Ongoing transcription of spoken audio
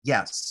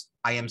Yes,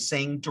 I am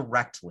saying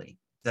directly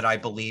that I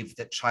believe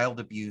that child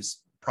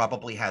abuse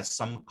probably has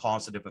some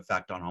causative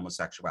effect on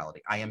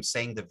homosexuality. I am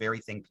saying the very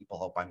thing people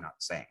hope I'm not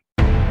saying.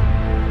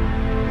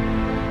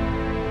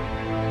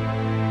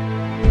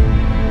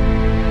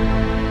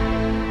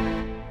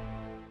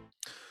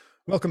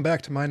 Welcome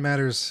back to Mind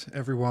Matters,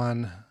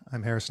 everyone.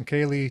 I'm Harrison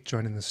Cayley,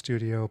 joined in the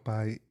studio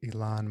by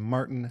Elon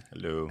Martin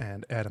Hello.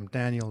 and Adam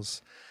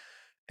Daniels.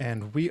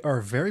 And we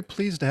are very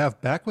pleased to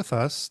have back with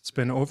us, it's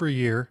been over a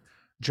year,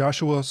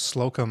 Joshua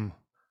Slocum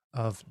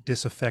of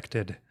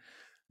Disaffected.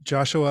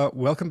 Joshua,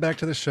 welcome back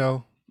to the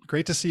show.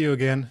 Great to see you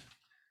again.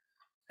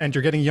 And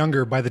you're getting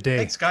younger by the day.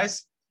 Thanks,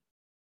 guys.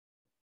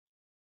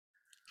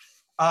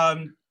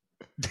 Well,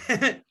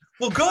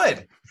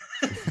 good.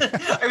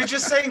 I was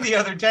just saying the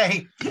other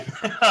day,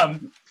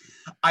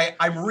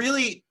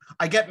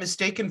 I get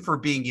mistaken for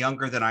being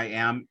younger than I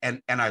am,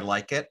 and I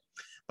like it,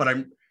 but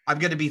I'm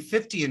going to be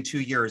 50 in 2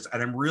 years,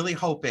 and I'm really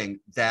hoping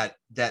that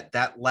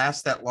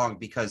lasts that long,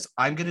 because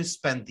I'm going to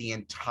spend the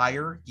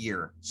entire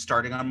year,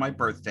 starting on my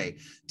birthday,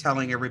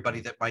 telling everybody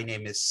that my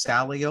name is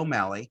Sally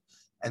O'Malley,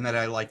 and that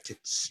I like to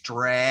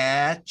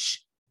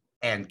stretch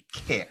and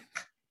kick.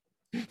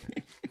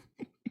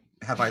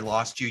 Have I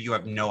lost you? You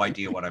have no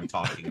idea what I'm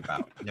talking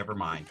about. Never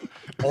mind.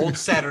 Old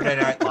Saturday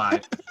Night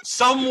Live.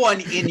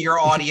 Someone in your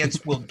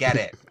audience will get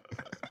it.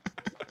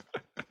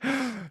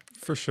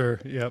 For sure.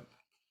 Yep.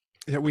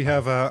 Yeah, we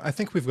have, I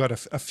think we've got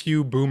a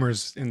few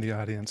boomers in the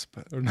audience,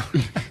 but no.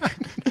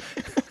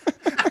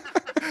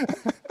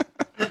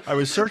 I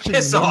was searching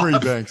Piss memory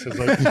off. banks. I was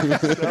like,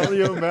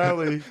 Sally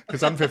O'Malley,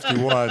 because I'm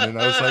 51,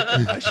 and I was like,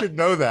 I should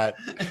know that.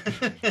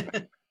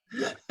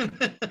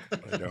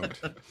 I don't.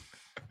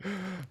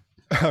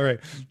 All right,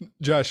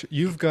 Josh,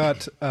 you've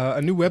got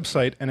a new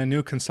website and a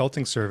new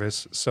consulting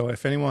service. So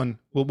if anyone,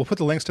 we'll put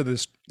the links to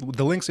this,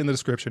 the links in the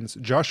description. It's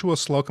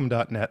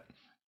joshuaslocum.net.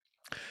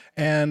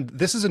 And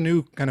this is a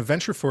new kind of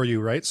venture for you,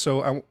 right?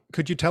 So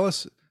could you tell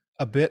us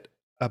a bit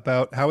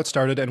about how it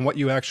started and what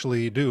you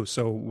actually do?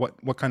 So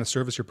what kind of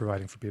service you're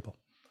providing for people?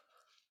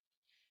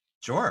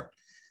 Sure.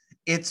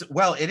 It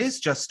is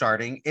just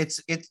starting.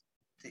 It's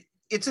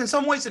in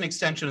some ways an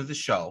extension of the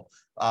show.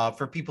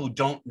 For people who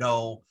don't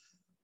know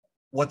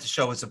what the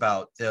show is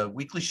about, the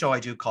weekly show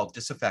I do called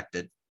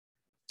Disaffected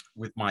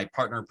with my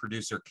partner and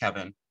producer,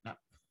 Kevin.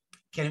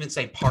 Can't even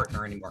say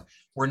partner anymore.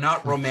 We're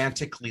not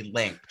romantically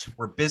linked.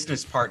 We're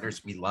business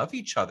partners. We love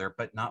each other,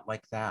 but not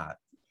like that.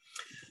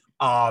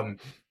 The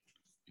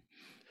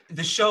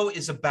show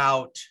is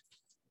about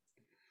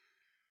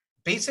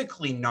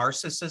basically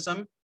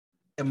narcissism,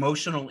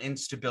 emotional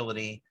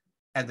instability,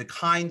 and the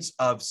kinds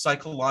of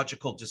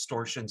psychological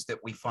distortions that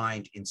we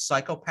find in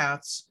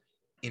psychopaths,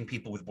 in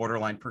people with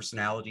borderline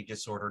personality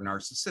disorder,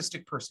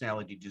 narcissistic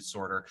personality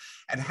disorder,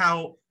 and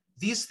how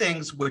these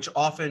things, which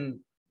often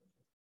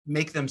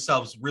make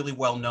themselves really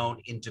well known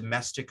in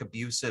domestic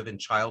abusive and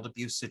child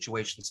abuse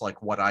situations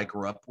like what I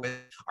grew up with,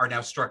 are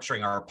now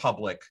structuring our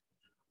public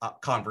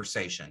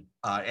conversation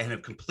and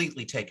have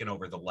completely taken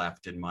over the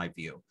left, in my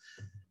view.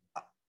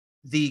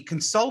 The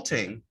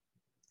consulting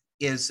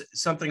is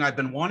something I've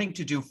been wanting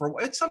to do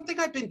it's something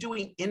I've been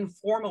doing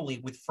informally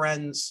with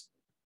friends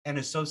and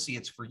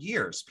associates for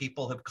years.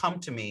 People have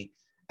come to me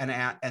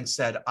and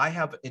said, I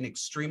have an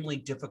extremely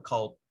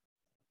difficult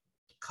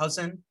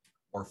cousin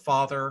or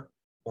father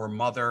or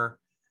mother.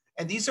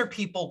 And these are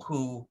people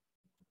who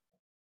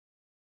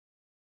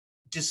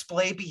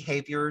display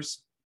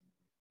behaviors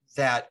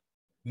that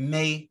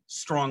may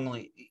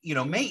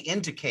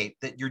indicate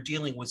that you're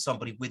dealing with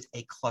somebody with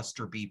a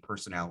cluster B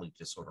personality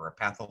disorder, a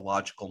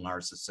pathological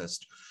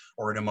narcissist,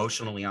 or an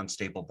emotionally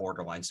unstable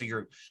borderline. So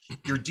you're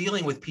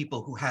dealing with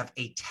people who have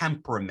a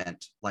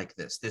temperament like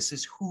this. This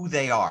is who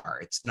they are.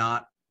 It's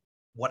not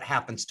what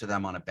happens to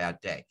them on a bad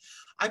day.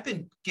 I've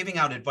been giving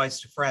out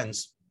advice to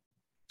friends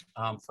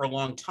for a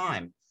long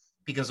time,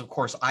 because of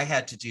course I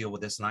had to deal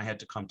with this, and I had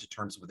to come to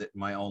terms with it in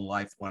my own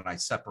life when I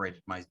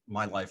separated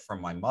my life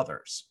from my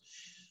mother's.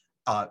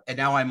 And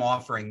now I'm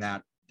offering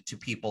that to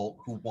people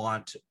who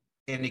want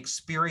an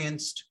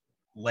experienced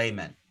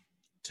layman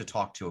to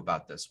talk to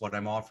about this. What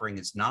I'm offering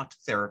is not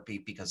therapy,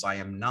 because I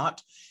am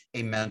not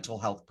a mental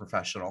health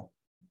professional,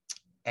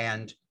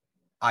 and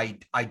I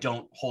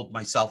don't hold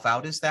myself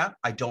out as that.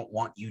 I don't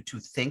want you to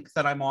think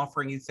that I'm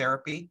offering you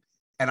therapy.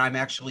 And I'm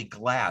actually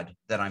glad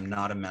that I'm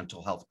not a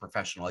mental health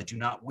professional. I do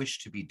not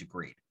wish to be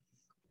degreed.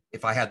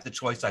 If I had the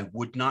choice, I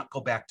would not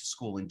go back to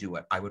school and do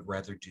it. I would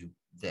rather do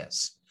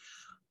this.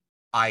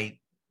 I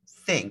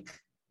think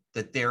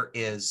that there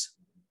is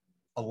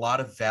a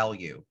lot of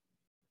value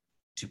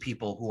to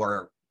people who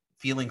are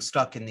feeling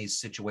stuck in these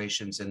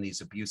situations and these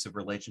abusive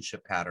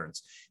relationship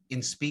patterns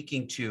in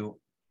speaking to.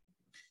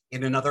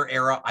 In another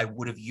era, I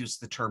would have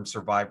used the term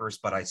survivors,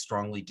 but I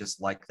strongly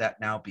dislike that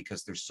now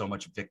because there's so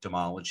much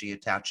victimology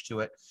attached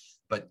to it.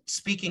 But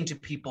speaking to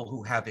people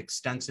who have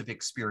extensive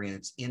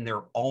experience in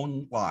their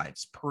own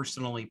lives,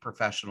 personally,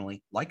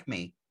 professionally, like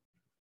me,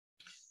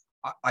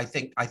 I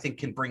think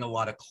can bring a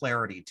lot of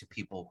clarity to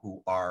people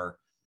who are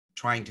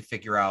trying to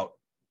figure out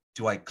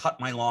Do I cut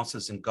my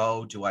losses and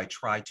go? Do I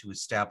try to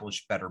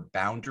establish better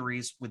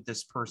boundaries with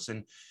this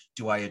person?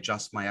 Do I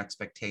adjust my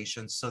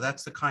expectations? So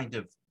that's kind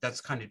of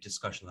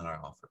discussion that I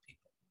offer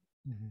people.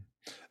 Mm-hmm.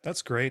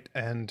 That's great,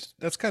 and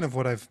that's kind of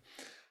what I've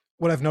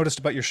noticed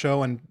about your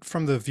show, and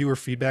from the viewer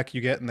feedback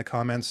you get in the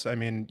comments. I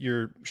mean,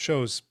 your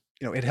shows,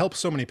 it helps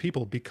so many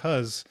people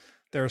because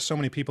there are so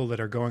many people that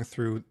are going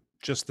through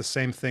just the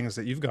same things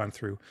that you've gone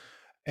through.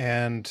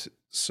 And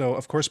so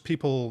of course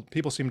people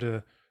seem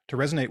to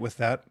resonate with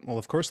that. Well,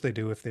 of course they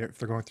do if they're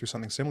going through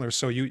something similar.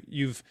 So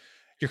you're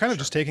kind of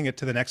just taking it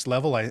to the next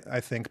level,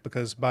 I think,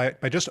 because by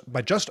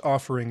just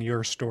offering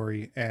your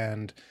story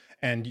and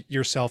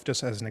yourself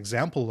just as an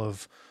example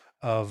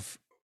of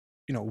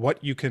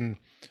what you can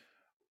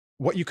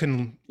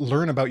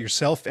learn about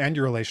yourself and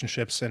your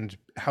relationships and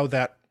how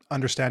that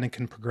understanding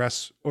can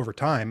progress over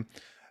time,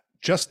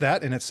 just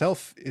that in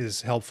itself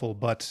is helpful.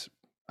 But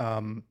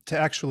to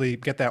actually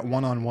get that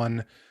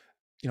one-on-one,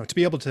 to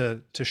be able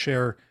to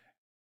share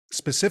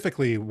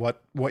specifically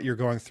what you're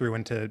going through,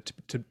 and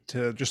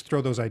to just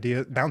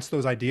bounce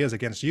those ideas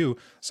against you,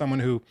 someone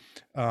who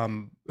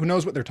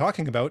knows what they're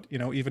talking about,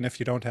 even if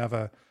you don't have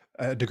a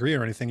degree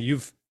or anything,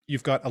 you've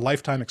got a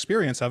lifetime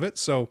experience of it.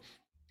 So,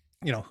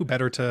 who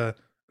better to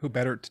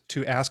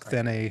ask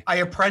than I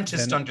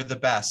apprenticed under the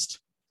best.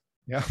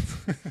 Yeah.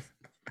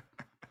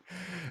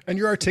 And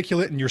you're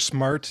articulate and you're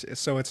smart,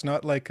 so it's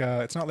not like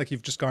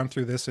you've just gone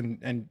through this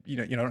and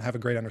you don't have a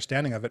great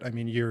understanding of it. I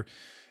mean,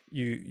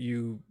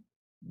 you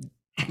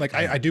like,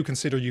 I do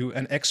consider you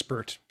an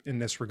expert in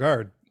this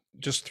regard,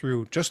 just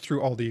through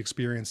all the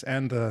experience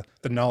and the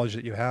knowledge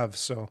that you have.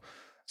 So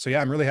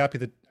yeah, I was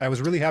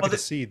really happy to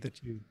see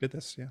that you did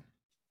this. Yeah.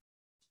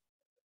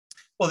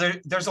 Well,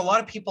 there's a lot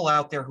of people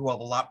out there who have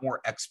a lot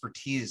more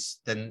expertise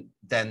than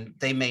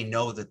they may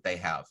know that they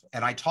have.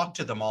 And I talk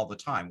to them all the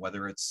time,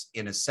 whether it's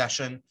in a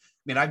session.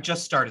 I mean, I've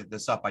just started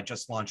this up. I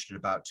just launched it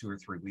about 2 or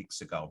 3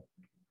 weeks ago.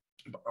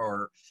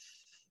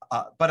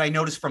 But I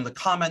noticed from the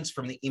comments,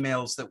 from the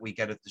emails that we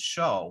get at the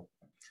show,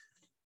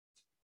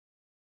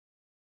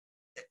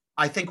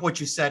 I think what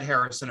you said,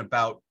 Harrison,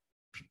 about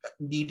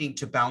needing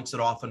to bounce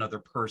it off another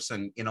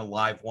person in a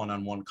live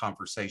one-on-one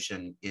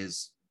conversation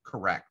is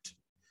correct.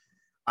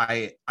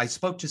 I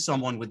spoke to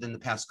someone within the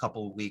past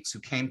couple of weeks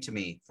who came to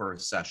me for a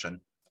session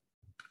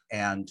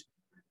and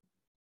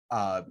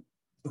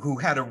who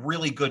had a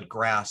really good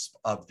grasp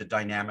of the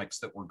dynamics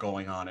that were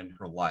going on in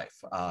her life.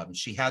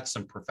 She had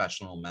some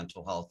professional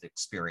mental health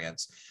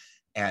experience,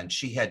 and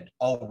she had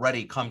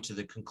already come to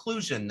the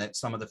conclusion that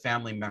some of the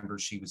family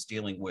members she was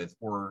dealing with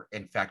were,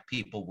 in fact,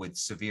 people with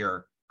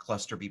severe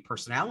cluster B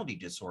personality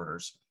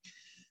disorders.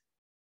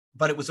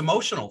 But it was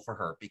emotional for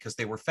her because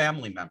they were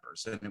family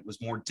members, and it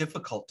was more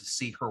difficult to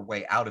see her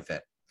way out of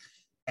it.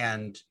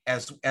 And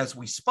as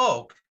we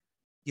spoke,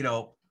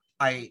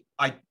 I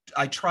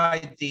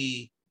tried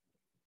the,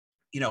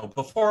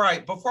 before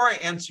I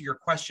answer your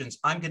questions,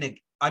 I'm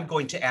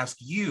going to ask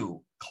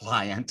you,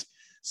 client,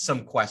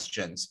 some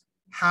questions.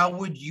 How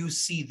would you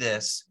see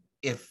this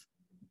if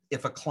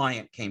a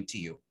client came to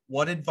you?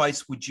 What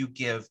advice would you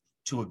give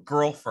to a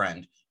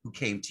girlfriend who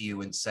came to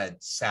you and said,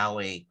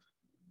 Sally,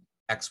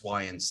 X,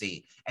 Y, and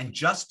Z? And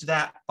just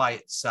that by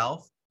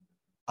itself,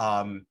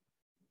 and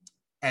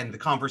the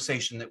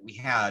conversation that we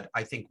had,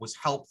 I think was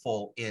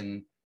helpful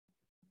in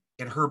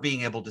her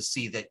being able to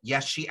see that,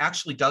 yes, she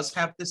actually does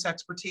have this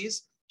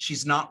expertise.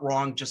 She's not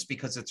wrong just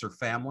because it's her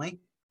family.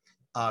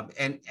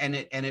 And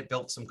it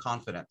built some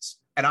confidence.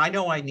 And I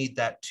know I need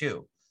that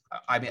too.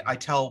 I mean, I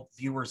tell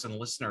viewers and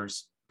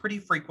listeners pretty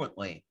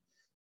frequently,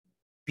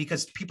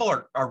 because people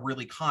are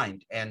really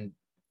kind, and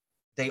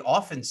they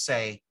often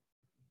say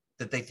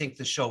that they think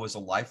the show is a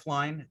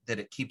lifeline, that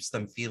it keeps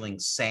them feeling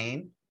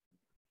sane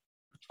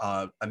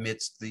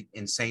amidst the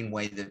insane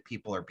way that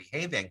people are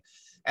behaving.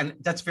 And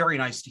that's very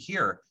nice to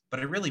hear, but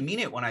I really mean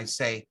it when I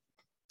say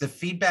the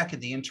feedback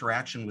and the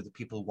interaction with the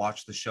people who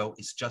watch the show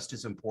is just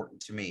as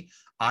important to me.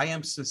 I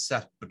am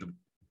susceptible,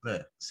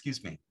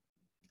 excuse me.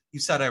 You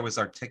said I was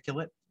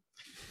articulate.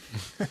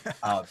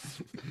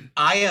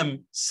 I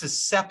am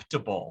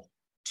susceptible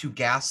to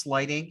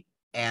gaslighting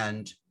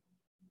and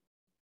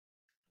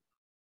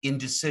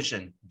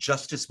indecision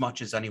just as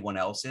much as anyone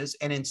else is,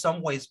 and in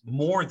some ways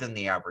more than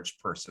the average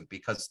person,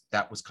 because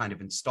that was kind of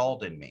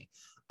installed in me.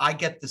 I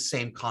get the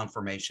same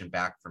confirmation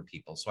back from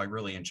people, so I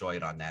really enjoy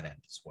it on that end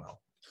as well.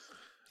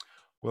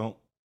 Well,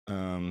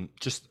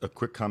 just a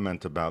quick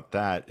comment about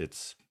that.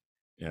 It's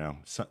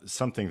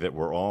something that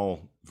we're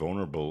all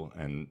vulnerable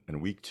and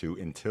weak to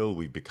until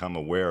we become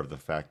aware of the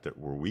fact that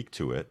we're weak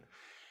to it.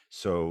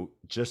 So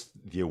just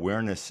the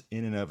awareness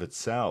in and of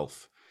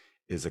itself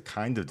is a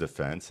kind of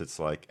defense. It's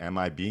like, am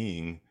I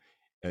being,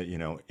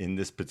 in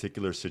this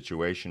particular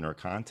situation or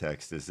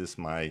context, is this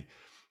my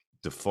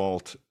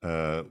default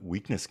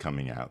weakness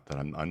coming out, that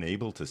I'm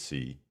unable to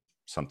see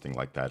something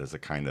like that as a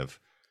kind of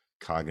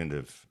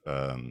cognitive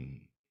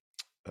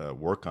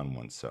work on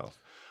oneself?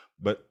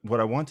 But what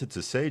I wanted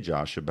to say,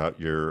 Josh, about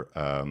your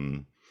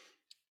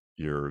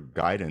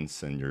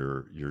guidance and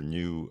your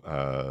new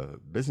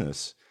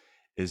business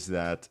is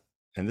that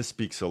and this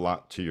speaks a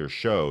lot to your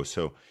show.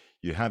 So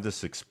you have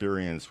this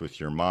experience with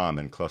your mom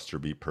and cluster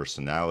B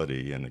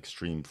personality and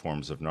extreme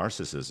forms of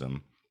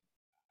narcissism,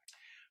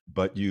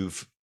 but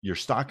your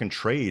stock and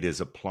trade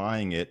is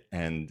applying it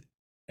and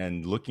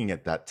looking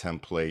at that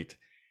template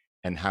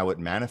and how it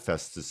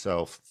manifests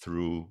itself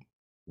through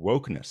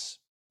wokeness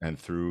and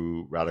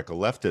through radical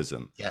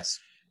leftism. Yes.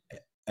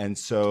 And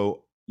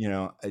so,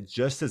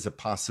 just as a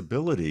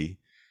possibility,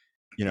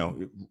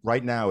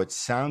 right now it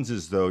sounds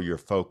as though you're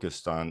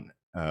focused on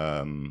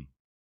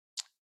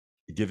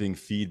giving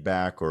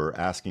feedback or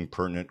asking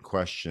pertinent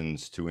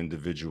questions to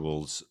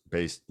individuals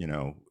based,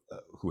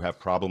 who have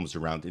problems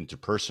around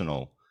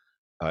interpersonal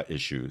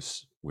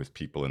issues with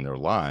people in their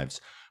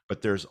lives.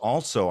 But there's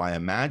also, I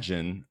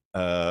imagine,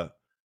 a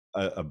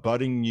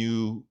budding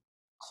new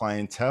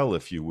clientele,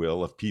 if you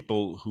will, of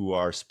people who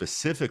are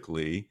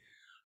specifically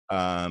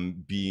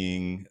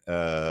being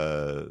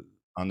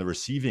on the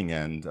receiving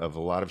end of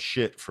a lot of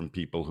shit from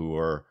people who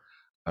are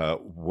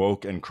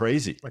woke and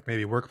crazy, like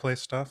maybe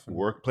workplace stuff.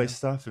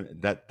 Stuff.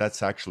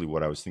 That's actually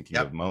what I was thinking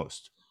Yep. of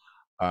most.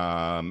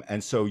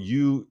 And so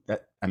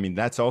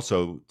that's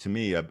also to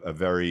me a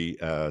very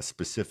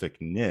specific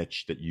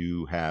niche that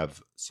you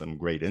have some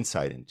great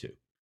insight into.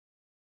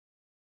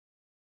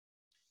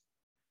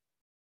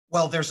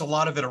 Well, there's a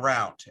lot of it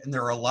around, and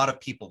there are a lot of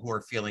people who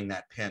are feeling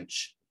that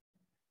pinch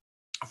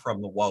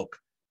from the woke.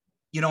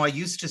 I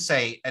used to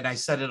say, and I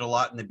said it a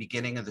lot in the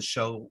beginning of the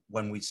show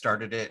when we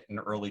started it in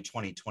early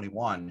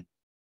 2021,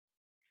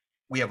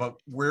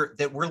 we're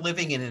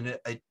living in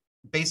a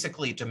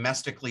basically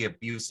domestically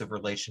abusive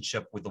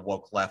relationship with the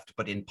woke left,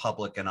 but in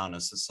public and on a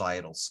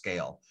societal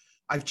scale.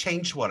 I've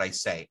changed what I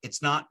say.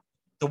 It's not,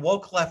 the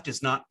woke left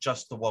is not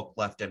just the woke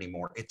left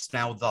anymore. It's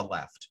now the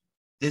left.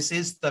 This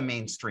is the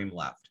mainstream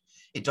left.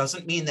 It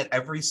doesn't mean that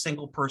every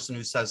single person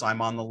who says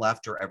I'm on the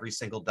left or every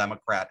single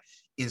Democrat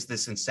is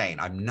this insane.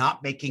 I'm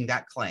not making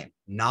that claim.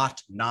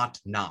 Not.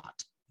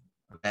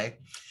 Okay.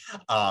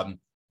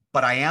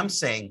 But I am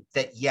saying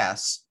that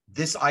yes,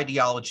 this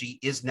ideology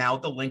is now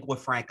the lingua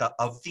franca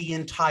of the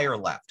entire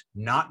left,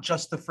 not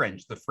just the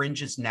fringe. The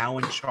fringe is now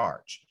in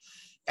charge.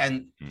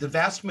 And the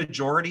vast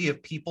majority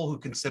of people who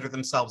consider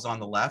themselves on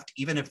the left,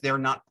 even if they're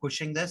not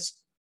pushing this,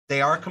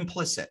 they are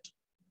complicit.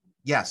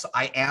 Yes,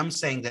 I am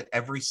saying that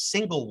every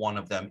single one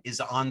of them is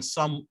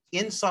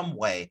in some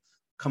way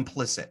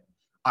complicit,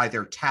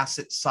 either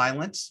tacit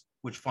silence,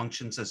 which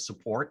functions as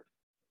support,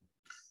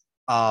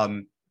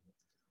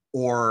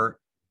 or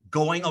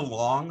going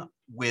along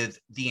with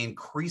the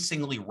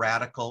increasingly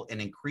radical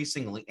and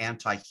increasingly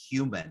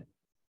anti-human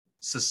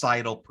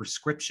societal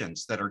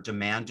prescriptions that are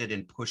demanded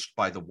and pushed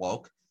by the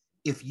woke.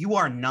 If you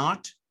are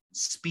not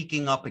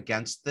speaking up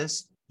against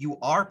this, you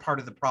are part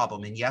of the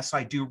problem. And yes,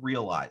 I do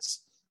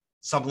realize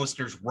some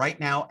listeners right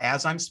now,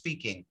 as I'm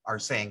speaking, are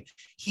saying,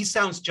 he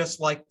sounds just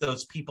like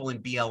those people in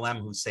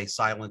BLM who say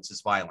silence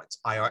is violence.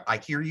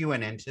 I hear you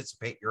and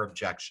anticipate your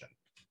objection.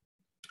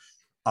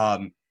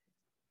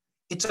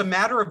 It's a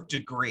matter of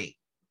degree.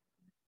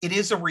 It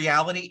is a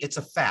reality. It's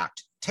a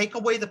fact. Take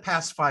away the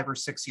past 5 or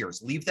 6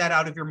 years. Leave that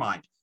out of your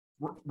mind.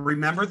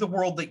 Remember the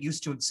world that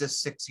used to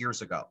exist 6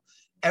 years ago.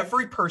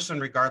 Every person,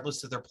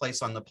 regardless of their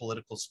place on the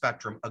political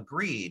spectrum,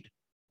 agreed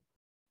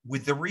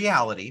with the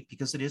reality,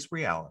 because it is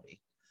reality,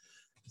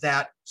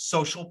 that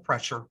social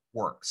pressure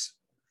works,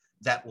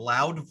 that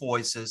loud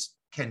voices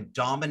can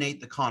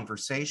dominate the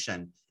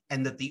conversation,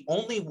 and that the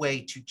only way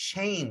to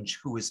change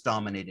who is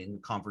dominating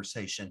the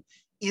conversation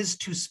is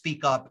to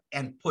speak up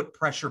and put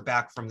pressure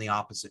back from the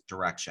opposite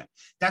direction.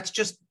 That's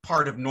just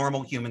part of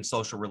normal human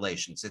social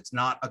relations. It's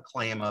not a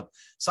claim of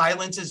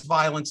silence is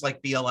violence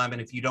like BLM,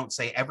 and if you don't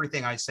say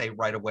everything I say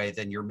right away,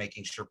 then you're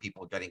making sure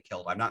people are getting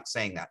killed. I'm not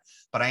saying that,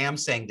 but I am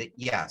saying that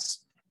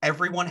yes,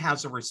 everyone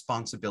has a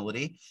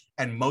responsibility,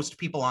 and most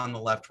people on the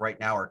left right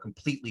now are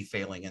completely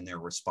failing in their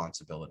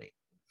responsibility.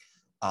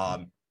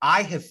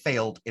 I have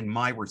failed in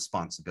my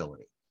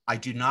responsibility. I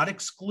do not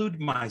exclude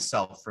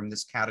myself from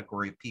this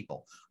category of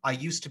people. I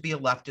used to be a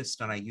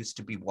leftist and I used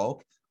to be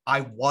woke.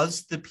 I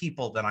was the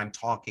people that I'm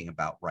talking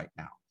about right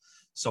now.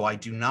 So I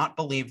do not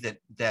believe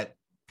that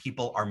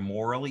people are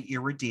morally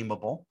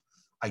irredeemable.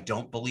 I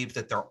don't believe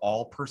that they're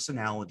all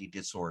personality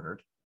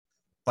disordered,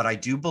 but I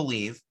do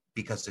believe,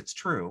 because it's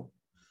true,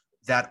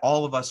 that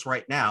all of us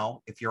right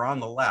now, if you're on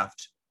the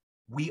left,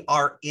 we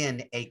are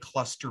in a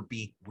cluster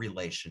B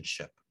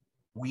relationship.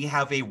 We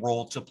have a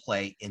role to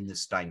play in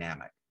this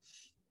dynamic.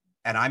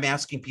 And I'm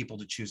asking people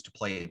to choose to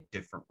play a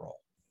different role.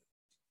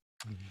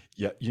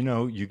 Yeah,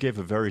 you gave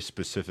a very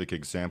specific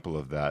example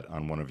of that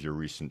on one of your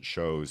recent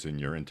shows in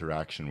your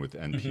interaction with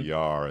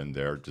NPR and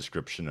their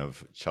description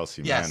of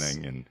Chelsea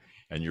Manning,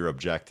 and you're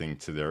objecting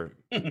to their,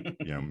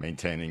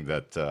 maintaining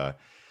that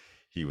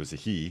he was a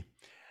he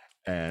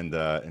and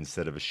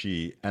instead of a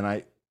she.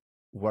 And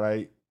what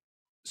I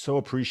so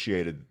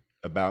appreciated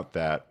about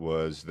that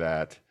was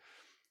that,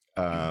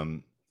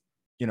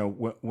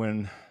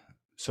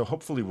 so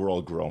hopefully we're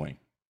all growing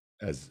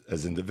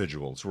as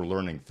individuals. We're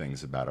learning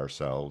things about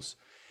ourselves.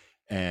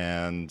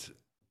 And,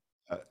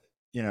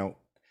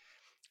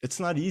 it's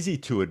not easy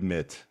to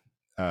admit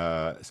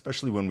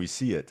especially when we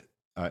see it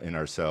in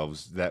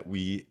ourselves, that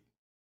we've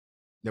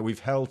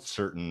held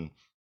certain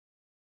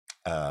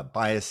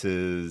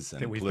biases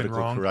and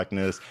political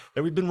correctness,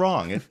 that we've been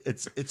wrong.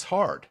 It's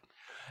hard.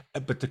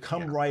 But to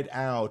come right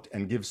out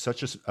and give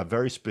such a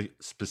very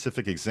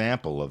specific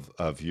example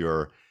of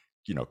your,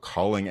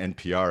 calling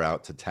NPR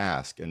out to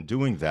task and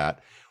doing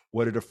that,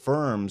 what it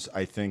affirms,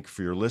 I think,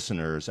 for your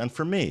listeners and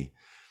for me,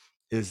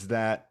 is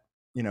that,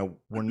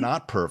 we're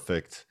not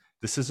perfect.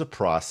 This is a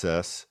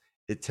process.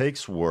 It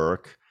takes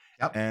work,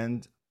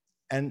 and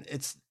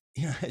it's,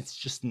 it's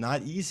just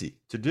not easy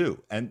to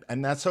do, and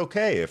that's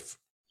okay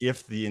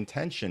if the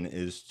intention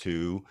is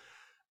to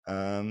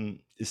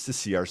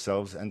see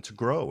ourselves and to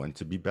grow and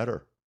to be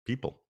better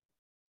people.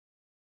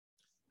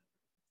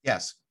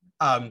 Yes.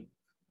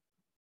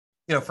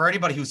 For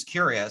anybody who's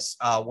curious,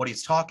 what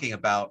he's talking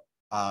about,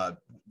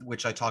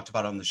 which I talked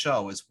about on the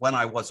show, is when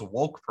I was a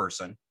woke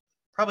person,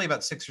 probably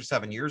about 6 or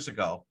 7 years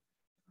ago,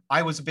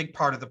 I was a big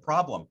part of the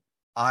problem.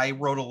 I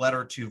wrote a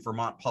letter to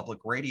Vermont Public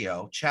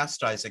Radio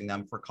chastising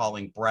them for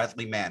calling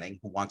Bradley Manning,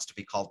 who wants to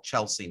be called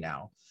Chelsea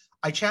now.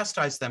 I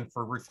chastised them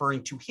for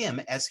referring to him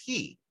as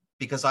he,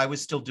 because I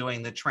was still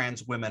doing the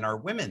trans women are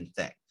women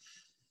thing.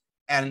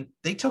 And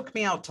they took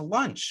me out to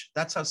lunch.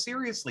 That's how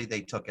seriously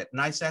they took it. And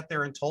I sat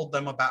there and told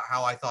them about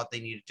how I thought they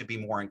needed to be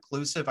more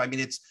inclusive. I mean,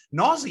 it's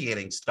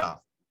nauseating stuff.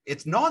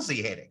 It's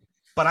nauseating,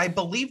 but I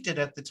believed it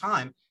at the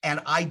time.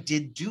 And I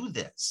did do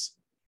this.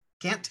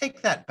 Can't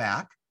take that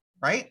back,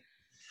 right?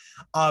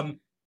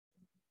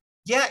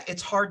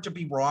 It's hard to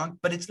be wrong,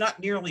 but it's not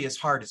nearly as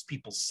hard as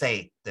people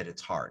say that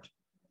it's hard.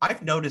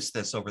 I've noticed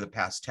this over the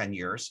past 10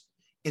 years.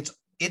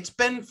 It's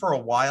been for a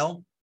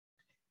while.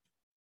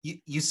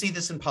 You see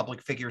this in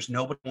public figures.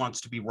 Nobody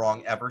wants to be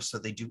wrong ever, so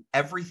they do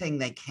everything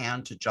they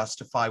can to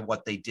justify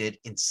what they did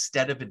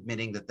instead of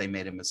admitting that they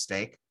made a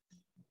mistake.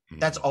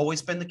 That's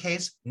always been the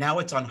case. Now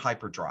it's on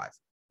hyperdrive.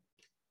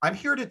 I'm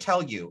here to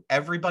tell you,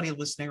 everybody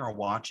listening or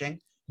watching,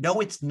 no,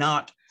 it's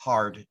not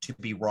hard to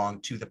be wrong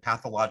to the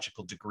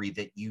pathological degree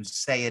that you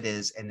say it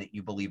is and that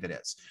you believe it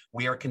is.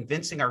 We are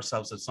convincing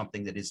ourselves of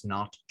something that is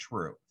not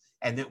true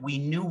and that we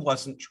knew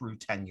wasn't true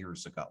 10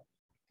 years ago.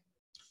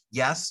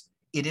 Yes,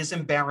 it is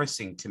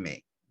embarrassing to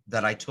me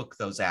that I took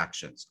those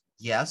actions.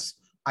 Yes,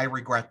 I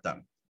regret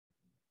them.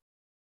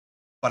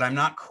 But I'm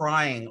not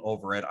crying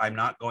over it. I'm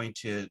not going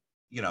to,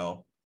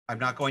 I'm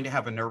not going to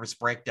have a nervous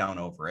breakdown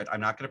over it. I'm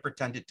not going to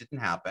pretend it didn't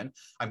happen.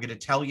 I'm going to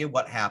tell you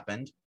what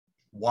happened,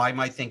 why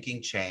my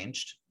thinking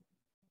changed,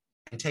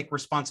 and take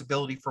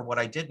responsibility for what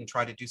I did and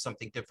try to do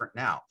something different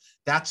now.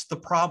 That's the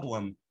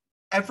problem.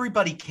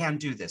 Everybody can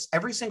do this.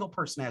 Every single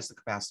person has the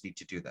capacity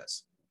to do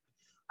this.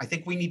 I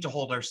think we need to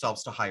hold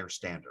ourselves to higher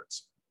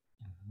standards.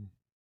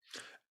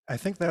 I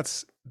think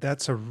that's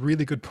a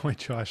really good point,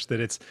 Josh, that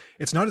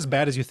it's not as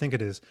bad as you think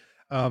it is.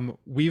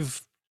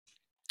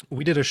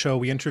 We did a show,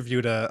 we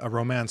interviewed a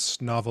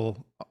romance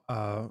novel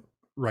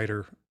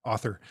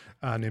author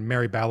named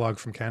Mary Balog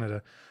from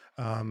Canada.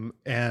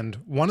 And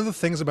one of the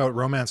things about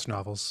romance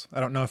novels,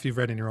 I don't know if you've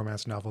read any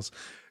romance novels,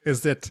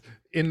 is that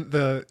in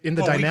the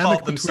dynamic we call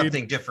them between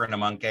something different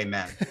among gay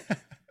men.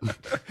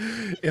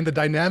 In the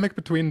dynamic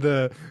between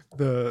the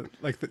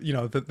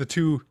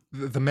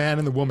man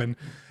and the woman,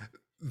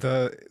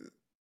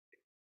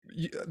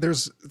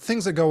 there's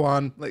things that go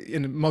on like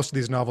in most of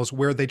these novels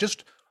where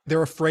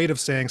they're afraid of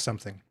saying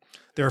something.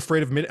 They're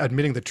afraid of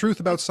admitting the truth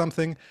about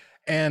something,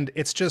 and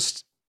it's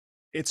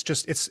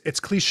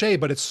cliche,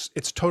 but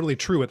it's totally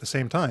true at the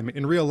same time.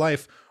 In real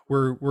life,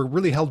 we're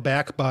really held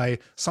back by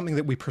something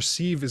that we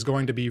perceive is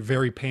going to be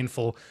very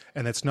painful,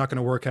 and that's not going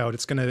to work out.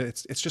 It's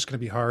just going to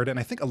be hard. And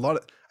I think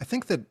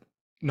that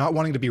not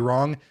wanting to be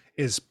wrong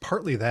is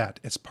partly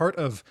that. It's part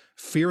of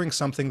fearing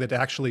something that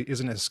actually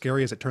isn't as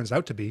scary as it turns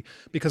out to be.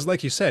 Because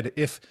like you said,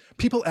 if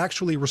people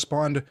actually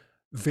respond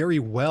very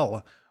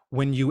well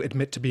when you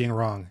admit to being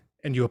wrong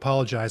and you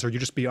apologize or you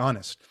just be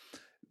honest,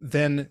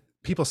 then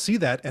people see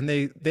that and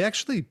they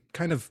actually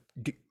kind of,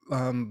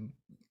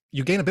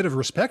 you gain a bit of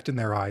respect in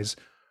their eyes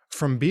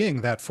from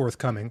being that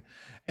forthcoming.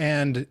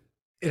 And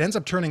it ends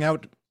up turning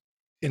out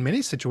in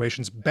many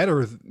situations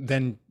better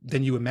than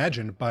you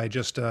imagined by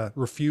just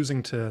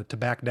refusing to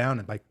back down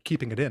and by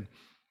keeping it in.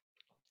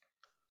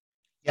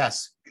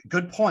 Yes,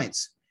 good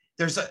points.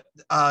 There's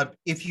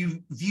if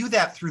you view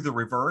that through the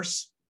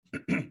reverse,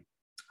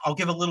 I'll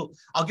give a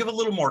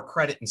little more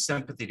credit and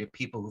sympathy to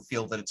people who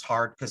feel that it's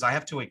hard, because I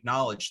have to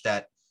acknowledge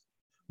that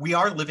we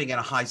are living in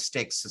a high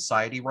stakes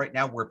society right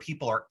now where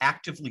people are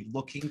actively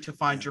looking to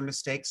find your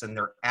mistakes, and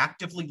they're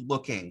actively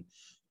looking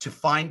to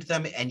find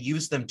them and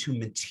use them to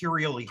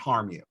materially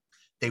harm you.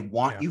 They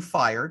want you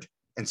fired,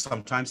 and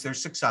sometimes they're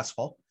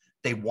successful.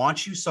 They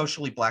want you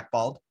socially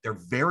blackballed. They're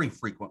very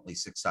frequently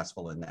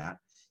successful in that.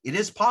 It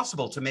is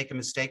possible to make a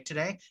mistake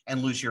today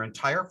and lose your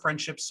entire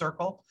friendship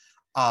circle,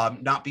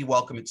 not be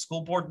welcome at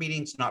school board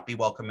meetings, not be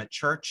welcome at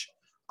church,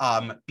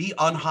 be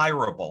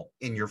unhireable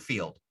in your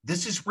field.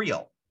 This is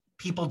real.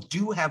 People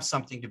do have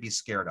something to be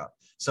scared of.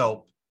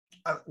 So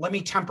let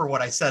me temper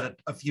what I said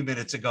a few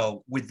minutes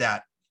ago with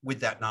that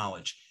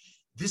knowledge.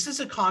 This is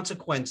a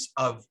consequence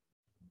of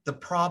the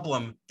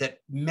problem that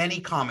many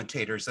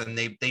commentators, and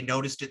they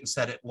noticed it and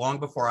said it long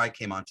before I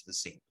came onto the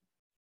scene,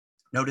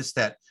 noticed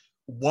that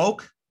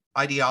woke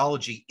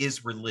ideology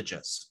is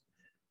religious.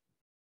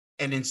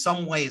 And in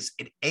some ways,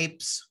 it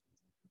apes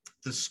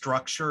the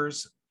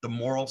structures, the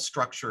moral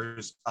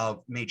structures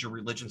of major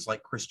religions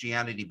like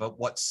Christianity. But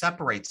what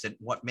separates it,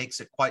 what makes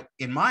it quite,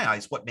 in my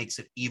eyes, what makes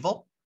it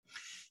evil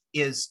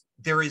is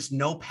there is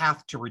no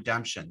path to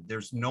redemption.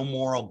 There's no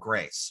moral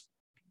grace.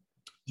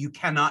 You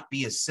cannot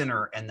be a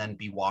sinner and then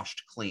be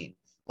washed clean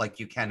like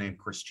you can in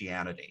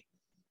Christianity.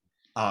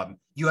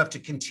 You have to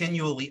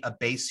continually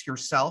abase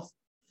yourself.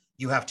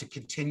 You have to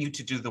continue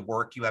to do the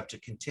work. You have to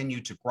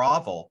continue to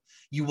grovel.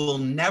 You will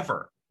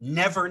never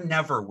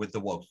with the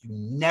woke, you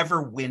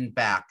never win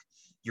back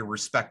your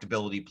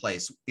respectability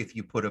place if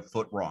you put a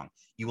foot wrong.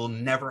 You will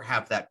never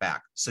have that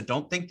back. So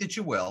don't think that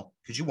you will,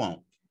 because you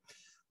won't.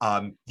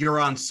 You're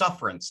on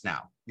sufferance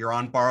now. You're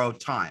on borrowed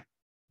time.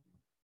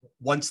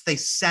 Once they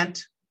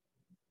scent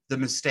the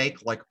mistake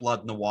like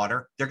blood in the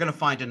water, they're going to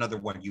find another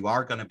one. You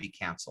are going to be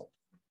canceled.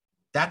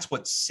 That's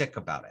what's sick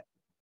about it.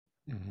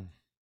 Mm-hmm.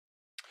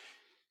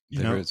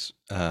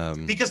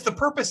 Because the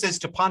purpose is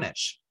to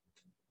punish.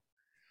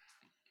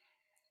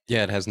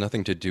 Yeah, it has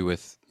nothing to do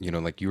with,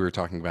 like you were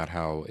talking about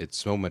how it's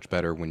so much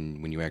better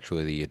when you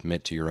actually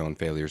admit to your own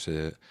failures.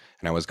 And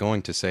I was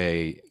going to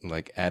say,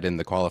 like, add in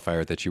the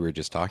qualifier that you were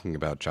just talking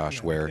about,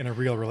 Josh, where in a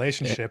real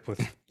relationship with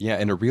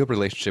in a real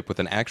relationship with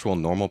an actual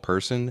normal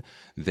person,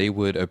 they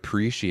would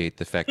appreciate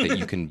the fact that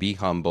you can be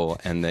humble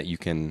and that you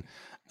can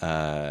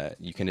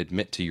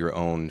admit to your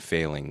own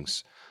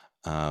failings.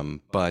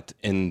 But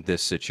in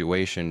this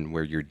situation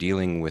where you're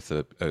dealing with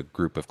a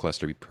group of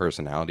cluster B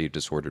personality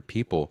disordered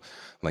people,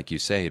 like you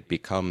say, it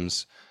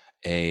becomes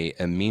a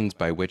means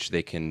by which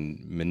they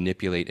can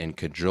manipulate and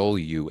cajole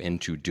you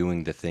into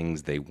doing the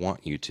things they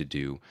want you to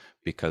do,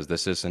 because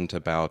this isn't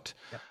about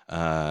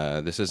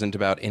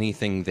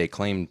anything they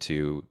claim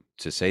to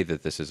say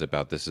that this is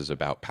about. This is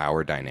about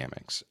power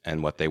dynamics,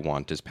 and what they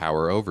want is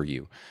power over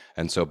you.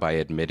 And so by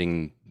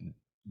admitting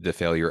the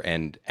failure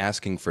and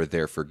asking for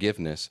their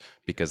forgiveness,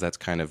 because that's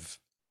kind of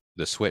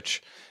the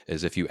switch,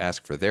 is if you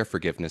ask for their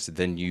forgiveness,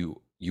 then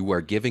you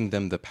are giving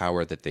them the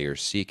power that they are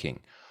seeking.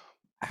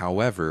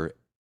 However,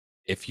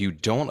 if you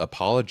don't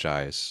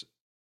apologize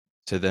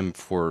to them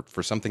for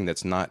something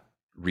that's not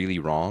really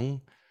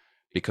wrong,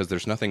 because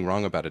there's nothing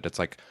wrong about it. It's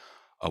like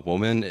a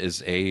woman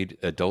is a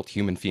adult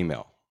human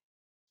female.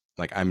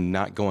 Like, I'm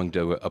not going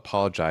to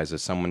apologize if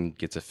someone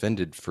gets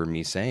offended for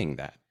me saying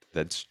that.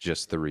 That's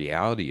just the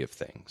reality of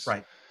things.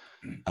 Right.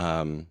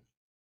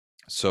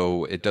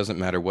 So it doesn't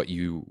matter what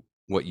you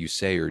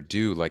say or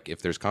do. Like,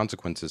 if there's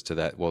consequences to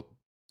that, well,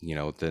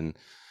 then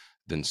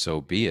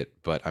so be it.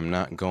 But I'm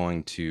not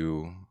going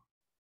to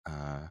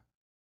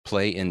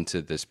play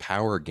into this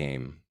power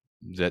game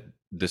that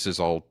this is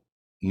all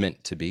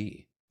meant to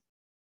be.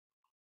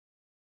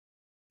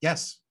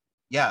 Yes.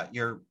 Yeah,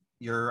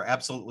 you're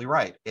absolutely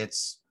right. It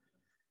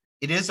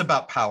is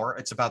about power.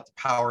 It's about the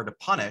power to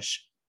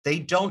punish. They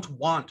don't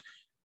want,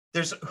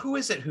 who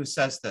is it who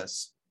says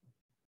this?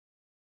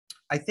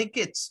 I think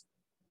it's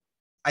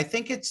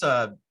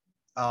a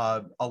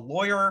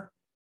lawyer.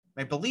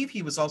 I believe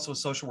he was also a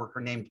social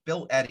worker named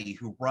Bill Eddy,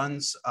 who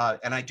runs,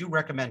 and I do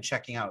recommend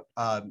checking out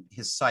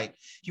his site.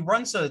 He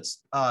runs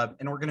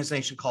an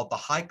organization called the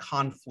High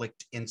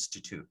Conflict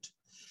Institute.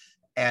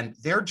 And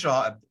their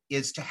job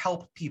is to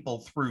help people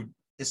through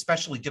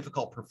especially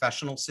difficult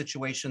professional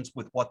situations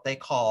with what they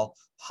call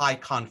high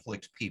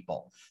conflict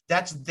people.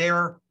 That's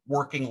their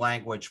working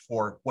language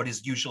for what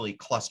is usually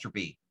cluster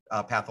B,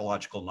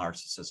 pathological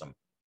narcissism,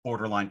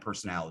 borderline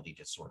personality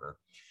disorder.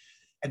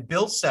 And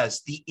Bill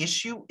says the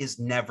issue is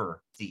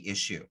never the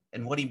issue.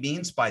 And what he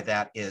means by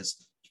that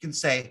is you can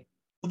say,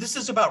 well, this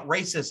is about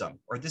racism,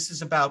 or this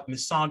is about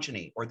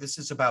misogyny, or this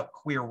is about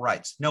queer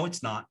rights. No,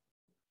 it's not.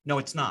 No,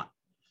 it's not.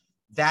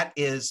 That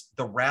is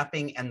the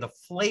wrapping and the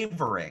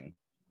flavoring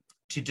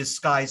to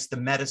disguise the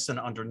medicine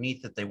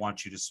underneath that they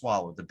want you to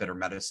swallow, the bitter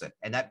medicine.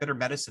 And that bitter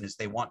medicine is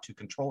they want to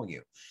control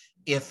you.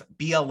 If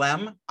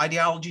BLM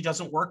ideology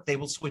doesn't work, they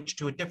will switch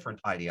to a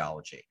different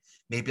ideology.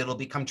 Maybe it'll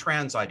become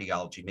trans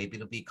ideology. Maybe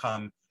it'll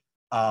become,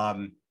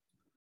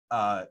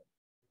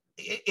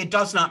 it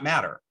does not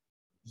matter.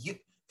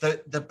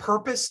 The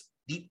purpose,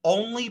 the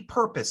only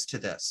purpose to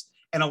this,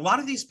 and a lot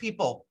of these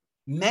people,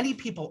 many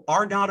people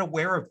are not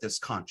aware of this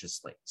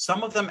consciously.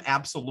 Some of them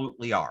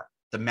absolutely are.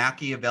 The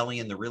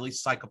Machiavellian, the really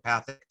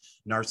psychopathic,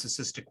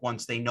 narcissistic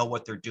ones, they know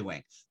what they're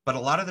doing. But a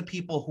lot of the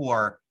people who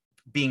are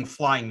being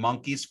flying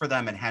monkeys for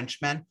them and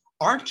henchmen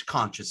aren't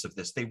conscious of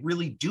this. They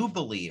really do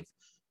believe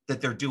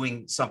that they're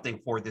doing something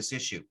for this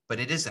issue,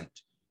 but it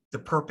isn't. The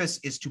purpose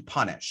is to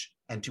punish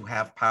and to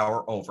have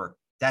power over.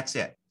 That's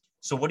it.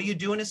 So what do you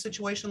do in a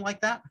situation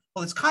like that?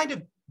 Well, it's kind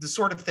of the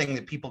sort of thing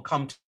that people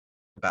come to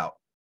about.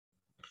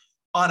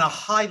 On a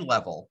high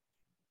level,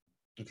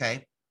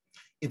 okay,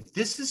 if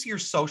this is your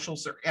social,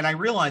 and I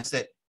realize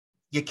that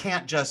you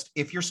can't just,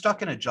 if you're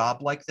stuck in a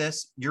job like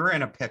this, you're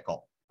in a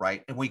pickle,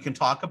 right? And we can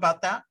talk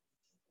about that.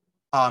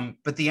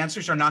 But the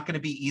answers are not going to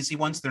be easy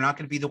ones. They're not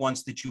going to be the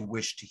ones that you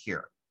wish to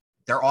hear.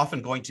 They're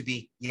often going to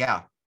be,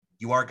 yeah,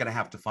 you are going to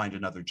have to find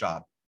another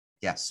job.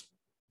 Yes.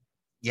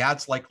 Yeah,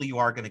 it's likely you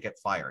are going to get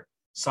fired.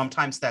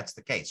 Sometimes that's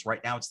the case. Right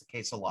now, it's the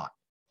case a lot.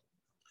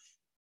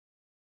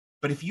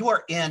 But if you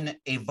are in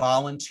a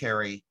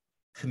voluntary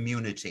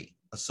community,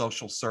 a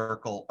social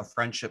circle, a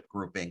friendship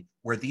grouping,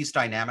 where these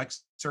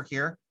dynamics are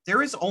here,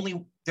 there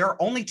are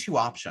only two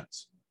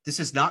options. This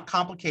is not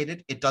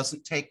complicated. It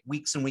doesn't take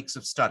weeks and weeks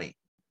of study.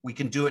 We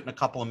can do it in a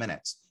couple of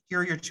minutes.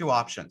 Here are your two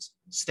options: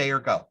 stay or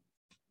go.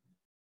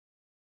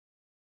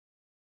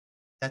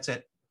 That's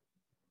it.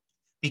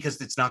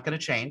 Because it's not going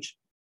to change.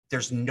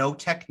 There's no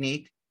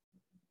technique.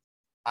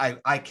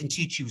 I can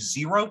teach you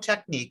 0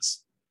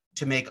 techniques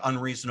to make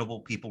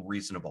unreasonable people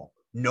reasonable.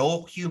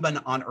 No human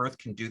on earth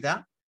can do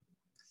that.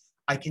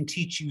 I can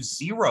teach you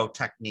 0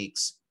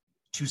 techniques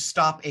to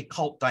stop a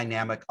cult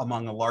dynamic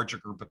among a larger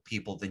group of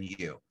people than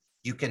you.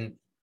 You can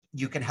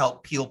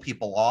help peel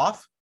people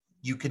off.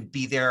 You can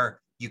be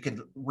there. You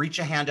can reach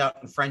a hand out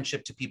in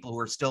friendship to people who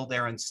are still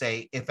there and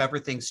say, if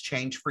everything's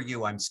changed for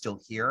you, I'm still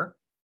here.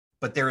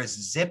 But there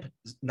is zip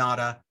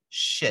nada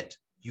shit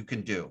you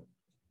can do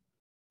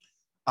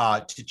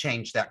to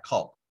change that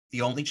cult.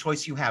 The only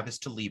choice you have is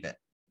to leave it.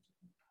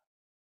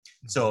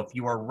 So if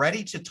you are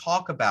ready to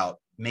talk about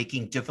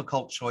making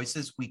difficult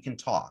choices, we can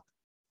talk.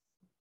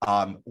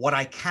 What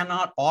I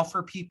cannot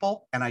offer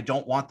people, and I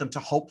don't want them to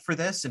hope for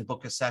this and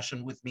book a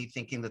session with me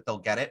thinking that they'll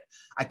get it,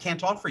 I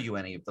can't offer you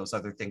any of those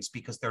other things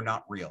because they're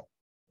not real.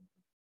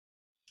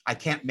 I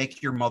can't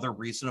make your mother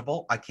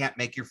reasonable. I can't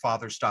make your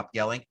father stop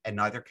yelling, and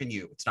neither can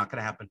you. It's not going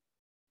to happen.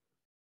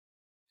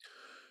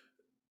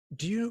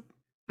 Do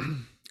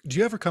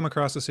you ever come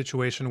across a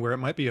situation where it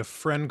might be a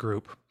friend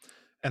group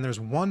and there's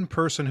one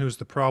person who's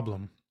the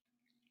problem?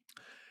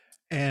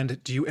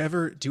 And do you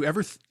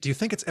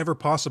think it's ever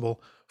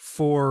possible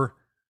for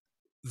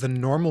the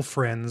normal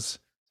friends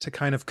to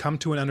kind of come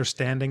to an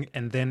understanding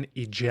and then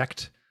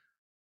eject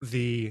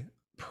the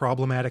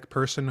problematic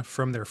person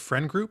from their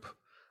friend group?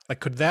 Like,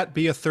 could that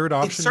be a third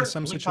option in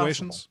some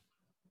situations? Possible.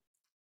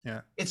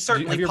 Yeah, it's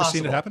certainly have you ever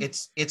possible. Seen it happen?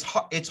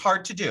 It's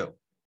hard to do.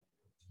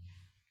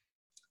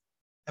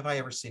 Have I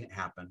ever seen it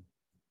happen?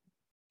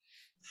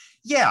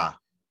 Yeah,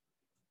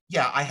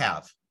 I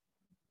have.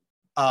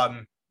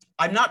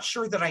 I'm not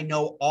sure that I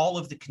know all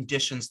of the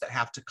conditions that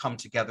have to come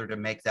together to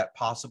make that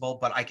possible,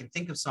 but I can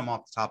think of some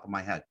off the top of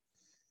my head.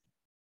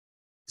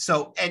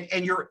 So,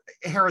 and you're,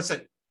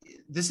 Harrison,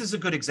 this is a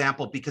good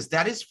example because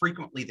that is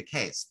frequently the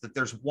case, that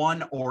there's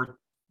one, or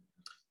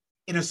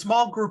in a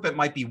small group, it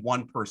might be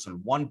one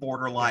person, one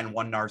borderline,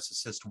 one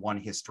narcissist, one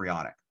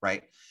histrionic,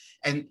 right?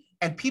 And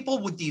people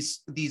with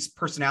these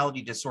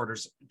personality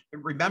disorders,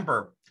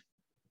 remember,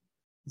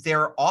 they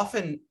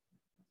often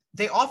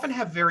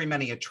have very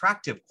many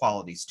attractive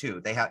qualities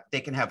too.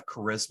 They can have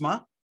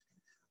charisma.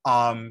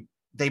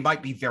 They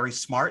might be very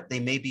smart. They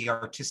may be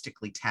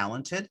artistically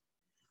talented.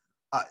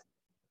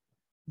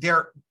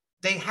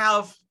 They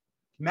have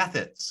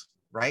methods,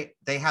 right?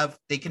 They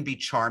can be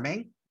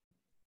charming.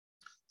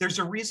 There's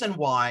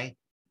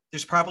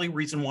probably a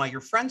reason why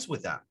you're friends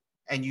with them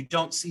and you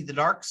don't see the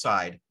dark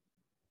side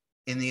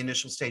in the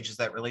initial stages of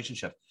that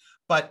relationship.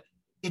 But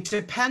it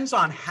depends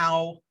on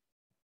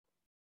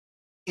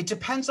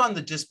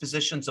the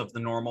dispositions of the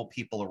normal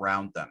people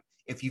around them.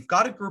 If you've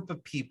got a group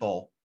of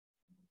people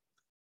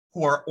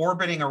who are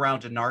orbiting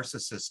around a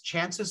narcissist,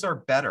 chances are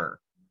better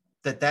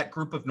that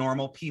group of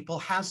normal people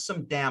has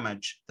some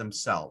damage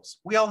themselves.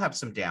 We all have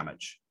some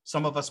damage,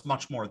 some of us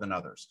much more than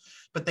others,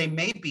 but they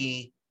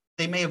may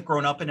have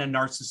grown up in a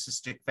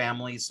narcissistic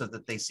family so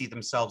that they see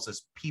themselves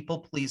as people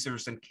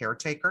pleasers and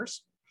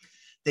caretakers.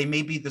 They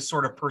may be the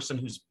sort of person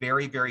who's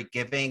very, very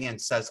giving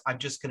and says, I'm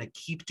just going to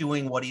keep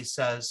doing what he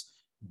says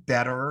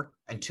better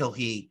until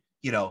he,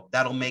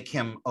 that'll make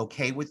him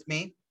okay with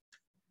me.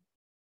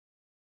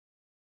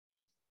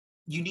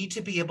 You need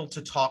to be able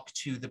to talk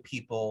to the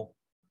people.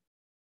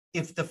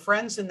 If the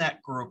friends in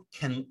that group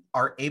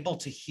are able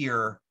to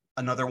hear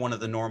another one of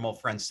the normal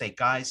friends say,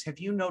 guys, have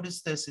you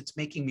noticed this? It's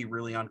making me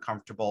really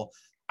uncomfortable.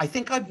 I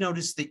think I've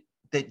noticed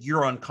that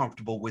you're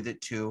uncomfortable with it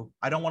too.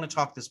 I don't want to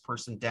talk this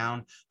person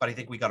down, but I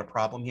think we got a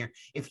problem here.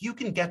 If you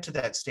can get to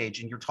that stage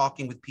and you're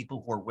talking with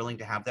people who are willing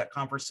to have that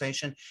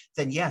conversation,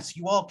 then yes,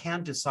 you all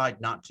can decide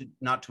not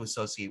to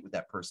associate with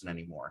that person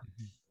anymore.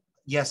 Mm-hmm.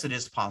 Yes, it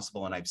is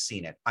possible, and I've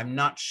seen it. I'm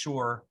not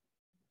sure.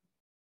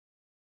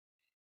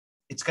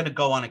 It's going to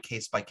go on a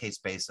case-by-case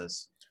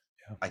basis,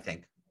 yeah. I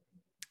think.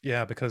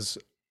 Yeah, because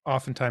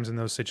oftentimes in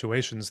those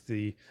situations,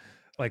 the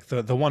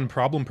one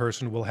problem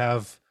person will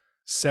have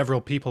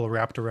several people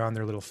wrapped around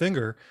their little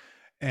finger,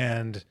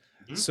 and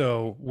mm-hmm.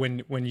 So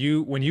when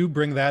you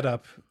bring that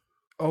up,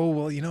 oh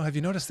well, have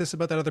you noticed this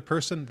about that other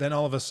person? Then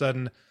all of a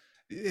sudden,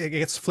 it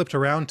gets flipped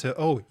around to,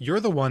 oh, you're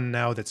the one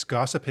now that's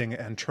gossiping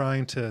and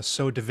trying to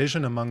sow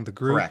division among the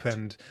group.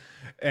 Correct.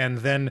 and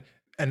then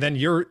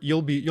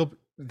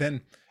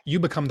you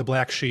become the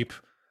black sheep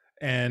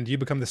and you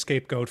become the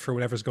scapegoat for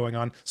whatever's going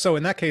on. So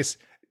in that case,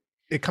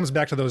 it comes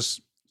back to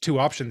those two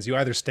options. You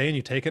either stay and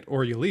you take it,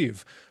 or you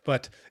leave.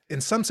 But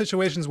in some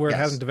situations where it Yes.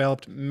 hasn't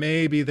developed,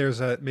 maybe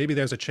there's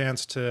a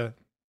chance to.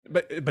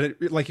 But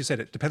like you said,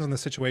 it depends on the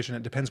situation.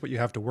 It depends what you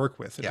have to work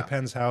with. It Yeah.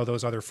 depends how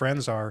those other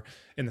friends are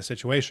in the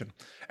situation.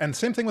 And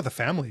same thing with a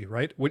family,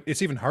 right?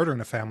 It's even harder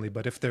in a family.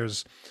 But if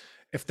there's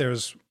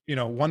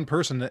one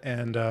person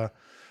and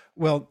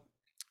well,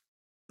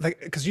 like,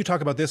 because you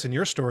talk about this in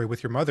your story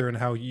with your mother and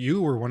how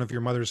you were one of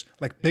your mother's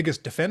like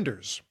biggest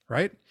defenders,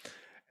 right?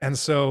 And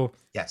so,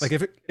 Yes. like,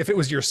 if it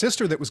was your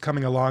sister that was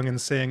coming along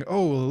and saying,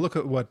 "Oh, well, look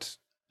at what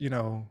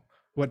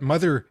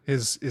mother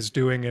is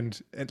doing,"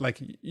 and like,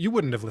 you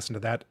wouldn't have listened to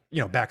that,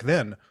 back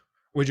then,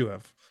 would you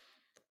have?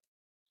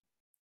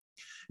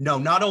 No,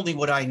 not only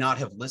would I not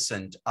have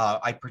listened,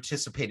 I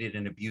participated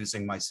in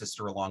abusing my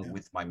sister along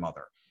with my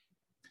mother.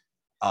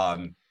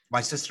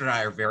 My sister and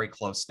I are very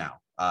close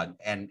now,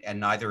 and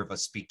neither of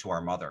us speak to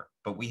our mother,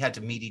 but we had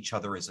to meet each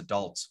other as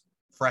adults,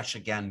 fresh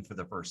again for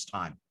the first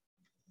time,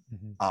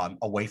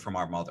 away from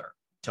our mother,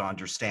 to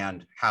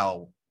understand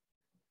how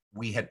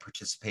we had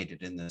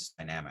participated in this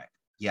dynamic.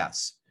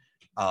 Yes,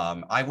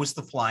 I was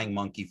the flying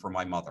monkey for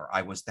my mother.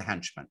 I was the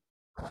henchman.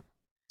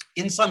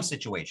 In some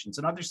situations,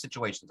 in other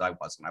situations, I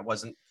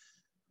wasn't.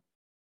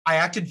 I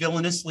acted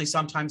villainously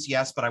sometimes,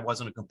 yes, but I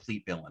wasn't a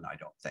complete villain, I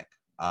don't think.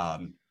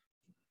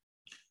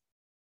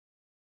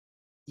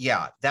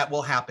 Yeah, that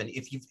will happen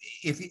if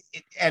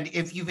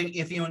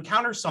you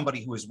encounter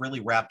somebody who is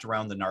really wrapped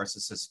around the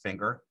narcissist's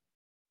finger.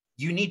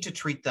 You need to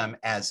treat them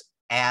as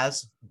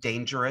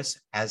dangerous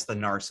as the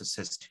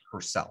narcissist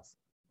herself.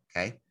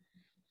 Okay,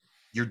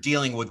 you're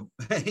dealing with,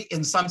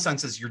 in some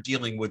senses, you're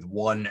dealing with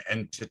one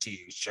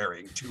entity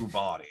sharing two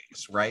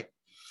bodies, right?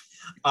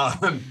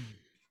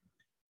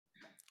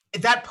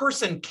 That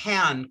person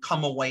can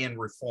come away and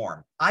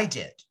reform. I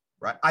did,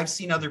 right? I've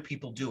seen other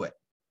people do it,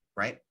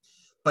 right?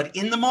 But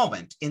in the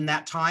moment, in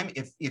that time,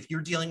 if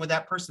you're dealing with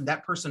that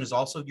person is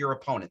also your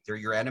opponent. They're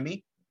your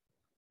enemy.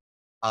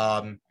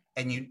 And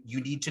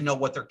you need to know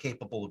what they're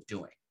capable of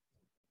doing.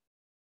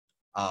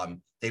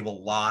 They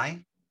will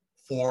lie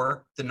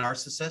for the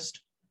narcissist.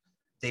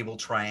 They will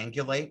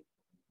triangulate.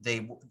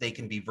 They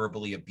can be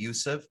verbally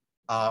abusive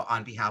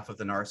on behalf of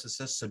the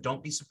narcissist. So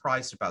don't be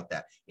surprised about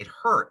that. It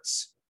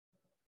hurts,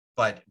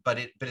 but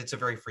it's a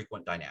very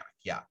frequent dynamic.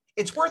 Yeah,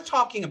 it's worth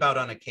talking about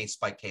on a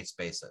case-by-case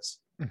basis.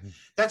 Mm-hmm.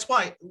 That's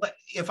why,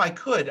 if I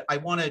could, I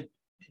want to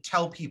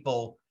tell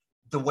people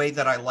the way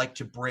that I like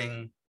to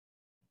bring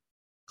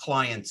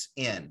clients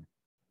in.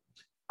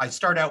 I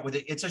start out with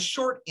it's a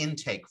short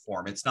intake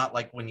form. It's not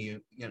like when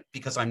you know,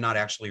 because I'm not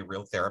actually a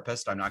real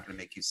therapist, I'm not going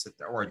to make you sit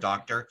there, or a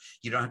doctor.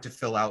 You don't have to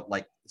fill out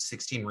like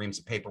 16 reams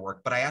of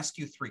paperwork, but I ask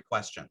you 3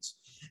 questions.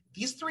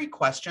 These 3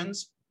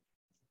 questions,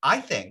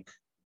 I think,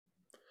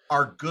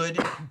 are good.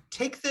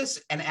 Take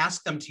this and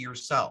ask them to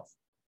yourself.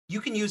 You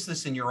can use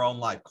this in your own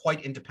life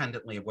quite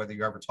independently of whether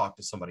you ever talk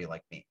to somebody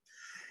like me.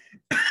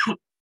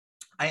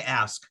 I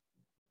ask,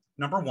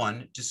 number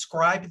 1,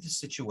 describe the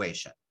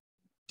situation.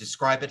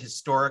 Describe it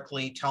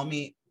historically. Tell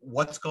me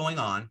what's going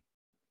on.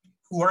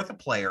 Who are the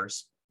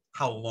players?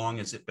 How long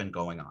has it been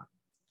going on?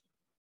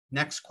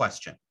 Next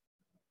question.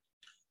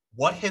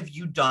 What have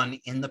you done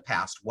in the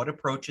past? What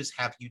approaches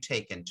have you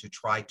taken to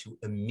try to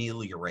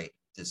ameliorate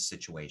this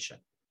situation?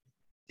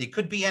 It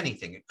could be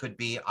anything. It could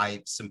be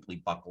I simply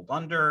buckled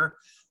under,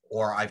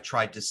 or I've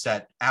tried to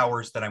set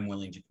hours that I'm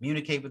willing to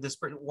communicate with this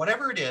person.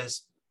 Whatever it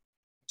is,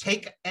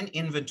 take an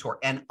inventory,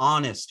 an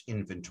honest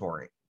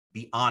inventory.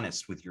 Be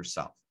honest with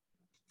yourself.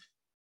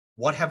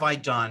 What have I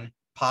done,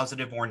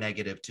 positive or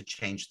negative, to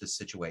change this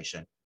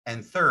situation?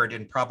 And third,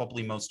 and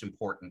probably most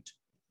important,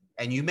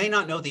 and you may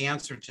not know the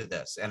answer to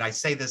this, and I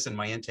say this in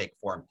my intake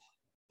form,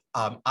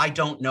 I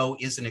don't know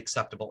is an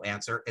acceptable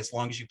answer as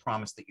long as you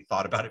promise that you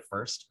thought about it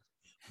first.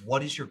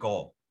 What is your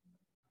goal?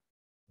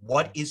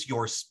 What is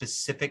your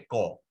specific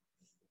goal?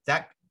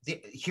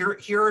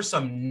 Here are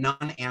some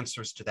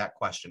non-answers to that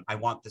question. I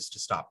want this to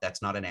stop.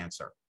 That's not an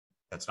answer.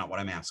 That's not what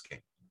I'm asking.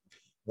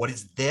 What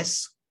is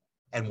this,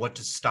 and what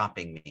does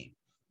stopping mean?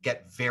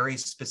 Get very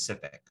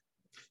specific.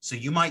 So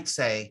you might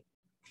say,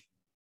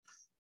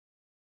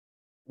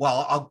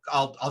 well,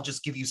 I'll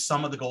just give you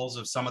some of the goals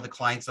of some of the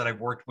clients that I've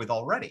worked with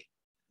already.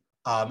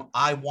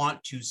 I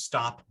want to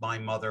stop my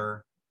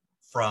mother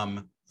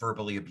from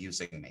verbally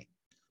abusing me.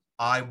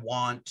 I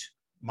want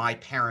my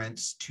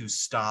parents to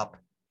stop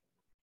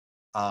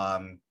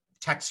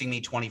texting me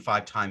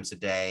 25 times a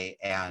day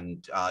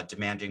and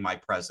demanding my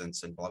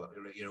presence and blah, blah,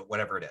 blah,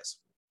 whatever it is.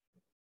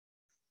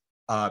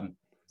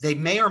 They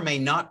may or may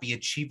not be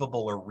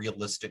achievable or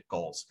realistic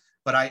goals,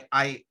 but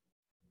I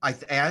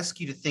ask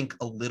you to think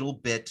a little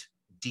bit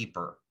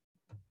deeper.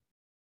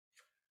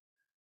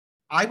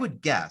 I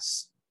would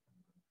guess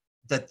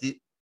that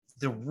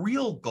the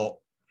real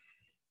goal,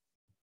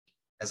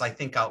 as I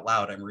think out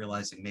loud, I'm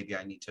realizing maybe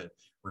I need to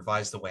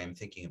revise the way I'm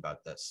thinking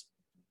about this.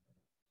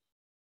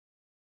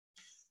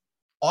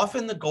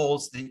 Often the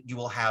goals that you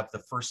will have the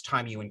first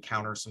time you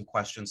encounter some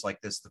questions like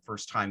this, the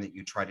first time that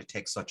you try to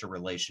take such a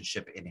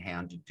relationship in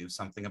hand and do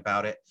something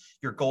about it,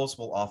 your goals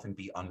will often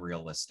be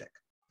unrealistic.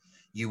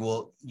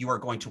 You are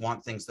going to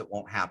want things that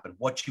won't happen.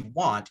 What you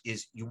want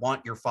is you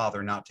want your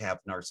father not to have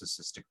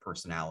narcissistic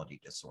personality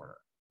disorder.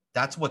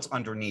 That's what's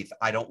underneath.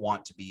 I don't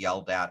want to be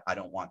yelled at. I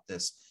don't want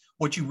this.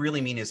 What you really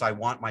mean is I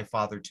want my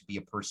father to be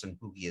a person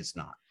who he is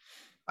not.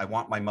 I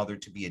want my mother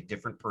to be a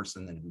different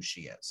person than who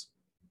she is.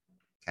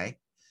 Okay.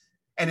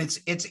 And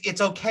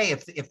it's okay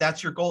if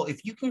that's your goal.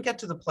 If you can get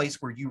to the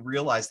place where you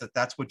realize that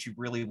that's what you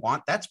really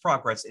want, that's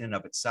progress in and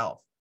of itself.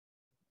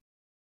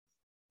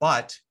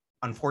 But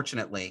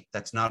unfortunately,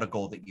 that's not a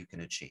goal that you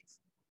can achieve.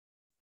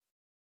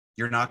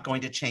 You're not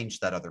going to change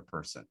that other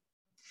person.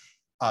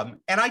 And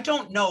I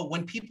don't know,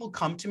 when people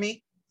come to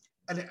me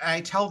and I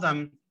tell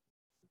them,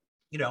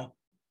 you know,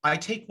 I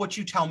take what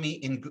you tell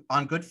me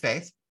on good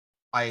faith.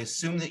 I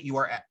assume that you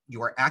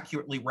are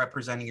accurately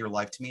representing your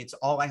life to me. It's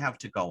all I have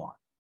to go on,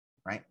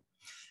 right?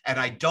 And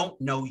I don't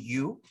know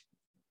you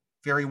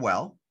very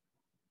well.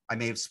 I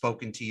may have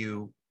spoken to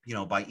you, you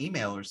know, by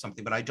email or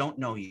something, but I don't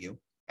know you.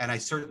 And I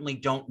certainly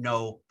don't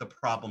know the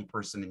problem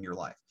person in your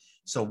life.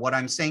 So what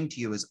I'm saying to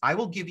you is I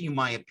will give you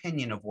my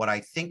opinion of what I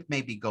think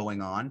may be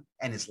going on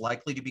and is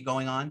likely to be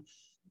going on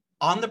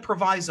the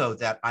proviso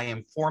that I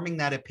am forming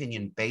that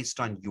opinion based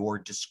on your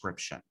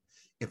description.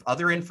 If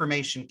other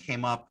information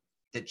came up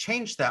that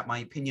changed that, my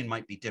opinion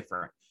might be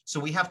different. So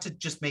we have to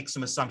just make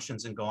some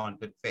assumptions and go on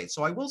good faith.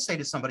 So I will say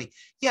to somebody,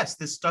 yes,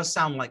 this does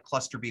sound like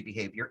cluster B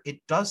behavior. It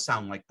does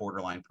sound like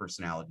borderline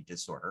personality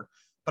disorder,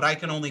 but I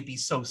can only be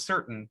so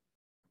certain,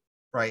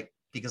 right?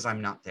 Because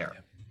I'm not there.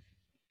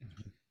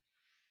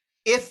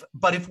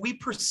 But if we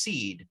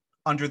proceed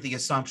under the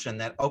assumption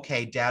that,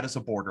 okay, dad is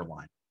a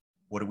borderline,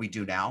 what do we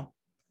do now?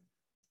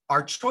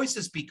 Our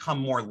choices become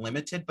more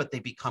limited, but they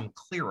become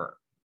clearer.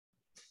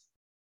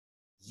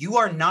 You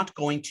are not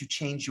going to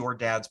change your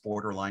dad's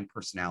borderline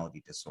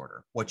personality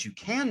disorder. What you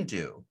can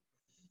do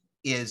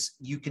is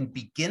you can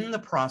begin the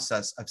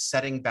process of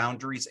setting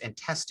boundaries and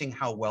testing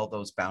how well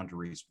those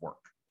boundaries work.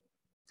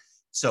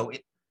 So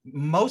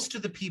most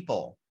of the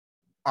people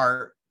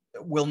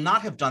will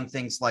not have done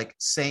things like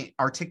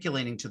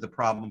articulating to the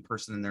problem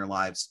person in their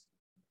lives,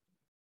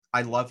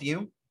 I love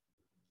you,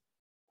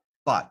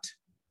 but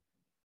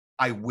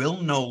I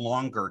will no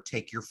longer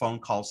take your phone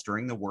calls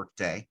during the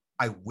workday.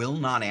 I will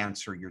not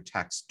answer your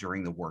texts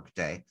during the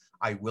workday.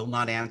 I will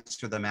not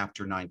answer them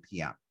after 9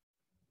 p.m.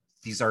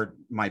 These are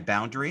my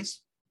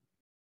boundaries.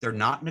 They're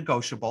not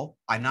negotiable.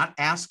 I'm not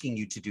asking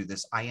you to do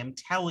this. I am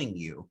telling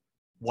you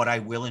what I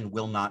will and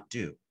will not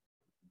do.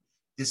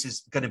 This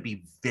is going to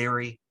be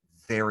very,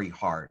 very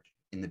hard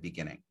in the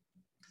beginning,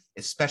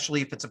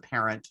 especially if it's a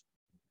parent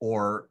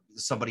or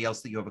somebody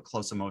else that you have a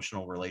close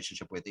emotional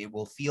relationship with. It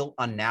will feel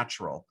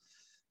unnatural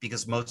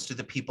because most of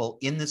the people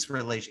in this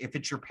relation, if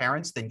it's your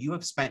parents, then you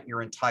have spent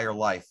your entire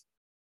life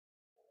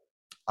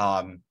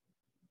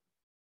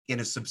in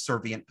a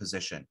subservient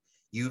position.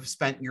 You've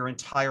spent your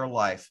entire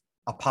life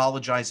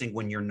apologizing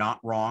when you're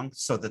not wrong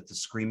so that the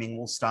screaming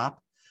will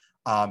stop,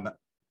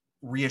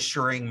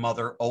 reassuring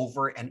mother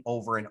over and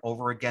over and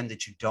over again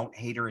that you don't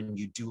hate her and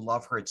you do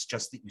love her. It's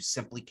just that you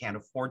simply can't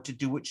afford to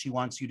do what she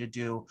wants you to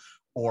do,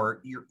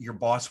 or your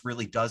boss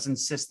really does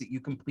insist that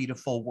you complete a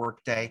full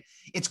work day.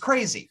 It's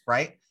crazy,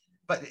 right?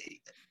 But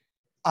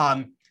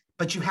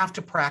you have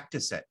to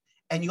practice it.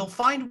 And you'll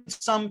find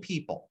with some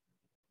people,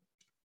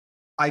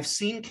 I've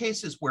seen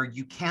cases where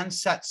you can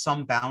set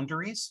some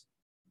boundaries,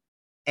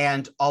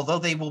 and although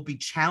they will be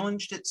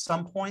challenged at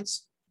some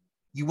points,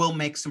 you will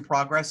make some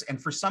progress. And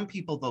for some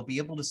people, they'll be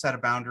able to set a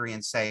boundary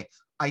and say,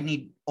 I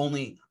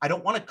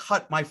don't want to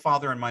cut my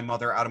father and my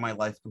mother out of my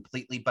life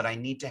completely, but I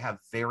need to have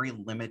very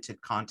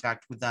limited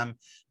contact with them,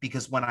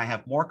 because when I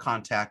have more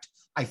contact,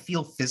 I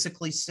feel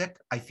physically sick.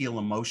 I feel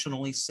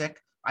emotionally sick.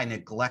 I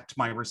neglect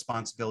my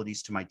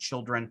responsibilities to my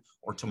children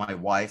or to my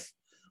wife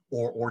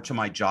or to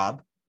my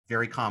job.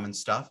 Very common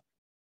stuff.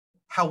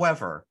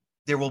 However,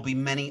 there will be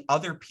many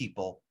other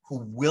people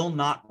who will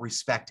not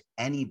respect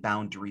any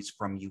boundaries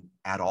from you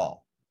at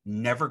all.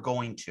 Never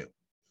going to.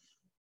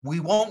 We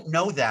won't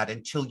know that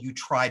until you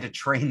try to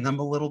train them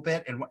a little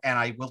bit. And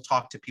I will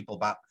talk to people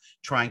about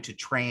trying to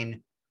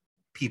train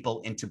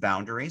people into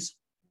boundaries.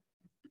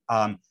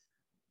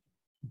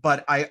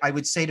 But I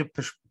would say to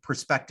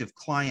prospective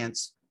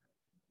clients,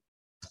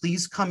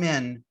 please come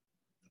in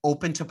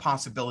open to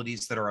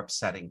possibilities that are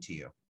upsetting to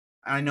you.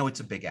 I know it's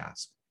a big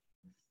ask,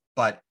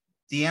 but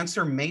the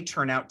answer may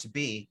turn out to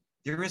be,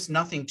 there is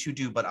nothing to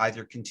do but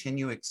either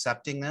continue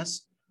accepting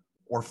this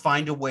or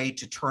find a way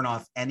to turn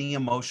off any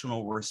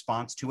emotional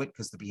response to it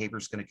because the behavior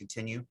is going to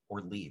continue, or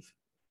leave.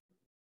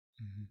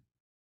 Mm-hmm.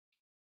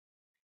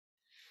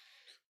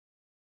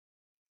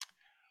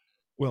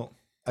 Well,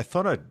 I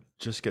thought I'd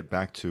just get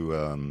back to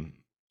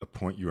a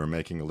point you were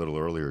making a little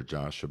earlier,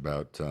 Josh,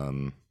 about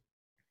the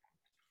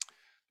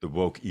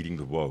woke eating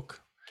the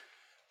woke,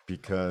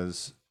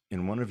 because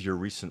in one of your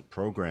recent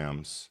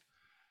programs,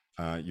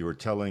 you were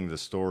telling the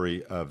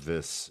story of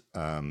this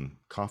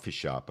coffee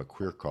shop, a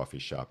queer coffee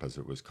shop, as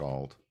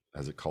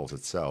it calls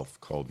itself,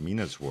 called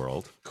Mina's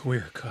World.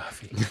 Queer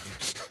coffee.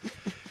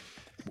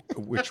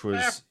 Which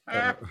was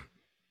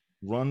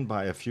run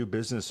by a few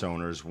business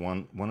owners,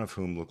 one of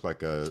whom looked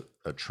like a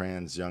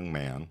trans young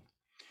man.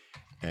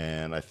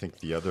 And I think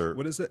the other...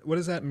 What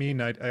does that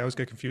mean? I always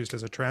get confused.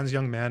 Does a trans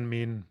young man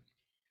mean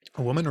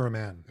a woman or a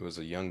man? It was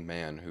a young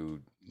man who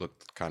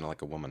looked kind of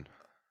like a woman.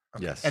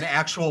 Okay. Yes. An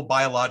actual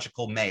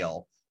biological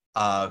male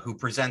who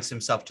presents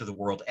himself to the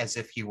world as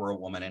if he were a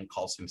woman and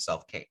calls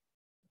himself Kate.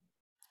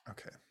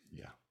 Okay.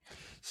 Yeah.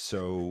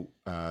 So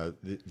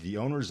the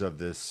owners of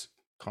this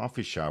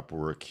coffee shop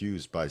were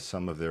accused by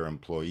some of their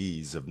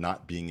employees of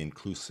not being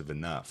inclusive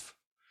enough,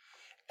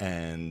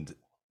 and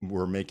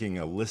were making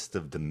a list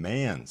of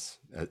demands,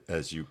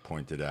 as you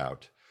pointed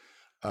out,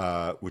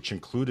 which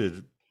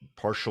included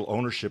partial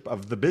ownership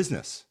of the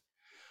business.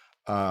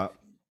 Not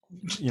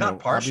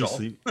partial,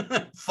 obviously,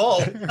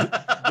 full.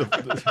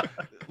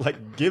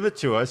 like, give it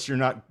to us. You're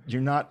not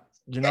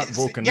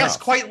woke enough. Yes,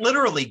 quite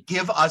literally,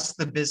 give us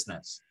the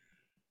business.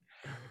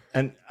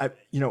 And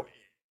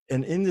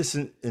and in this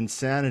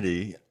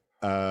insanity,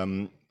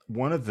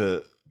 one of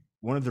the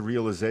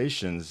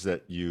realizations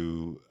that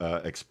you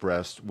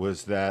expressed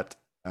was that,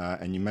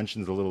 and you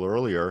mentioned it a little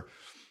earlier,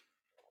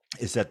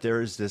 is that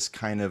there is this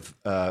kind of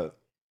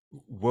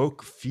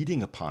woke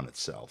feeding upon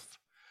itself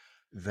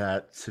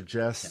that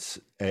suggests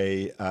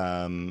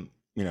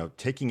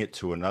taking it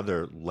to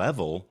another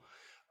level,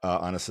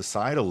 on a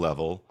societal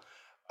level,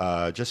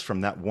 just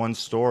from that one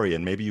story.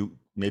 And maybe you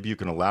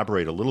can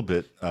elaborate a little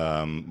bit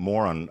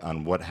more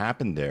on what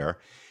happened there,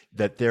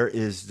 that there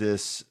is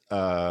this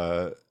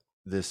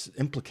this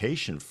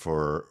implication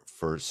for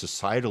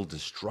societal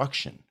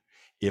destruction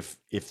if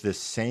this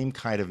same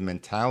kind of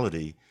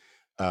mentality,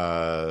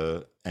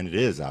 and it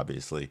is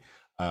obviously,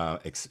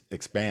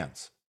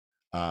 expands.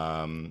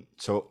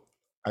 So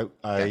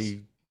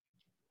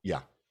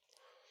Yes.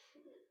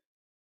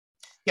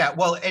 Yeah.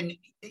 Well, and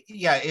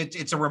yeah,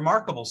 it's a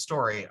remarkable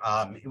story.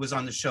 It was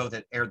on the show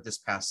that aired this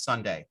past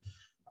Sunday.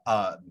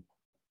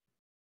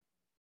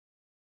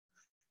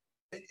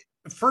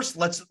 First,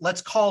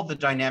 let's call the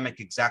dynamic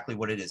exactly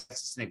what it is.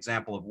 This is an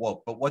example of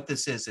woke, but what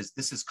this is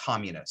this is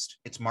communist.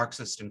 It's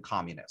Marxist and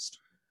communist,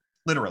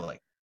 literally.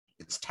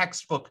 It's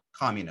textbook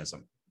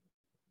communism.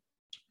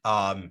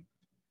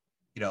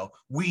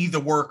 We, the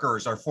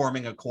workers, are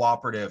forming a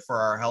cooperative for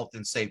our health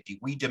and safety.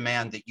 We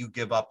demand that you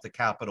give up the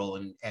capital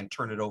and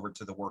turn it over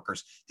to the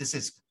workers. This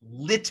is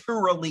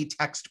literally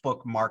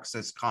textbook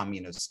Marxist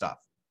communist stuff,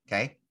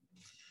 okay?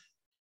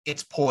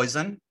 It's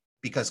poison,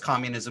 because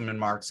communism and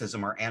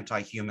Marxism are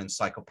anti-human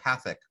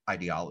psychopathic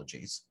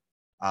ideologies.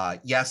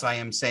 Yes, I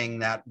am saying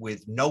that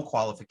with no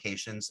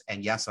qualifications.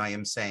 And yes, I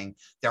am saying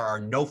there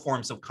are no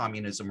forms of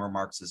communism or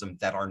Marxism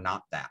that are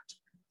not that.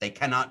 They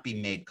cannot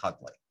be made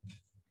cuddly.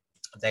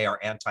 They are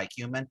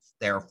anti-human.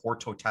 They are for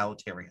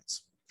totalitarians.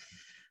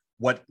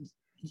 What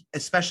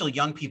especially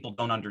young people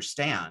don't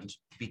understand,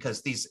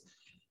 because these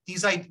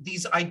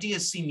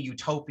ideas seem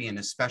utopian,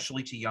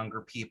 especially to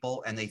younger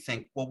people, and they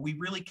think, well, we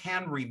really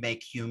can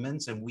remake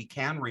humans, and we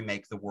can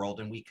remake the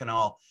world, and we can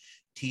all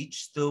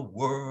teach the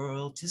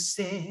world to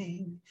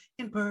sing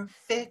in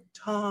perfect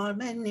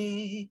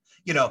harmony.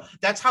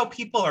 That's how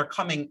people are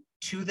coming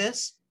to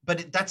this,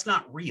 but that's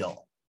not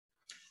real.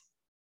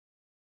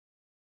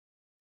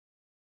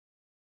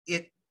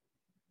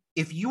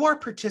 If you are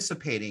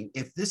participating,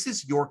 if this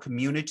is your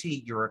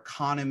community, your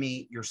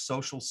economy, your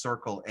social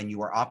circle, and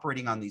you are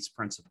operating on these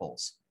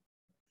principles,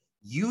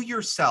 you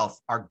yourself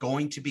are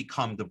going to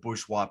become the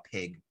bourgeois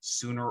pig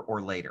sooner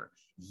or later.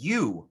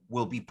 You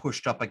will be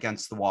pushed up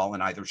against the wall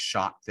and either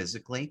shot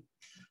physically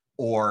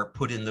or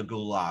put in the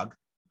gulag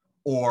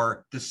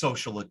or the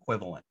social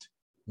equivalent.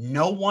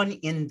 No one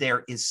in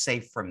there is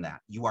safe from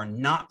that. You are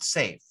not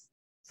safe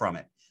from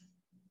it.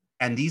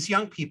 And these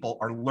young people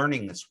are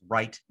learning this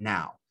right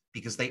now,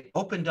 because they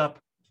opened up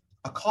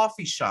a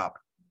coffee shop.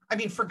 I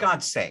mean, for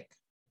God's sake,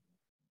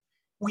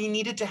 we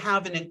needed to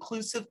have an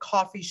inclusive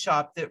coffee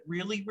shop that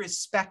really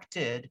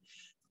respected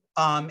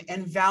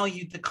and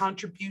valued the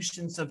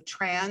contributions of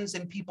trans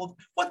and people.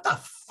 What the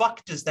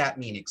fuck does that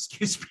mean?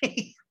 Excuse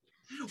me.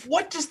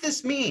 What does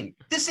this mean?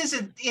 This is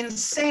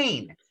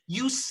insane.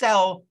 You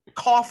sell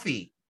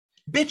coffee.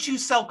 Bitch, you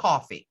sell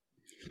coffee.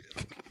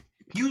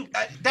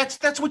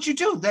 That's what you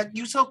do. That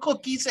you sell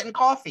cookies and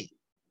coffee.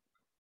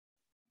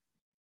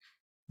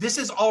 This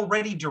is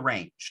already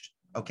deranged,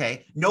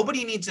 okay?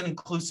 Nobody needs an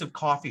inclusive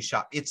coffee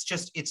shop.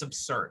 It's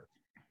absurd.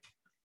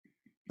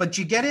 But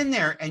you get in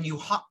there and you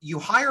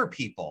hire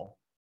people,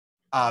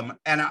 and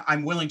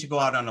I'm willing to go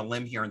out on a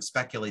limb here and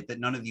speculate that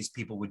none of these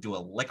people would do a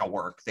lick of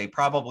work. They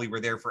probably were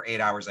there for 8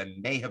 hours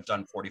and may have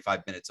done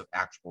 45 minutes of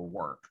actual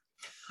work.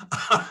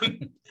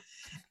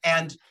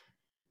 And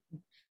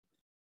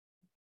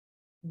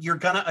you're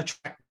going to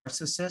attract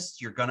narcissists,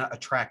 you're going to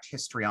attract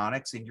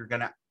histrionics, and you're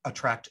going to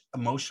attract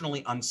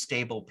emotionally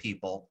unstable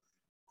people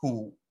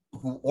who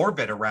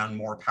orbit around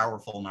more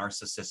powerful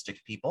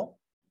narcissistic people.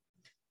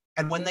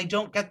 And when they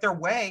don't get their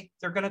way,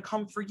 they're going to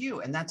come for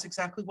you. And that's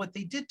exactly what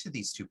they did to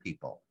these two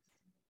people.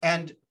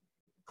 And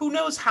who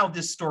knows how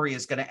this story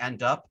is going to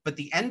end up, but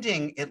the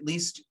ending, at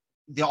least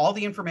all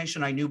the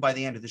information I knew by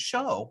the end of the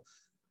show,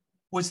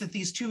 was that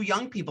these two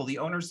young people, the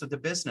owners of the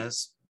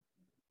business,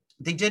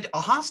 they did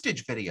a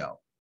hostage video.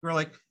 We were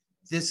like,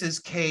 this is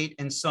Kate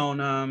and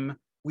Sonam.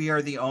 We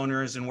are the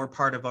owners and we're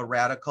part of a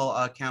radical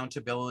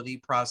accountability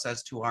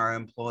process to our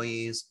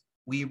employees.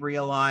 We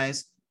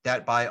realize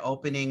that by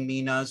opening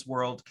Mina's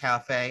World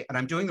Cafe, and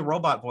I'm doing the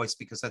robot voice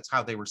because that's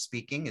how they were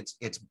speaking.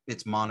 It's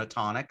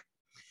monotonic.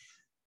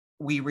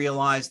 We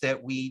realized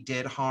that we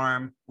did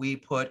harm. We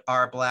put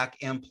our Black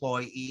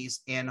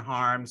employees in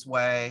harm's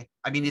way.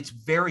 I mean, it's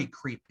very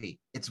creepy.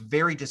 It's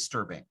very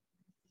disturbing.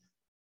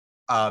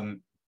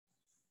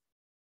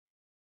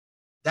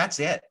 That's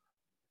it.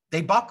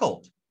 They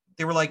buckled.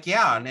 They were like,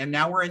 yeah, and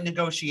now we're in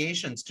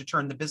negotiations to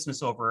turn the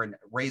business over and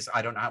raise,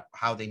 I don't know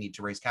how they need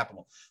to raise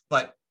capital,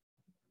 but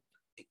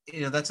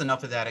that's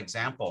enough of that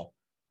example.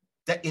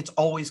 That it's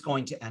always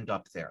going to end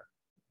up there.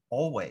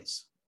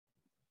 Always.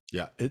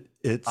 Yeah,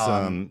 it's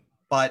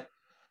but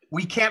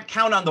we can't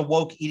count on the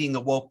woke eating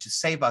the woke to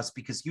save us,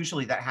 because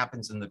usually that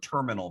happens in the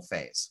terminal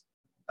phase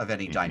of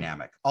any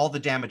dynamic. All the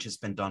damage has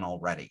been done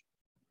already.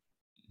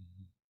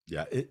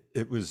 Yeah,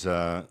 it was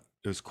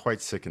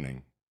quite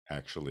sickening,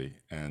 actually,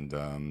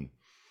 and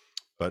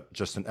but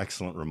just an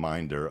excellent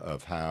reminder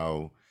of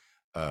how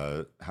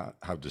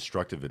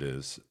destructive it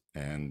is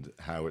and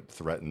how it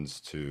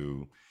threatens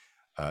to,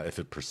 if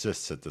it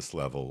persists at this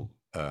level,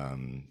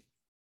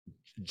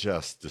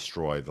 just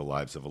destroy the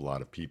lives of a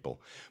lot of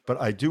people.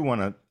 But I do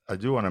want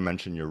to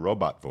mention your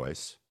robot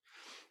voice,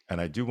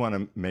 and I do want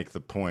to make the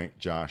point,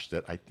 Josh,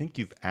 that I think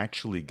you've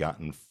actually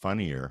gotten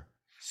funnier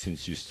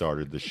since you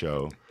started the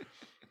show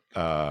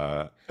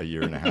a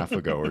year and a half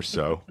ago or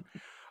so,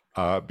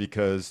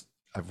 because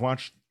I've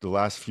watched the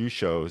last few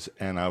shows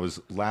and I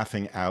was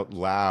laughing out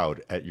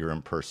loud at your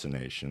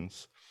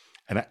impersonations.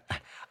 And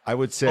I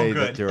would say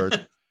that there are,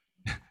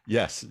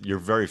 yes, you're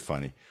very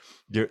funny.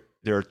 There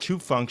are two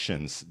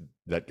functions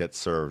that get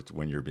served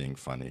when you're being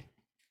funny.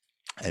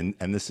 And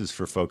this is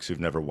for folks who've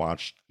never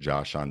watched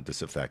Josh on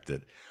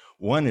Disaffected.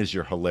 One is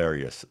you're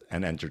hilarious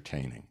and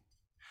entertaining.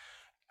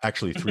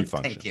 Actually, three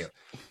functions. Thank you.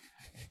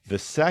 The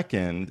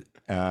second,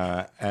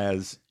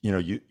 as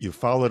you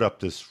followed up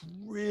this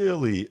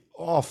really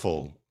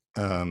awful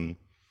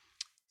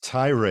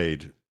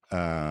tirade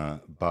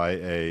by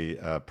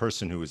a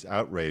person who was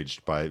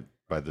outraged by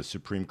the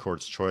Supreme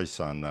Court's choice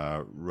on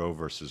Roe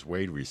versus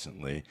Wade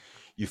recently.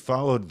 You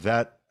followed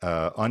that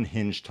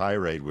unhinged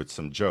tirade with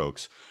some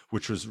jokes,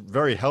 which was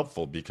very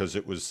helpful because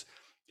it was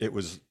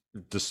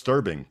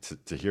disturbing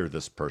to hear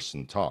this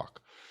person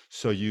talk.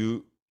 So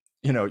your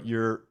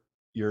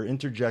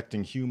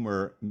interjecting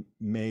humor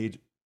made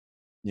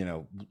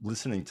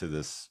listening to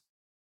this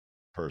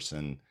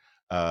person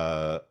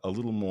a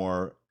little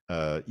more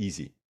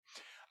easy.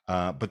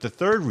 But the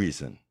third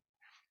reason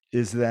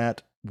is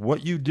that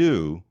what you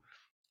do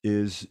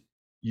is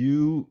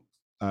you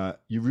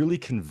really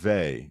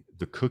convey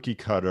the cookie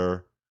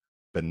cutter,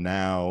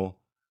 banal,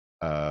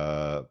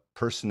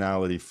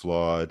 personality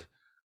flawed,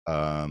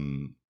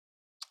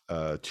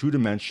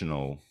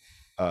 two-dimensional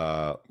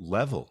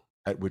level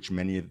at which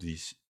many of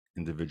these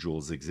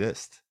individuals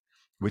exist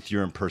with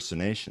your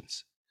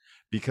impersonations,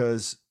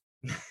 because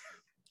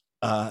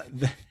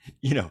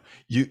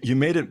you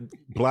made it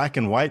black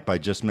and white by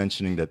just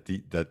mentioning that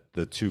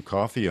the two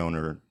coffee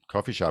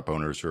shop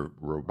owners are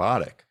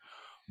robotic,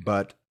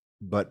 but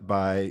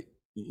by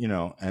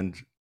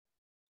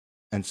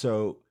and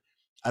so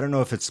I don't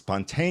know if it's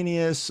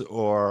spontaneous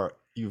or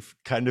you've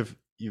kind of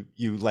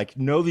you like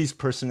know these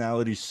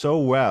personalities so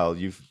well,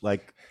 you've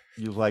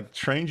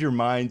trained your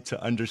mind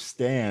to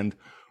understand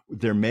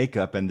their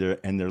makeup and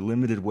their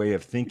limited way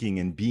of thinking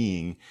and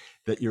being,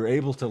 that you're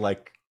able to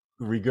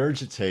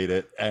regurgitate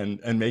it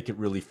and make it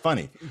really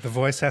funny. The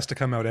voice has to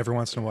come out every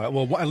once in a while.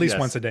 Well, at least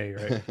once a day,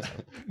 right?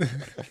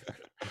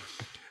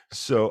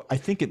 So I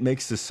think it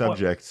makes the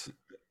subject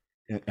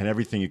and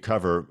everything you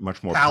cover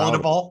much more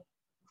palatable.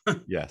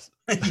 Yes.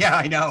 Yeah,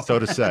 I know. So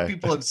to say.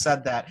 People have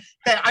said that.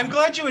 I'm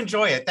glad you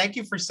enjoy it. Thank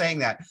you for saying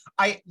that.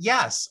 I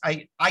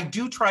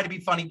do try to be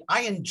funny.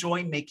 I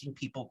enjoy making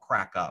people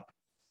crack up.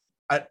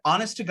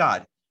 Honest to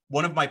God,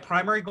 one of my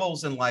primary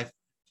goals in life,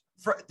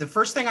 the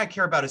first thing I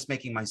care about is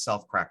making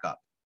myself crack up.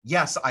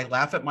 Yes, I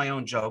laugh at my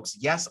own jokes.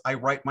 Yes, I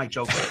write my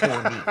jokes for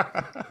me.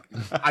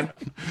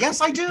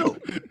 Yes, I do.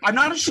 I'm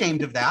not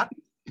ashamed of that.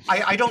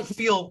 I don't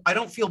feel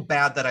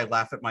bad that I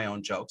laugh at my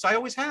own jokes. I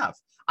always have.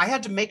 I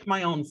had to make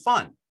my own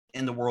fun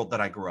in the world that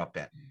I grew up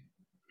in.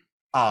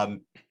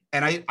 And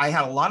I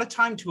had a lot of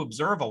time to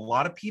observe a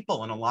lot of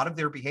people and a lot of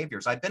their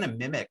behaviors. I've been a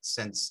mimic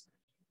since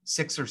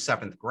 6th or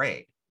 7th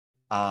grade.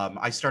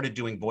 I started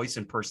doing voice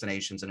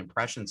impersonations and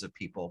impressions of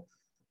people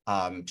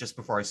just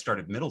before I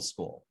started middle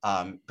school.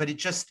 But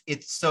it's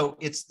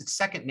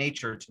second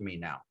nature to me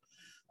now.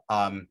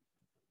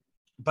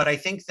 But I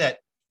think that,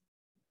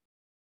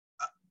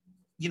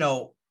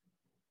 the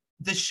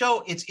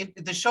show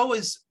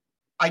is,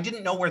 I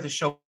didn't know where the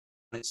show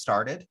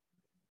started.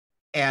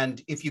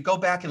 And if you go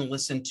back and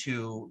listen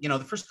to, the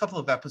first couple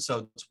of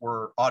episodes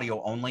were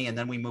audio only, and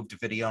then we moved to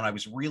video, and I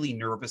was really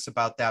nervous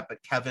about that.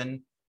 But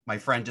Kevin my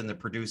friend and the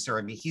producer,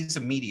 I mean, he's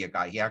a media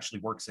guy. He actually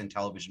works in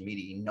television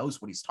media. He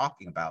knows what he's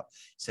talking about.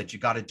 He said, you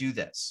got to do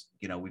this.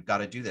 You know, we've got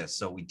to do this.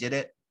 So we did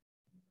it.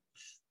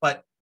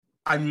 But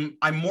I'm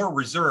more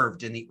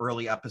reserved in the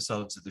early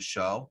episodes of the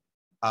show.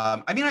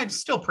 I mean, I'm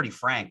still pretty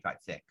frank, I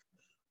think,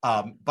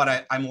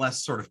 but I'm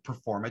less sort of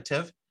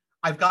performative.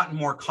 I've gotten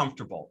more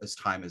comfortable as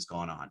time has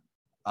gone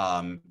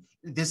on.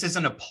 This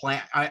isn't a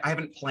plan. I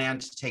haven't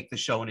planned to take the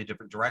show in a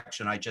different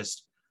direction. I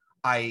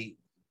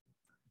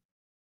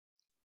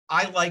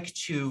like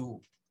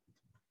to,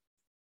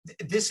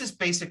 this is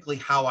basically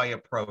how I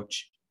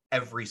approach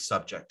every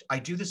subject. I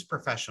do this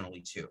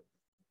professionally too.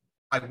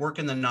 I work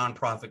in the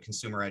nonprofit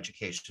consumer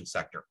education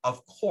sector.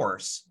 Of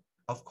course,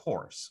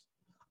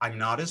 I'm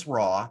not as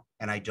raw,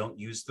 and I don't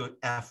use the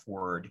F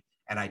word,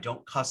 and I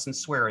don't cuss and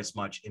swear as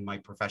much in my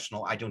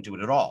professional. I don't do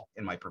it at all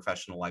in my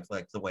professional life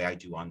like the way I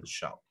do on the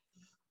show.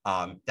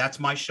 That's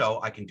my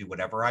show. I can do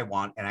whatever I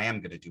want, and I am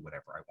going to do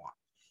whatever I want.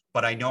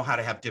 But I know how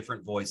to have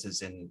different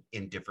voices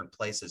in different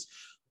places.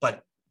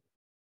 But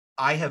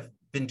I have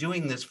been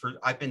doing this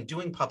I've been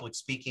doing public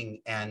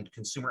speaking and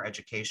consumer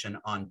education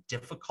on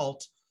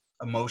difficult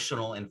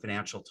emotional and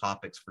financial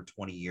topics for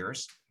 20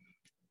 years.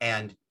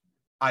 And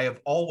I have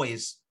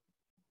always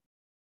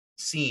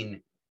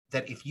seen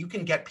that if you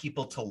can get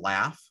people to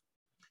laugh,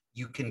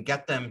 you can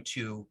get them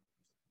to,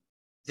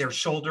 their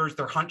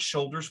hunched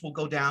shoulders will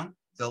go down,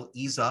 they'll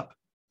ease up,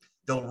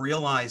 they'll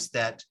realize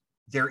that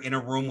they're in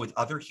a room with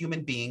other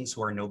human beings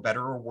who are no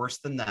better or worse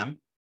than them,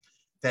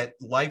 that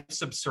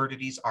life's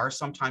absurdities are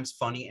sometimes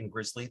funny and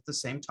grisly at the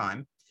same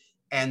time,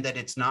 and that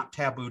it's not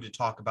taboo to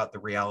talk about the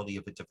reality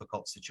of a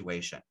difficult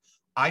situation.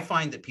 I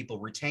find that people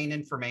retain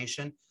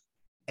information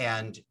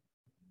and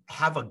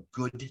have a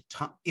good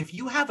time. If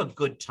you have a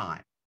good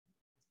time,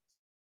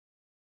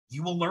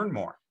 you will learn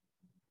more.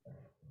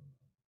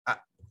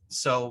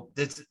 So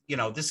this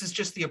is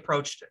just the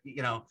approach.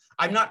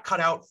 I'm not cut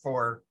out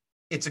for,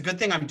 it's a good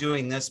thing I'm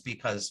doing this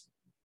because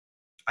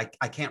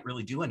I can't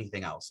really do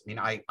anything else. I mean,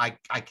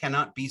 I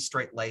cannot be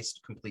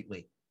straight-laced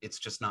completely. It's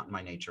just not in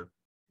my nature.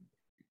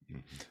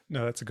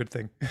 No, that's a good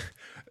thing.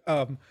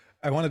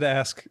 I wanted to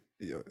ask,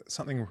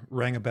 something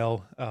rang a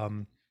bell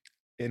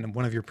in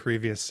one of your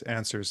previous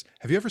answers.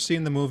 Have you ever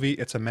seen the movie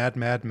It's a Mad,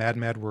 Mad, Mad,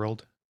 Mad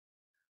World?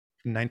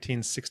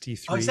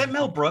 1963. Oh, is that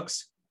Mel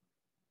Brooks?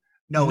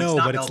 No, it's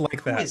not. But Mel, it's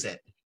like that. Who is it?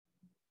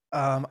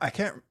 I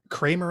can't.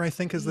 Kramer, I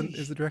think, is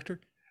the director.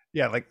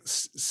 Yeah, like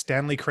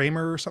Stanley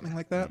Kramer or something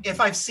like that. If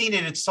I've seen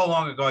it, it's so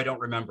long ago I don't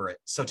remember it.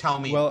 So tell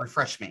me,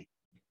 refresh me.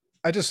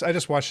 I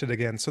just watched it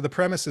again. So the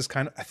premise is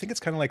I think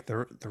it's kind of like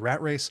the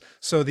rat race.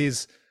 So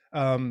this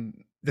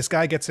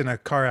guy gets in a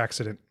car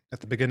accident at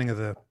the beginning of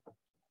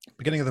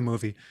the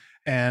movie,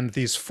 and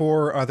these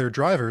four other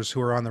drivers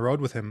who are on the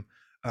road with him,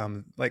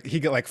 he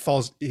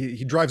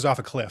drives off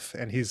a cliff,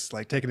 and he's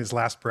like taking his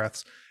last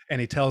breaths, and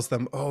he tells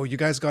them, "Oh, you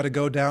guys got to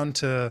go down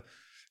to,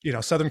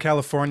 Southern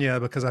California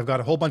because I've got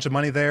a whole bunch of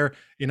money there.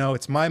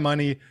 It's my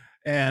money,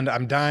 and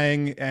I'm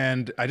dying,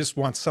 and I just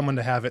want someone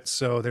to have it.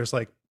 So there's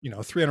like,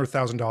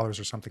 $300,000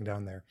 or something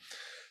down there."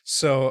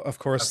 So of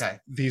course,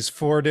 these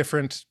four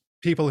different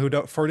people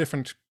four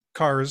different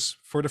cars,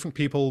 four different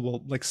people,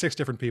 well, like six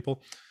different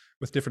people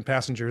with different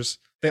passengers,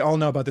 they all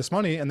know about this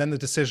money. And then the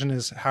decision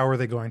is, how are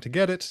they going to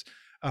get it?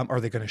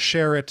 Are they going to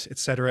share it, et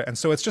cetera? And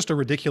so it's just a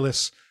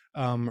ridiculous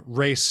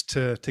race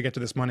to get to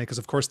this money, because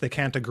of course they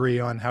can't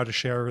agree on how to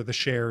share the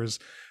shares.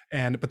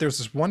 But there's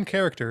this one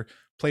character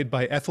played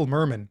by Ethel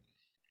Merman,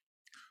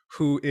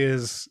 who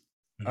is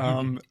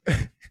the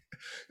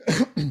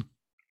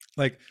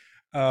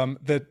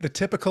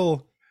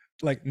typical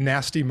like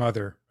nasty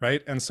mother,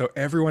 right? And so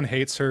everyone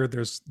hates her.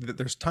 There's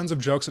tons of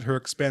jokes at her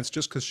expense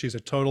just because she's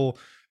a total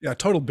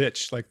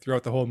bitch like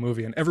throughout the whole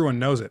movie, and everyone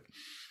knows it.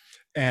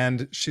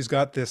 And she's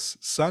got this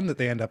son that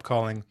they end up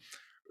calling,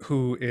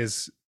 who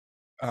is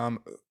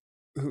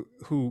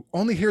who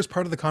only hears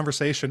part of the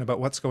conversation about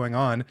what's going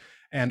on,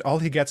 and all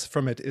he gets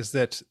from it is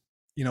that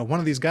one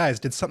of these guys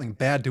did something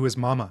bad to his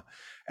mama.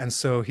 And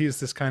so he's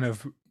this kind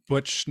of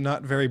butch,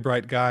 not very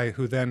bright guy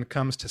who then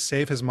comes to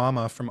save his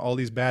mama from all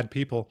these bad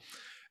people.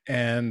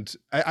 And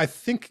I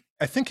think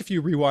if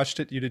you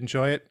rewatched it, you'd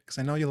enjoy it, because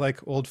I know you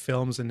like old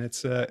films, and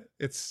it's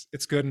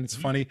good and it's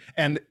funny.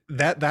 And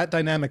that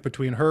dynamic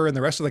between her and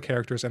the rest of the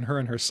characters, and her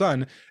and her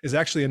son, is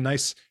actually a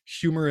nice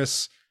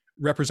humorous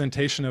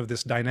representation of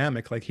this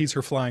dynamic. Like, he's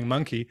her flying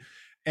monkey,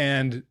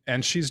 and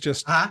she's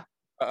just a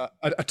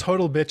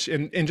total bitch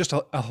in just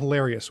a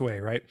hilarious way,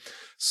 right?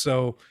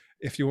 So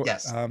if you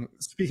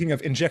speaking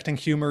of injecting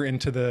humor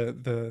into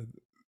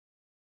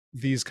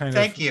these kind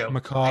Thank of you.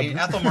 macabre.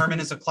 Ethel Merman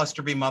is a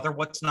cluster B mother.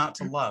 What's not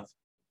to love?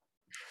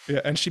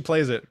 Yeah, and she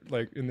plays it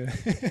like in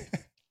the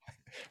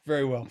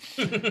very well.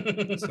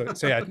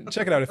 So yeah,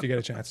 check it out if you get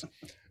a chance.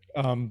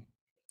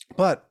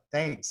 But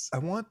thanks. I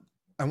want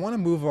to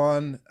move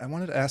on. I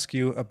wanted to ask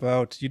you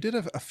about, you did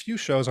a few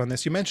shows on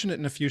this. You mentioned it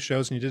in a few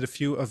shows, and you did a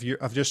few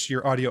of just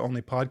your audio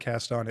only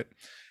podcast on it.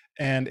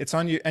 And it's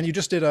on you, and you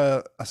just did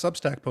a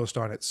Substack post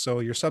on it. So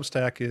your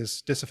Substack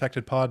is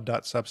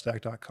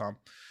disaffectedpod.substack.com.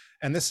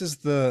 And this is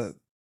the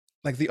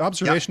like the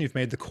observation you've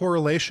made, the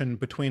correlation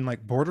between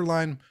like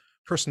borderline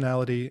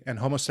personality and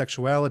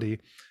homosexuality,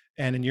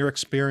 and in your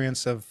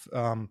experience of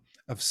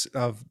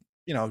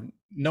you know,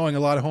 knowing a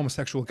lot of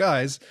homosexual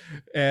guys,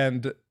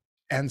 and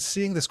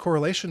seeing this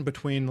correlation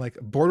between like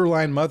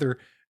borderline mother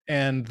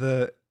and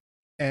the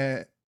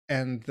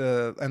and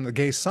the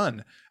gay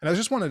son. And I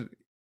just wanted,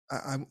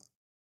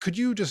 could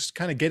you just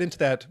kind of get into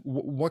that?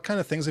 What kind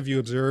of things have you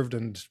observed,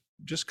 and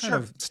just kind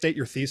of state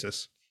your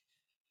thesis?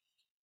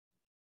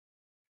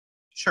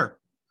 Sure.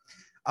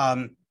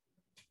 I'm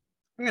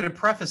going to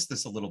preface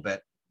this a little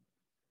bit.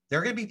 There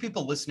are going to be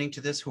people listening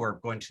to this who are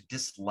going to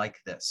dislike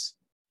this.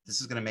 This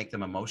is going to make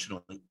them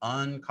emotionally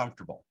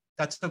uncomfortable.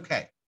 That's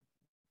okay.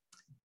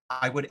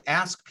 I would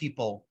ask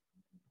people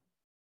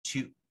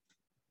to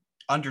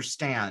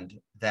understand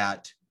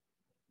that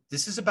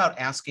this is about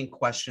asking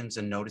questions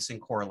and noticing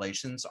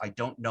correlations. I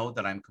don't know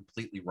that I'm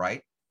completely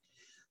right,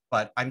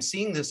 but I'm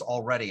seeing this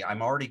already.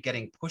 I'm already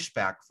getting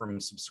pushback from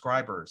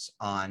subscribers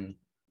on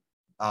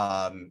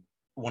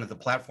one of the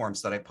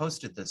platforms that I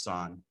posted this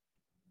on.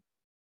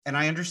 And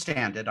I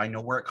understand it. I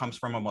know where it comes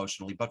from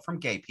emotionally, but from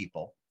gay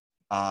people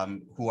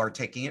who are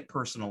taking it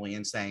personally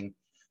and saying,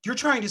 you're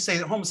trying to say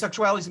that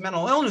homosexuality is a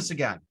mental illness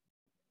again.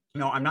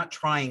 No, I'm not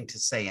trying to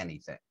say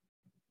anything.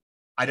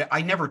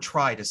 I never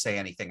try to say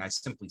anything. I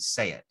simply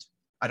say it.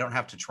 I don't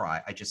have to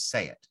try. I just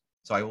say it.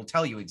 So I will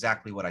tell you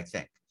exactly what I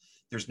think.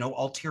 There's no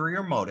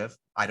ulterior motive.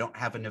 I don't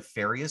have a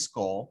nefarious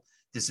goal.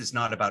 This is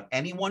not about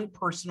anyone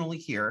personally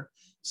here.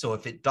 So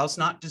if it does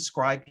not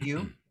describe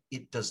you,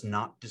 it does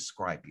not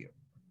describe you.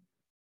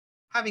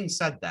 Having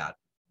said that,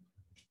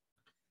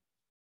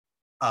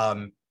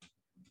 I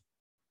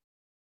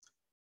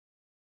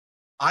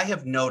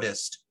have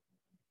noticed,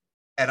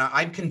 and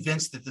I'm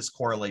convinced that this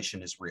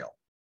correlation is real.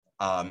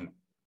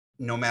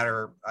 No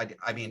matter,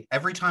 I mean,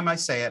 every time I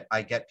say it,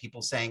 I get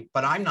people saying,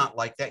 but I'm not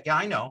like that. Yeah,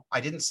 I know. I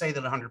didn't say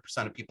that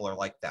 100% of people are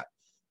like that.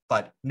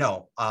 But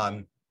no,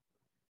 I'm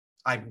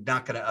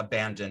not going to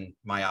abandon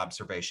my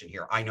observation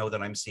here. I know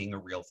that I'm seeing a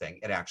real thing.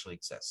 It actually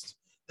exists.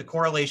 The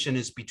correlation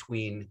is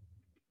between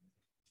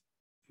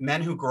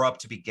men who grow up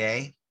to be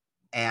gay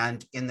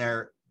and in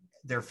their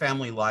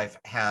family life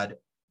had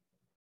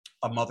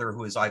a mother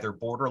who is either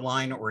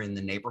borderline or in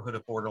the neighborhood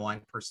of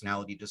borderline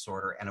personality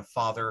disorder, and a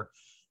father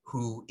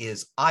who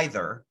is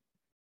either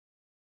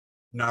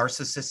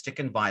narcissistic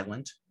and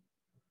violent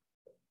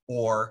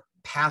or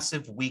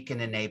passive, weak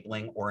and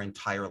enabling, or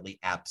entirely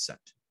absent.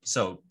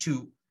 So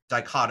two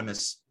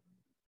dichotomous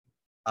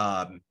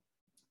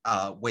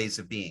ways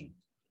of being.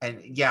 And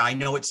yeah, I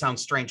know it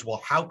sounds strange.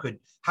 Well, how could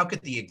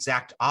the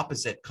exact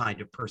opposite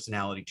kind of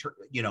personality,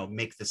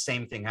 make the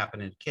same thing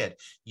happen in a kid?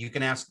 You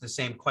can ask the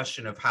same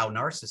question of how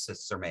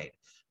narcissists are made.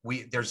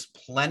 There's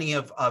plenty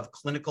of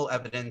clinical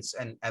evidence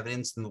and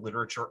evidence in the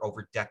literature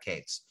over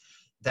decades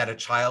that a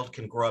child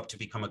can grow up to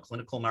become a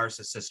clinical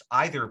narcissist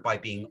either by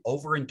being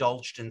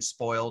overindulged and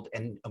spoiled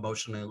and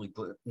emotionally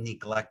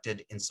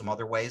neglected in some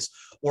other ways,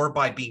 or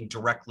by being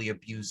directly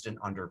abused and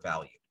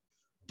undervalued.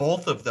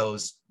 Both of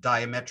those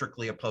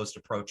diametrically opposed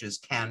approaches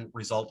can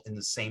result in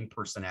the same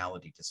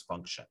personality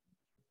dysfunction.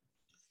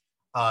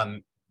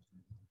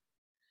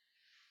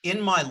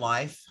 In my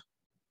life,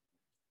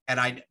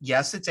 and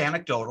yes, it's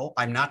anecdotal.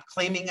 I'm not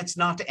claiming it's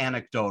not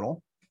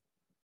anecdotal.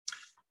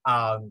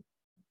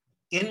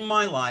 In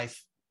my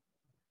life,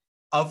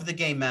 of the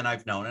gay men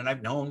I've known, and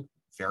I've known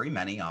very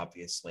many,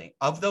 obviously,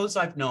 of those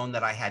I've known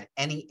that I had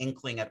any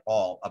inkling at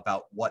all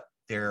about what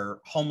their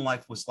home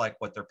life was like,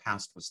 what their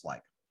past was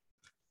like,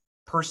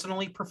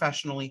 personally,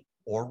 professionally,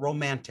 or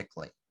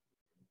romantically,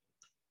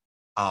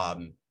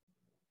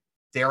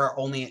 there are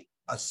only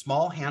a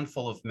small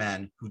handful of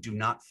men who do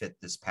not fit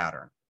this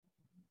pattern.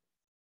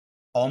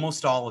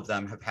 Almost all of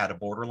them have had a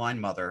borderline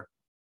mother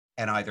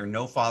and either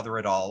no father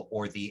at all,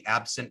 or the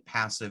absent,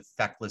 passive,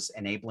 feckless,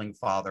 enabling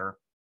father,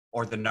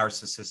 or the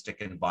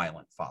narcissistic and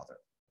violent father.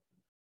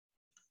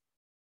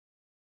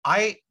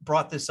 I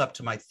brought this up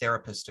to my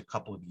therapist a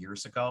couple of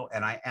years ago,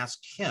 and I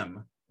asked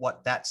him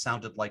what that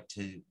sounded like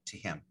to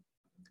him.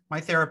 My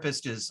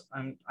therapist is,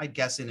 I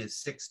guess, in his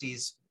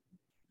 60s,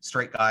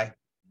 straight guy,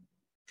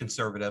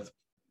 conservative.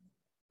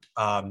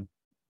 And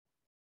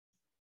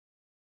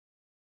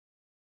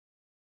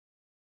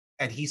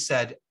he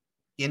said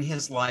in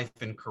his life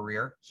and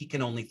career, he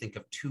can only think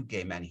of 2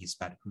 gay men he's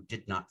met who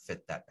did not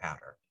fit that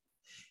pattern.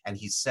 And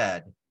he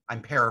said,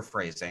 I'm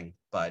paraphrasing,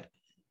 but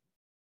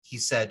he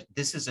said,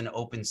 this is an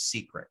open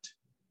secret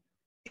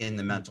in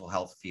the mental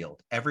health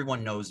field.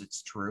 Everyone knows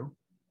it's true.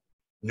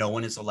 No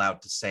one is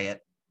allowed to say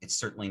it. It's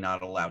certainly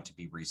not allowed to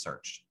be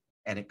researched.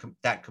 And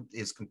that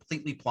is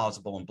completely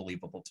plausible and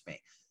believable to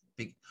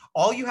me.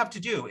 All you have to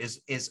do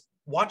is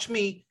watch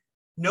me,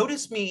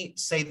 notice me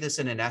say this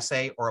in an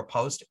essay or a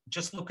post.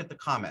 Just look at the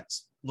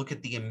comments. Look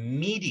at the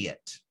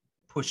immediate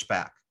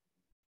pushback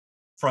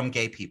from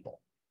gay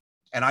people.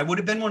 And I would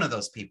have been one of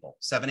those people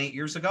 7-8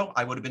 years ago.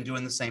 I would have been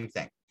doing the same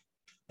thing.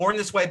 Born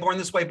this way, born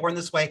this way, born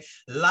this way.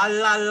 La,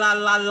 la, la,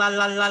 la, la,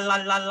 la, la, la,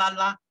 la, la,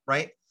 la,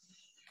 right?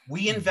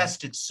 We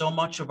invested so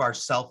much of our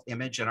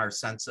self-image and our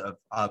sense of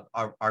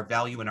our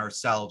value in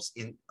ourselves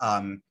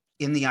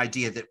in the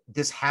idea that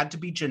this had to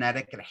be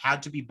genetic, it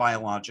had to be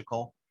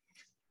biological,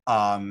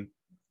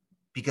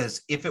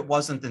 because if it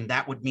wasn't, then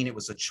that would mean it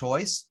was a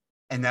choice,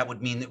 and that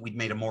would mean that we'd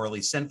made a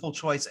morally sinful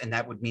choice, and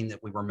that would mean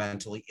that we were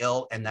mentally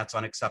ill, and that's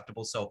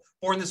unacceptable. So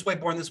born this way,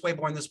 born this way,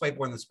 born this way,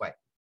 born this way.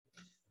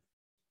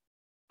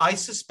 I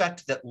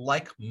suspect that,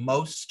 like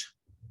most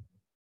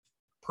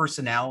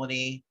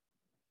personality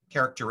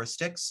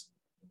characteristics,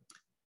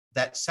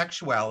 that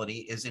sexuality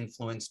is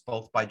influenced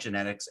both by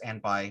genetics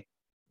and by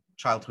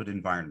childhood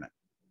environment.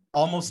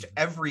 Almost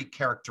every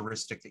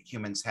characteristic that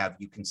humans have,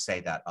 you can say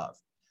that of.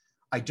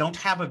 I don't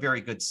have a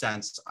very good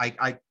sense.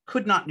 I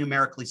could not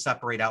numerically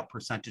separate out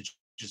percentages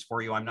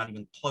for you. I'm not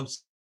even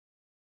close.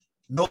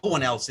 No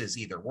one else is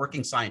either.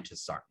 Working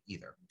scientists aren't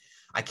either.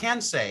 I can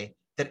say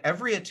that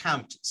every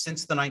attempt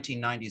since the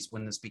 1990s,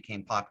 when this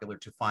became popular,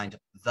 to find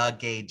the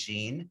gay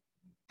gene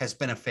has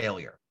been a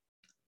failure.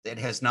 It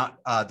has not,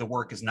 the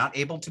work is not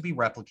able to be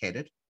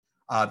replicated.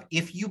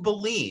 If you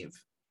believe,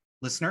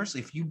 listeners,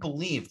 if you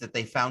believe that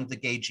they found the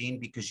gay gene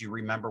because you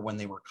remember when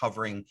they were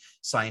covering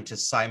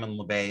scientist Simon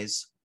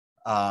LeVay's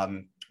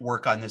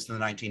work on this in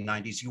the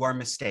 1990s, you are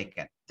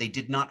mistaken. They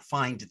did not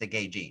find the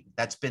gay gene.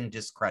 That's been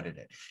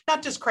discredited.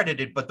 Not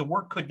discredited, but the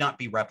work could not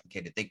be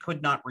replicated. They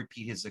could not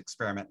repeat his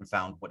experiment and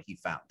found what he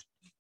found.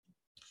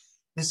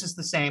 This is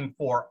the same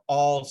for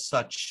all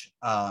such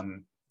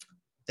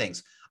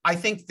things. I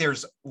think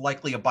there's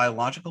likely a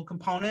biological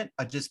component,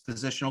 a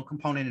dispositional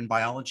component in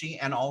biology,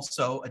 and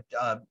also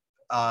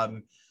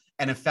an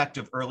effect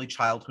of early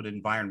childhood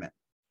environment.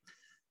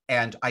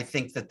 And I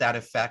think that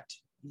effect,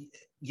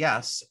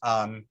 yes,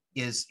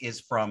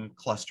 is from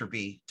cluster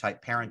B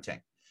type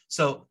parenting.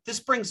 So this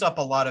brings up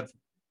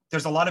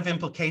there's a lot of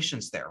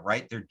implications there,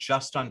 right? They're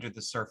just under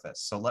the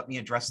surface. So let me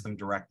address them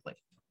directly.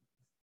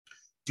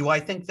 Do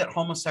I think that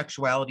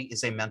homosexuality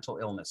is a mental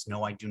illness?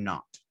 No, I do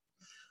not.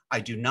 I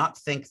do not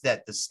think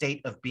that the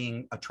state of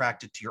being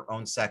attracted to your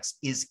own sex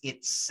is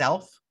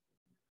itself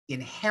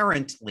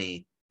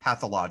inherently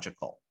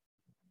pathological.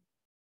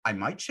 I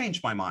might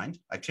change my mind.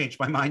 I've changed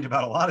my mind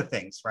about a lot of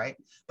things, right?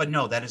 But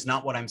no, that is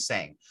not what I'm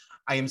saying.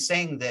 I am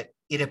saying that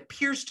it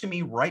appears to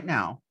me right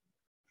now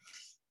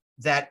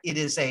that it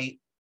is a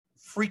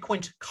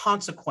frequent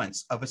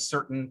consequence of a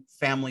certain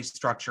family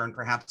structure and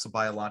perhaps a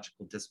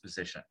biological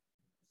disposition.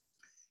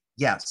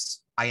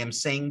 Yes, I am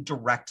saying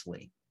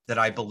directly that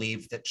I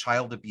believe that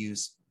child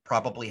abuse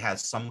probably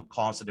has some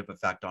causative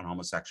effect on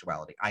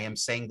homosexuality. I am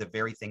saying the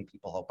very thing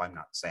people hope I'm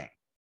not saying,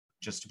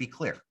 just to be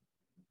clear.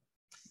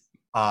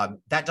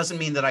 That doesn't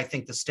mean that I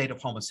think the state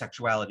of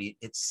homosexuality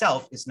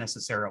itself is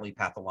necessarily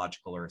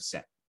pathological or a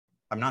sin.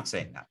 I'm not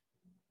saying that.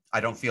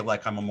 I don't feel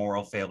like I'm a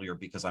moral failure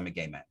because I'm a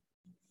gay man.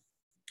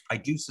 I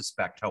do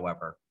suspect,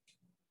 however,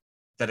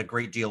 that a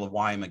great deal of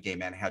why I'm a gay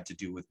man had to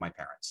do with my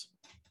parents.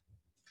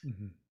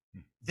 Mm-hmm.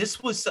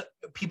 This was,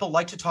 people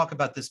like to talk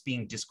about this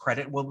being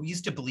discredited. Well, we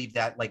used to believe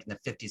that like in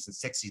the 50s and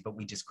 60s, but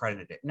we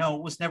discredited it. No,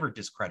 it was never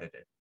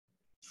discredited.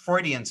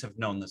 Freudians have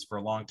known this for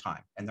a long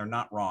time, and they're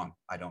not wrong,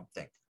 I don't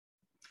think.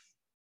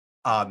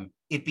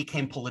 It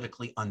became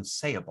politically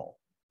unsayable.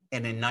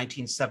 And in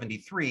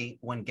 1973,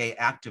 when gay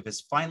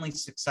activists finally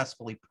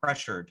successfully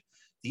pressured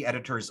the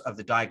editors of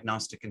the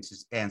Diagnostic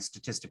and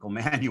Statistical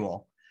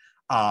Manual,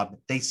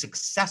 they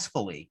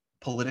successfully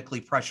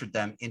politically pressured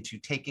them into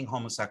taking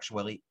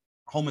homosexuality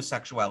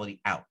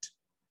out.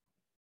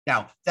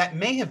 Now, that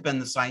may have been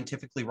the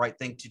scientifically right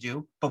thing to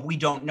do, but we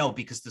don't know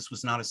because this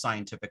was not a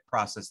scientific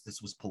process.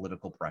 This was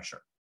political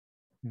pressure.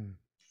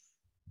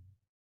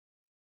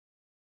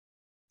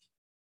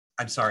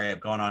 I'm sorry, I've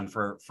gone on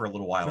for a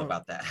little while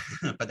about that,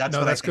 but that's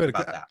what I think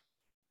about that.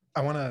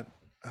 I want to,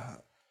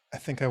 I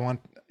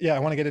want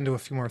to get into a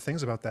few more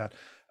things about that.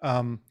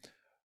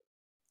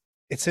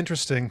 It's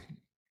interesting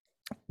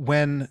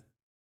when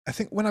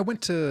I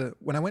went to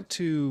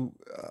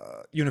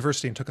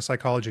university and took a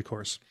psychology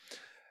course,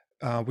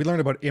 we learned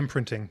about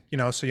imprinting,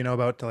 so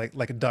about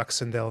like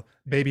ducks, and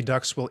baby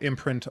ducks will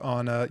imprint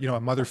on a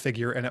mother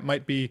figure, and it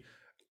might be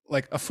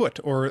like a foot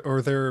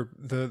or they're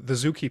the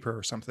zookeeper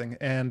or something.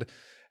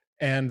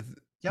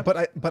 Yep.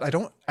 But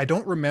I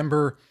don't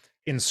remember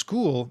in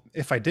school,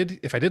 if I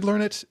did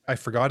learn it, I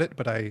forgot it,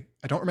 but I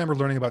don't remember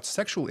learning about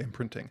sexual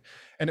imprinting.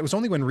 And it was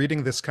only when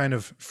reading this kind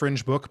of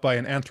fringe book by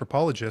an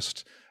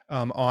anthropologist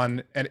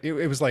and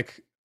it was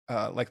like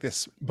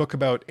this book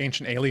about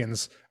ancient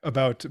aliens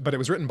but it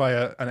was written by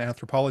an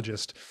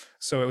anthropologist.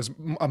 So it was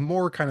a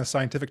more kind of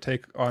scientific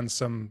take on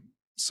some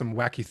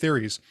wacky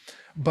theories,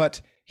 but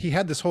he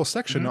had this whole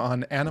section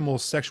on animal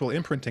sexual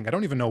imprinting. I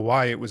don't even know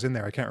why it was in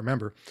there. I can't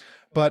remember.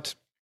 But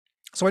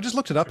so I just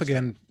looked it up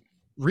again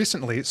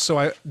recently. So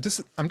I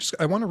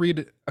want to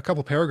read a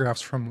couple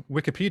paragraphs from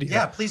Wikipedia.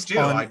 Yeah, please do.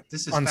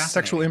 This is on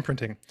sexual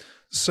imprinting.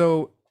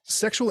 So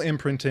sexual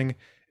imprinting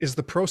is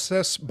the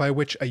process by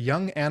which a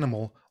young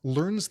animal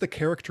learns the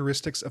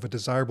characteristics of a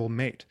desirable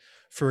mate.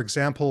 For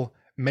example,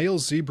 male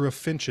zebra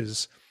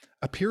finches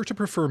appear to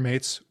prefer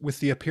mates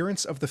with the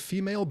appearance of the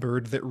female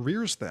bird that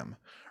rears them,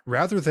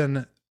 rather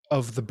than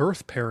of the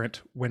birth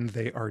parent when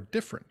they are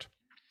different,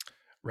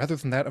 rather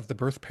than that of the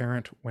birth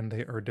parent when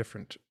they are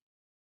different.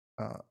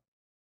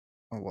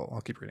 Oh, well,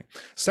 I'll keep reading.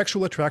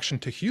 Sexual attraction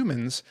to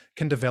humans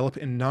can develop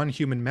in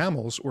non-human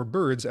mammals or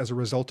birds as a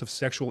result of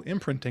sexual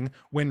imprinting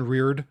when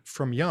reared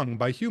from young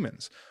by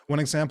humans. One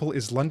example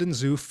is London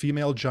Zoo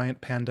female giant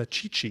panda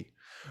Chi-Chi.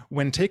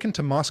 When taken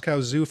to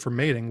Moscow Zoo for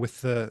mating with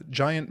the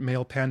giant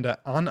male panda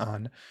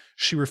An-An,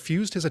 she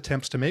refused his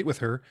attempts to mate with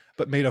her,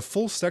 but made a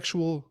full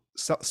sexual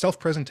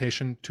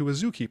self-presentation to a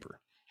zookeeper.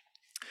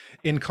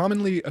 It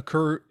commonly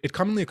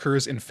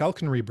occurs in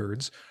falconry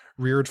birds,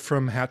 reared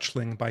from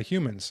hatchling by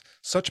humans.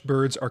 Such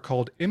birds are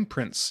called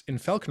imprints in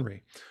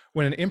falconry.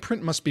 When an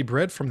imprint must be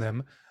bred from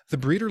them, the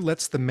breeder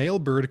lets the male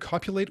bird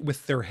copulate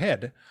with their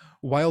head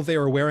while they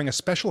are wearing a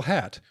special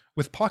hat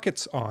with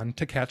pockets on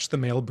to catch the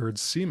male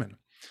bird's semen.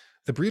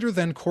 The breeder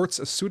then courts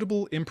a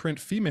suitable imprint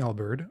female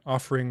bird,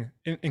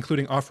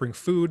 including offering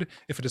food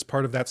if it is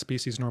part of that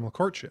species' normal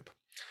courtship.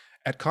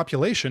 At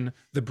copulation,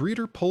 the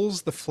breeder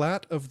pulls the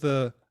flat of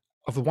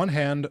one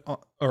hand,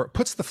 or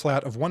puts the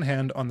flat of one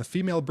hand on the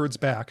female bird's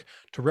back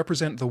to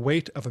represent the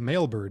weight of a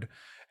male bird,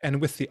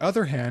 and with the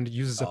other hand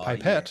uses a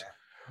pipette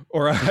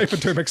or a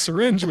hypodermic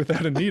syringe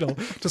without a needle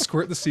to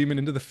squirt the semen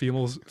into the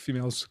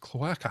female's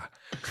cloaca.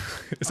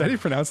 Is that how you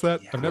pronounce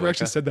that? I've never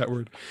actually said that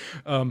word.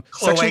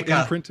 Sexual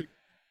imprinting.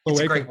 It's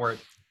a great word.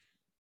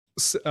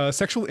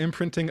 Sexual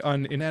imprinting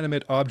on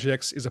inanimate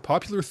objects is a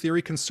popular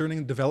theory concerning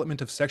the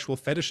development of sexual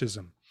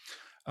fetishism.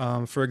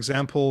 For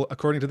example,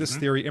 according to this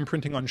theory,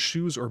 imprinting on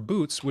shoes or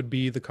boots would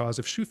be the cause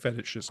of shoe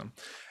fetishism.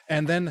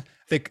 And then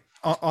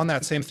on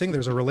that same thing,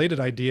 there's a related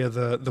idea,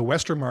 the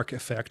Westermarck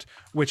effect,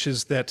 which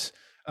is that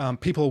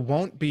people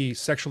won't be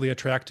sexually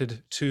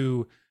attracted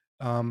to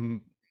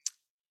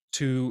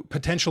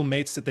potential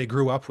mates that they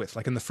grew up with,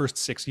 like in the first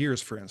 6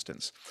 years, for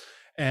instance.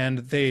 And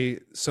the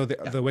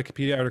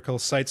Wikipedia article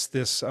cites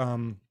this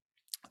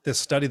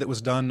study that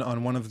was done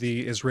on one of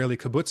the Israeli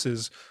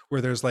kibbutzes, where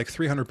there's like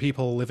 300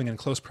 people living in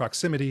close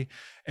proximity.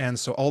 And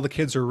so all the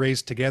kids are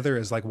raised together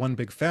as like one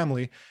big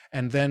family.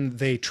 And then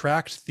they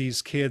tracked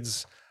these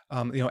kids,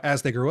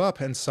 as they grew up,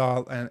 and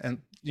saw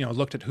and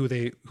looked at who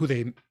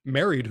they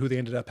married, who they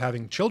ended up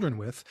having children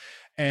with.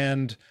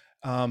 And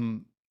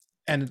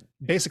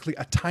basically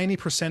a tiny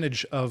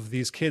percentage of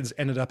these kids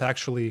ended up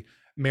actually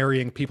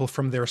marrying people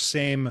from their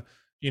same,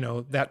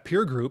 that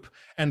peer group,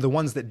 and the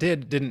ones that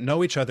didn't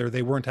know each other.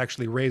 They weren't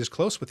actually raised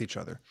close with each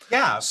other.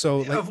 Yeah.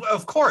 So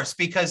of course,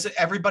 because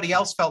everybody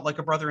else felt like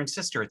a brother and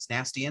sister. It's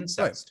nasty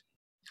incest.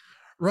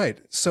 Right.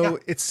 So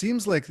it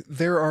seems like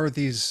there are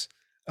these,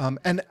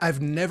 and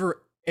I've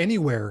never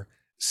anywhere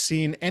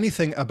seen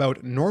anything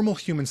about normal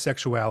human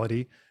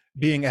sexuality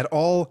being at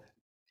all,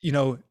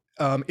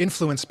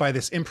 influenced by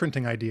this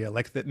imprinting idea,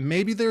 like that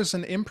maybe there's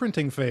an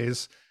imprinting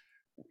phase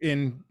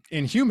in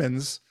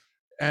humans,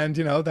 and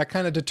that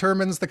kind of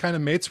determines the kind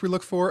of mates we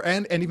look for,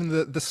 and even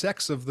the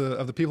sex of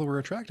the people we're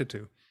attracted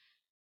to.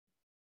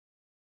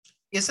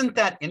 Isn't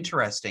that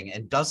interesting?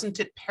 And doesn't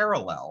it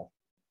parallel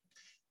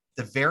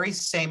the very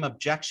same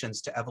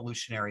objections to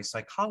evolutionary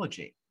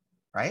psychology,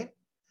 right?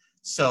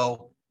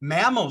 So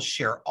mammals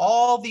share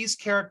all these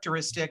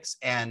characteristics,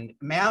 and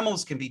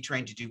mammals can be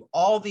trained to do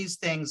all these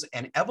things,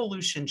 and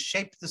evolution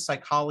shaped the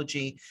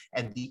psychology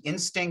and the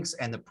instincts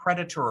and the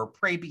predator or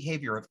prey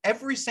behavior of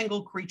every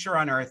single creature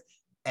on Earth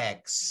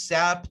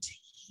except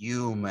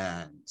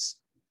humans.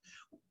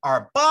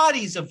 Our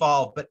bodies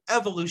evolved, but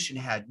evolution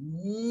had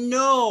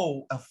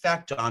no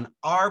effect on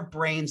our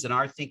brains and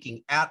our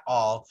thinking at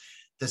all.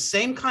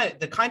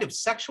 The kind of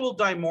sexual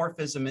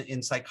dimorphism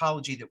in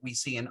psychology that we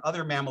see in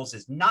other mammals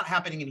is not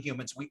happening in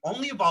humans. We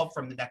only evolved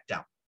from the neck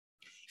down.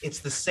 It's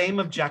the same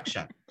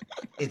objection.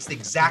 It's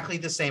exactly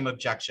the same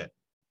objection,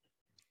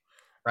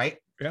 right?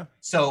 Yeah.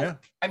 So, yeah.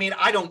 I mean,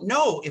 I don't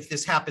know if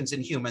this happens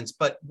in humans,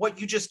 but what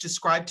you just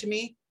described to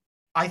me,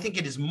 I think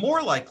it is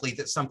more likely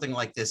that something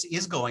like this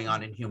is going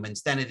on in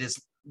humans than it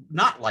is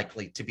not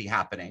likely to be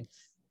happening.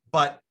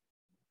 But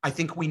I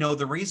think we know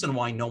the reason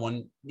why no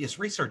one is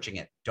researching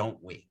it,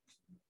 don't we?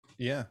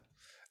 Yeah.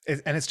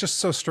 And it's just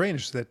so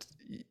strange that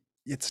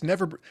it's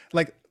never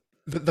like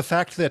the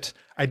fact that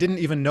I didn't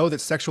even know that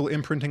sexual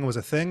imprinting was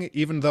a thing,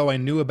 even though I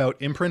knew about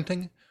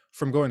imprinting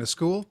from going to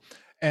school.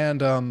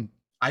 And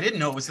I didn't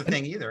know it was a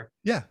thing either.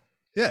 Yeah.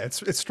 Yeah.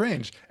 It's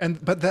strange.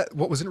 But that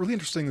what was really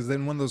interesting is that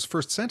in one of those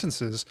first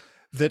sentences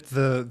that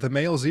the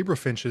male zebra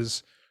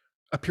finches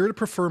appear to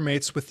prefer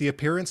mates with the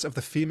appearance of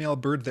the female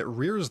bird that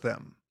rears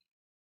them.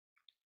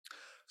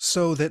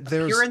 So that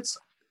there's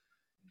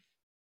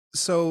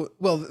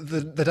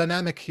the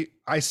dynamic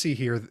I see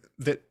here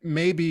that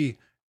may be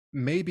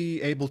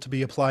able to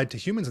be applied to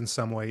humans in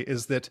some way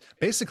is that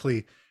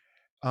basically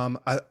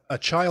a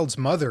child's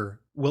mother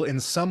will in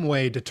some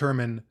way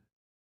determine,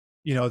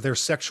 their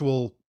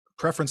sexual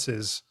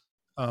preferences.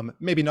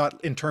 Maybe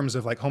not in terms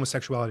of like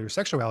homosexuality or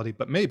sexuality,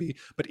 but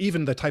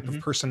even the type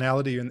of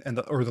personality and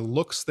the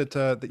looks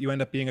that you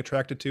end up being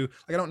attracted to.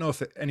 Like, I don't know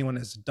if anyone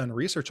has done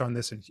research on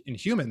this in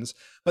humans,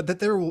 but that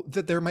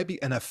there might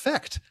be an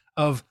effect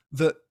of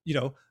the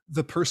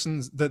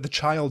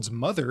child's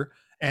mother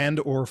and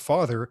or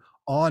father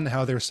on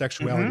how their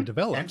sexuality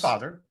develops. And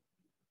father.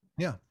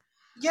 Yeah.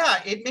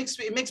 Yeah, it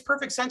makes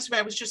perfect sense to me.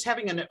 I was just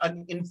having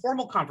an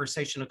informal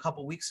conversation a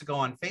couple weeks ago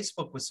on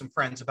Facebook with some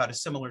friends about a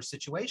similar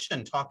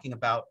situation, talking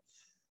about,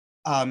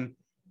 I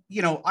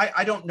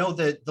don't know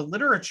the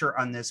literature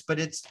on this, but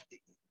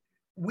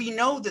we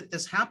know that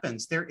this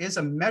happens. There is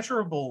a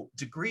measurable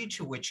degree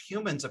to which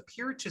humans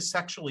appear to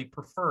sexually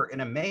prefer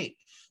in a mate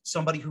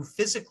somebody who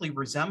physically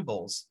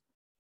resembles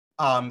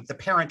the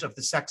parent of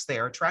the sex they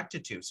are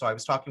attracted to. So I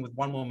was talking with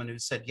one woman who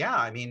said, yeah,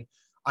 I mean,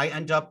 I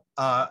end up,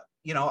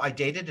 I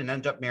dated and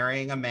ended up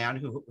marrying a man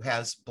who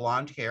has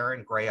blonde hair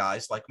and gray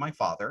eyes like my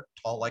father,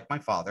 tall like my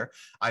father.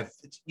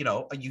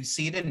 You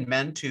see it in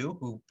men too,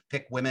 who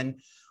pick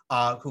women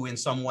who in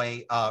some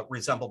way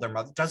resemble their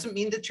mother. Doesn't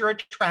mean that you're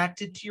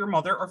attracted to your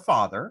mother or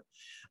father.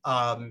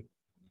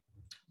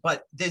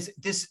 But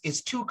this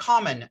is too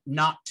common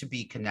not to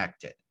be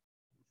connected.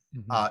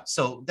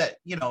 So that,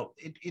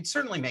 it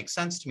certainly makes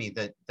sense to me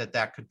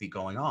that could be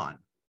going on.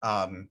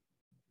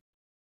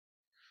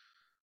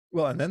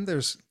 Well, and then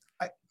there's,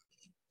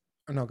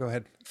 no, go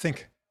ahead.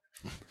 Think.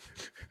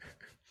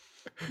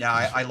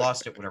 Yeah, I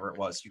lost it, whatever it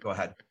was. You go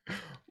ahead.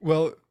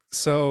 Well,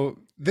 so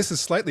this is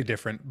slightly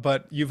different,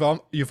 but you've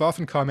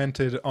often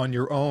commented on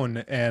your own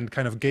and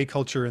kind of gay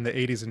culture in the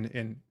 80s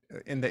and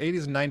in the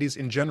 80s and 90s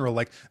in general,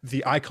 like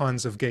the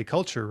icons of gay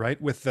culture, right?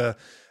 With the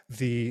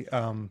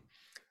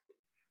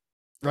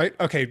right?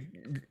 Okay,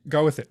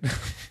 go with it.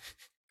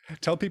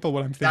 Tell people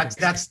what I'm thinking.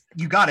 That's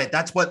you got it.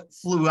 That's what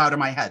flew out of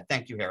my head.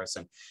 Thank you,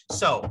 Harrison.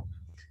 So,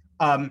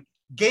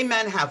 gay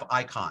men have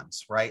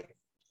icons, right?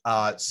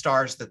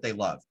 Stars that they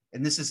love.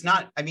 And this is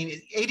not,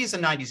 80s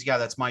and 90s, yeah,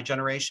 that's my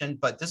generation,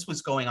 but this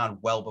was going on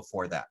well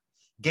before that.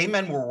 Gay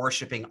men were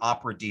worshiping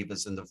opera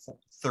divas in the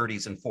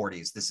 30s and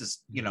 40s. This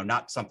is,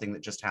 not something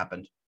that just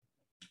happened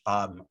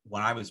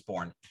when I was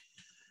born.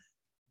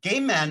 Gay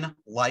men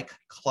like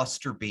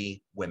cluster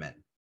B women.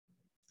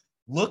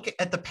 Look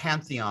at the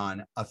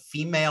pantheon of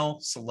female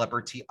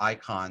celebrity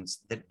icons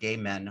that gay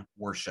men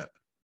worship.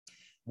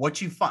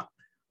 What you find,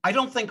 I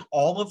don't think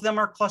all of them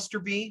are cluster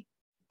B,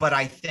 but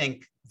I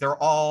think they're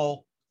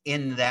all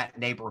in that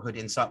neighborhood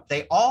in some,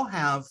 they all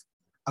have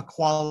a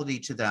quality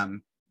to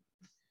them.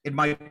 It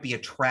might be a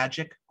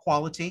tragic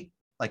quality,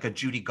 like a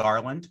Judy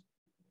Garland,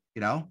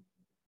 or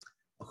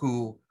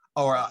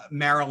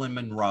Marilyn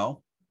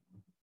Monroe.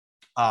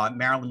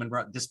 Marilyn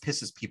Monroe, this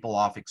pisses people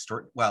off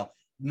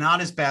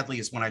not as badly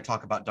as when I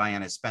talk about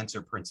Diana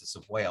Spencer, Princess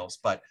of Wales,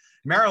 but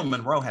Marilyn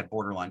Monroe had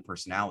borderline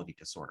personality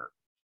disorder.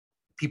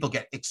 Women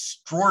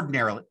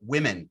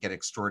get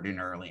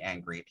extraordinarily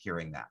angry at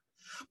hearing that.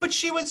 But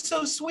she was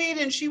so sweet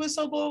and she was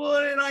so blah, blah,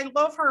 and I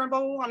love her and blah,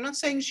 blah, blah. I'm not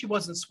saying she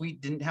wasn't sweet,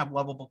 didn't have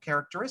lovable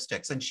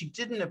characteristics. And she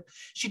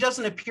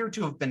doesn't appear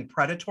to have been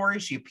predatory.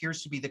 She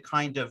appears to be the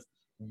kind of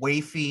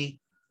wafy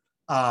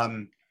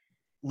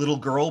little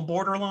girl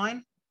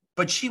borderline.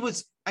 But she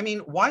was,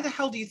 why the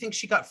hell do you think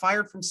she got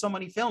fired from so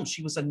many films?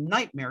 She was a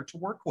nightmare to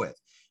work with.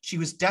 She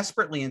was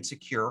desperately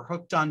insecure,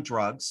 hooked on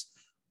drugs,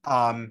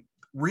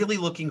 really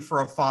looking for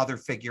a father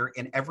figure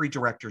in every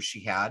director she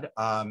had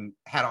a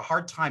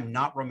hard time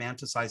not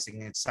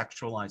romanticizing and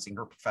sexualizing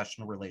her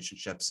professional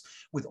relationships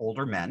with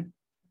older men.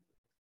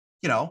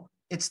 I'm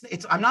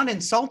not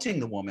insulting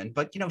the woman,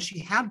 but she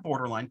had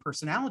borderline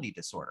personality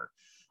disorder.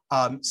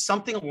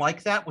 Something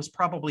like that was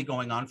probably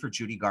going on for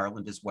Judy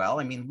Garland as well.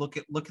 Look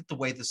at the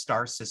way the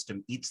star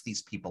system eats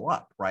these people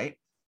up, right?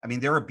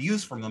 They're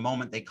abused from the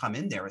moment they come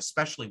in there,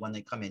 especially when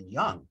they come in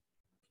young.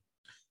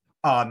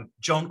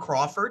 Joan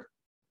Crawford,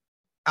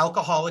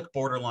 alcoholic,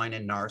 borderline,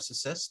 and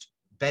narcissist.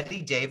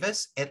 Betty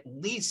Davis, at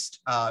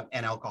least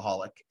an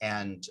alcoholic,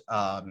 and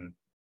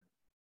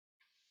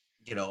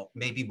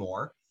maybe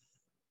more.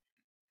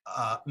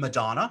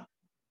 Madonna,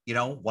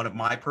 one of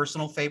my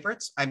personal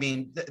favorites.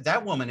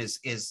 That woman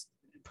is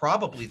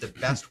probably the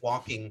best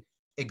walking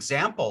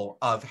example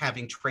of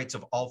having traits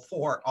of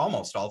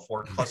almost all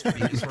four cluster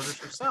B disorders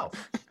herself,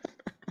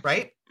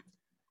 right?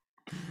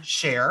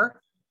 Cher,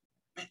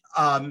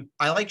 I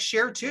like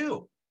Cher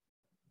too.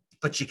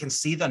 But you can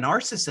see the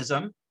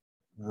narcissism,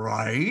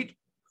 right?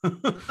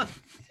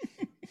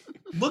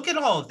 Look at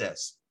all of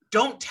this.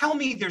 Don't tell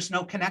me there's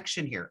no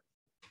connection here.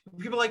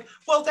 People are like,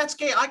 well, that's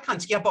gay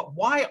icons. Yeah, but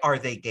why are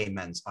they gay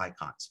men's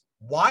icons?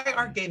 Why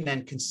are gay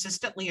men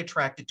consistently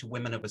attracted to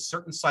women of a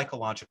certain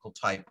psychological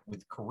type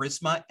with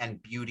charisma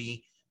and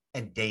beauty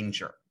and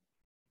danger?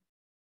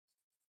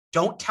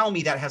 Don't tell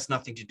me that has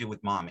nothing to do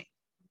with mommy.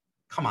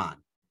 Come on.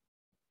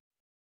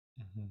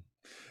 Mm-hmm.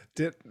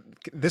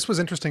 This was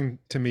interesting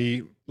to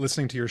me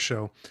listening to your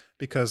show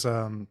because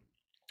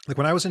like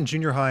when I was in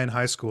junior high and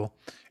high school,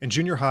 in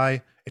junior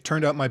high, it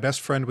turned out my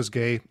best friend was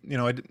gay.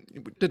 I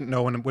didn't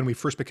know when we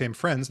first became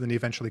friends, then he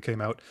eventually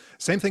came out.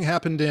 Same thing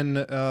happened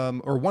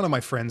or one of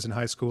my friends in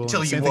high school.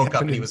 Until you woke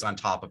up and he was on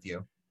top of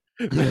you.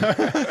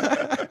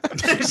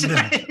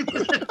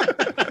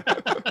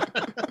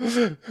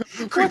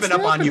 Creeping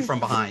up on you from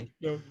behind.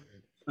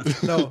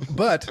 No,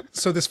 but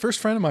so this first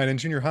friend of mine in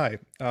junior high,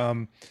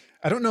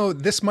 I don't know.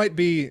 This might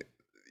be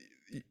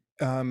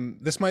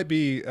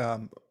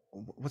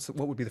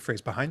what would be the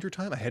phrase? Behind your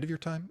time, ahead of your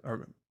time?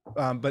 Or,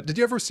 but did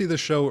you ever see the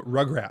show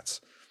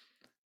Rugrats?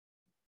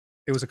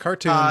 It was a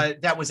cartoon.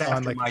 That was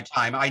after my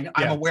time.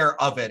 I'm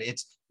aware of it.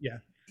 It's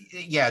a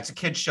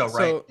kid's show,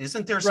 right?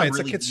 Isn't there some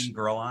really mean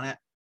girl on it?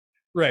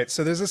 Right.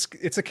 So there's this,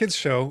 it's a kid's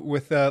show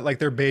with like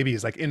their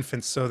babies, like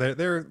infants. So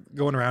they're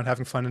going around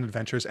having fun and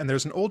adventures. And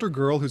there's an older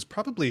girl who's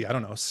probably, I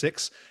don't know,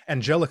 6,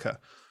 Angelica,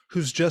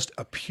 who's just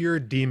a pure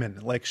demon.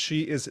 Like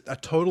she is a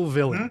total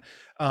villain.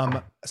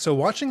 So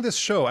watching this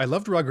show, I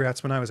loved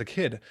Rugrats when I was a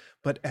kid,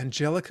 but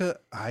Angelica,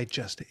 I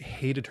just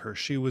hated her.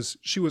 She was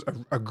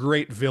a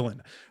great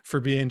villain for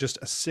being just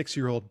a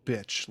 6-year-old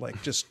bitch, like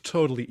just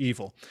totally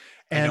evil.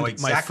 And I know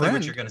exactly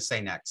what you're going to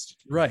say next.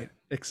 Right.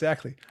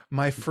 Exactly.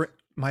 My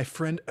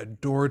friend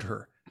adored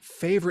her.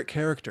 Favorite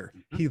character.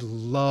 He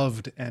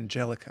loved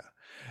Angelica.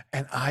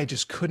 And I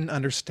just couldn't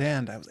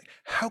understand. I was like,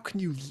 how can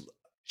you?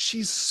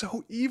 She's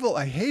so evil.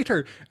 I hate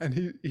her.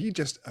 And he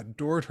just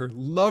adored her,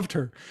 loved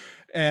her.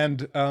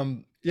 And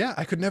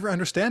I could never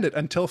understand it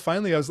until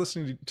finally I was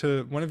listening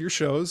to one of your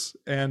shows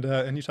and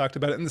you talked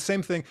about it. And the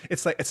same thing,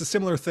 it's a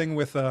similar thing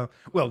with,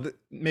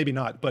 maybe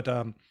not, but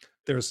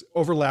there's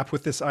overlap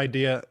with this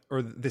idea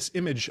or this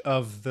image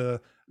of the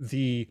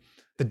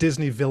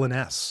Disney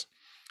villainess.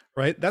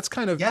 Right. That's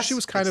kind of, she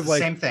was kind of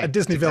like a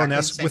Disney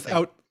villainess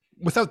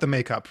without the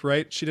makeup,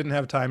 right? She didn't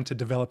have time to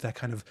develop that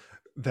kind of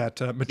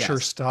mature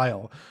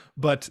style,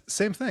 but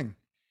same thing.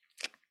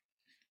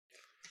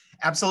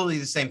 Absolutely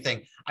the same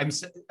thing.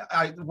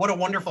 What a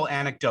wonderful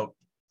anecdote.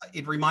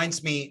 It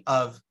reminds me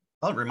of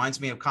a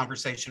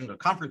confrontation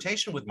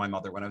with my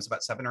mother when I was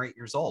about 7 or 8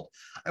 years old.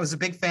 I was a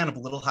big fan of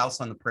Little House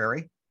on the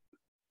Prairie.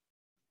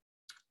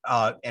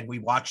 And we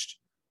watched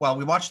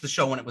the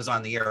show when it was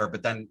on the air,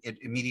 but then it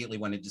immediately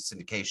went into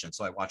syndication.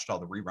 So I watched all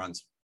the reruns.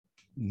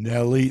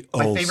 Nellie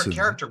Olson. My favorite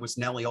character was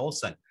Nellie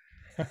Olson,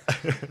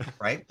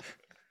 right?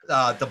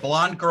 The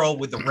blonde girl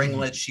with the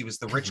ringlets. She was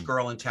the rich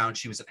girl in town.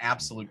 She was an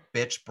absolute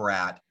bitch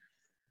brat.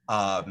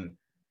 I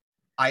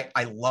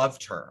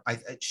loved her.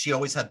 She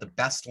always had the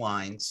best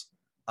lines.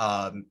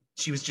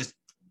 She was just,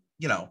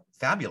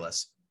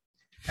 fabulous.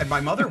 And my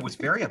mother was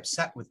very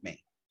upset with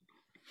me.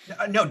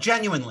 No,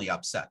 genuinely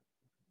upset.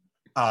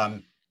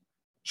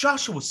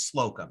 Joshua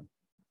Slocum,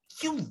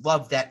 you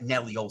love that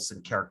Nellie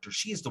Olson character.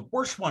 She is the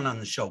worst one on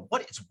the show.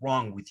 What is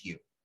wrong with you?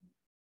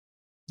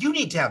 You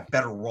need to have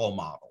better role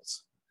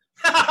models.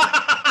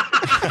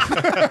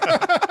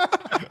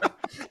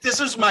 This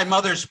is my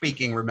mother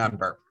speaking,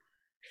 remember.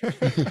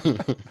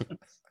 The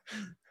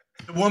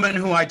woman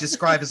who I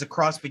describe as a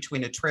cross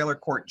between a trailer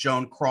court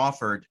Joan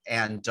Crawford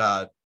and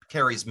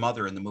Carrie's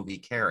mother in the movie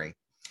Carrie.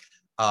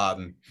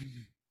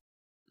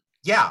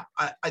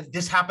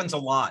 This happens a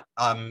lot.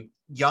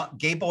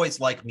 Gay boys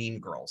like mean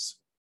girls,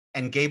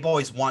 and gay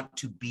boys want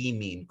to be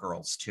mean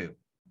girls too.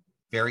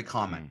 Very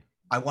common.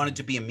 I wanted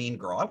to be a mean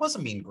girl. I was a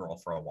mean girl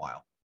for a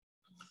while.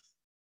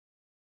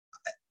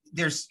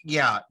 There's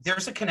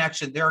a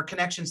connection. There are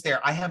connections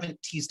there. I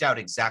haven't teased out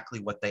exactly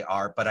what they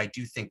are, but I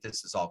do think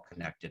this is all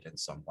connected in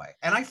some way.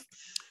 And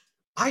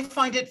I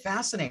find it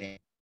fascinating.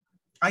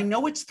 I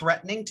know it's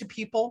threatening to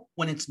people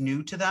when it's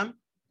new to them,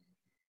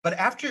 but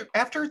after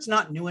it's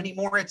not new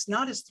anymore, it's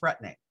not as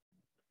threatening.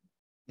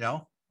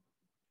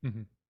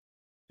 Mm-hmm.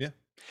 Yeah.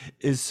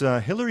 Is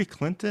Hillary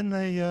Clinton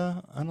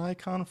an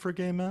icon for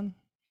gay men?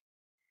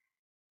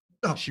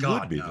 Oh, she God,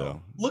 would be, no.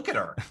 though. Look at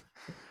her.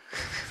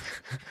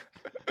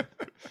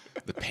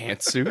 The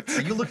pantsuits.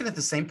 Are you looking at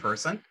the same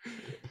person?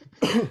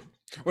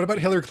 What about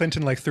Hillary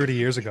Clinton like 30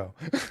 years ago?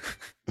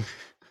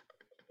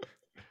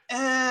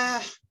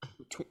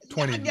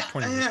 20 years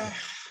ago.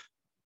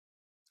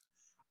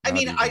 I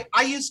mean,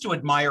 I used to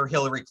admire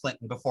Hillary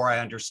Clinton before I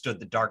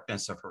understood the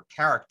darkness of her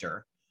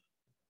character.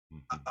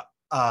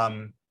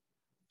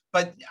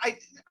 But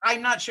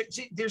I'm not sure.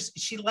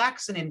 She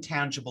lacks an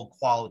intangible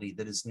quality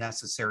that is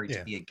necessary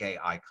to be a gay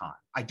icon.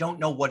 I don't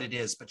know what it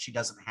is, but she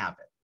doesn't have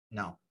it.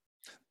 No.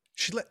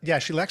 She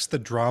lacks the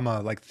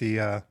drama, like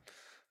the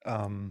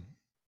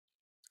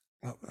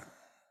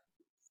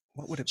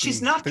what would it be?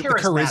 She's not the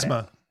charismatic.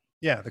 charisma.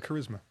 Yeah, the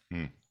charisma.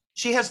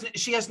 She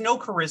has no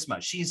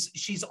charisma.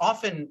 She's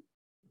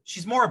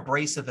more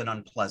abrasive and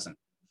unpleasant.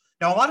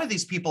 Now, a lot of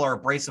these people are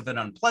abrasive and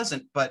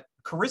unpleasant, but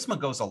charisma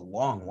goes a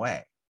long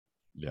way.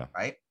 Yeah.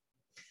 Right.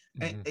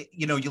 Mm-hmm.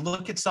 You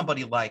look at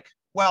somebody like,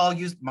 I'll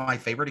use my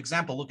favorite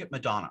example. Look at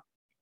Madonna.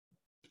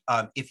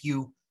 If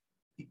you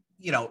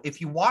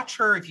watch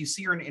her, if you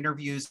see her in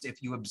interviews,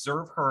 if you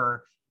observe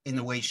her in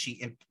the way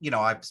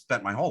I've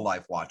spent my whole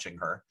life watching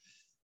her.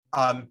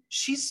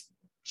 She's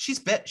a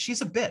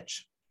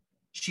bitch.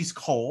 She's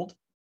cold.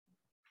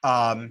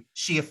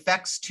 She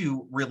affects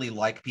to really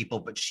like people,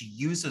 but she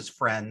uses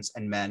friends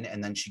and men,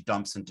 and then she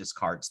dumps and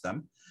discards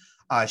them.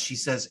 She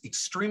says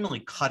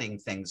extremely cutting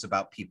things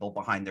about people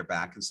behind their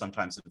back and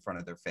sometimes in front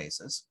of their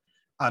faces.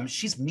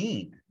 She's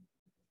mean.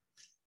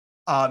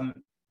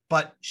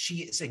 But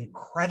she is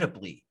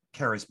incredibly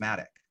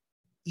charismatic.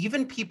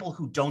 Even people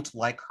who don't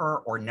like her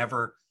or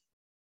never,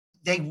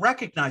 they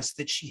recognize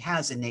that she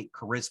has innate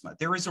charisma.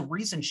 There is a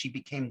reason she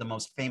became the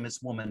most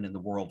famous woman in the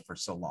world for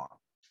so long.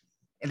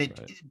 And it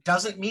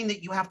doesn't mean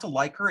that you have to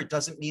like her. It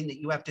doesn't mean that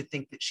you have to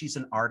think that she's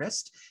an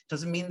artist. It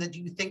doesn't mean that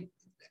you think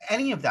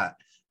any of that.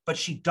 But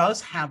she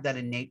does have that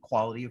innate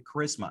quality of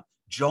charisma.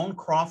 Joan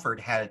Crawford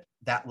had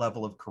that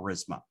level of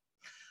charisma.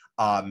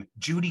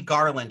 Judy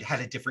Garland had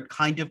a different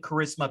kind of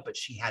charisma, but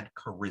she had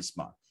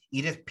charisma.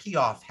 Edith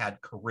Piaf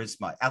had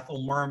charisma.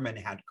 Ethel Merman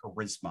had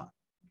charisma.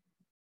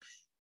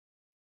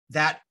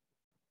 That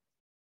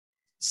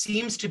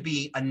seems to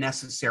be a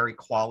necessary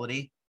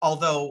quality.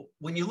 Although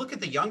when you look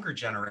at the younger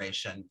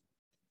generation,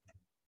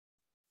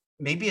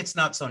 maybe it's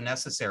not so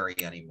necessary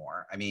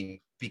anymore. I mean,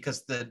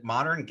 because the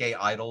modern gay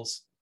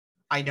idols,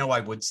 I know I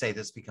would say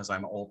this because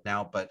I'm old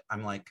now, but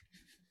I'm like,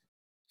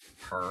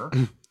 her?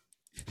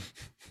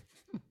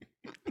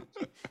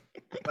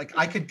 Like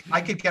I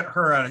could get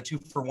her on a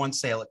 2-for-1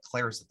 sale at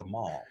Claire's at the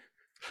mall.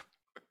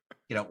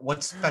 You know,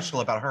 what's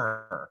special about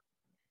her?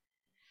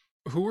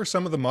 Who are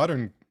some of the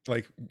modern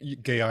like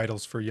gay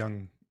idols for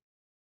young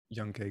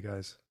gay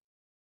guys?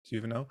 Do you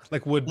even know?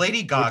 Like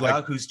Lady Gaga,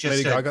 like, who's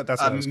just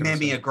a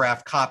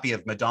mimeographed copy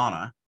of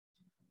Madonna.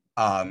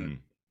 A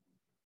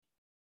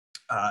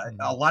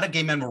lot of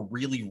gay men were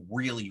really,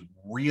 really,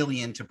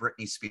 really into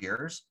Britney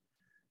Spears.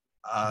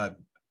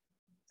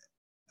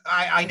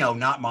 I know,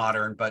 not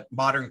modern, but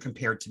modern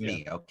compared to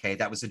me. Okay,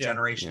 that was a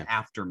generation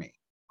after me.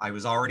 I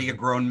was already a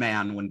grown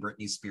man when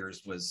Britney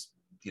Spears was,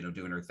 you know,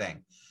 doing her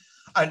thing.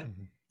 I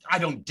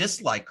don't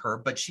dislike her,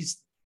 but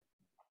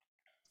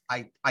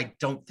I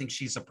don't think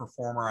she's a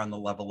performer on the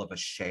level of a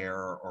Cher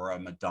or a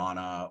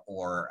Madonna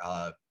or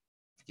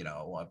you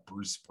know, a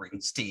Bruce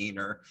Springsteen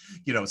or,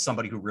 you know,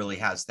 somebody who really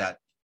has that,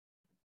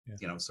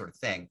 you know, sort of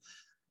thing.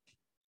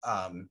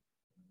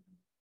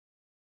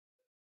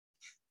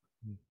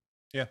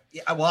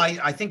 Well,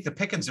 I think the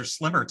pickings are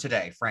slimmer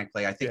today,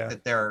 frankly. I think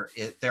that there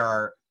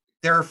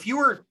are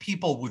fewer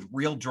people with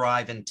real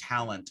drive and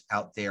talent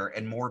out there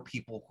and more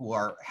people who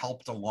are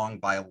helped along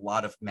by a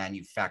lot of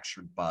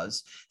manufactured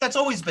buzz. That's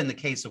always been the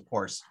case, of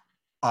course,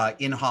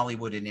 in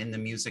Hollywood and in the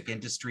music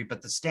industry,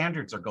 but the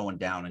standards are going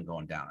down and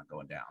going down and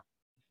going down.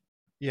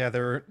 Yeah,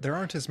 there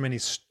aren't as many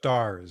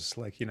stars,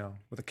 like, you know,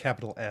 with a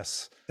capital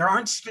S.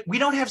 We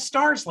don't have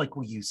stars like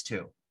we used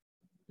to.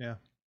 Yeah,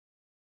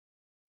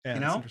 you know?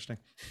 That's interesting.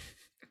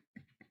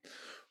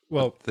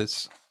 Well,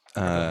 this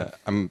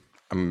I'm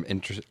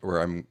interested,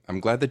 or I'm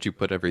glad that you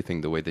put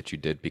everything the way that you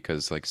did,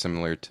 because like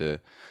similar to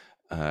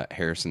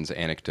Harrison's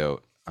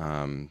anecdote,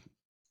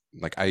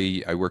 like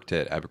I worked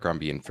at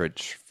Abercrombie and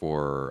Fitch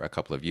for a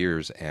couple of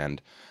years,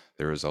 and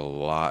there was a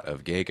lot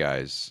of gay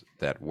guys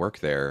that work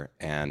there,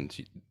 and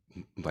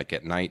like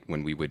at night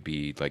when we would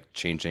be like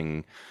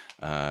changing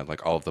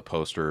like all of the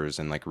posters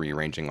and like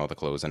rearranging all the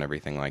clothes and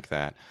everything like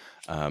that,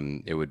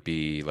 it would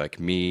be like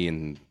me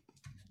and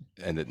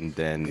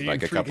then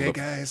like a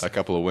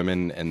couple of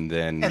women, and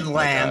then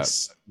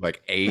Lance,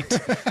 like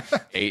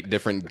eight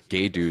different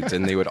gay dudes,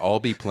 and they would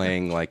all be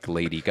playing like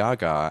Lady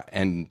Gaga,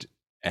 and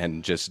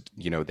just,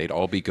 you know, they'd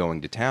all be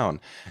going to town,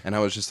 and I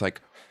was just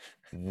like,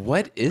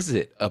 what is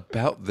it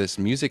about this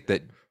music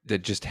that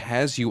just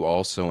has you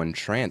all so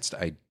entranced?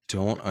 I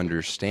don't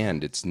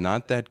understand. It's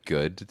not that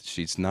good.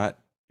 She's not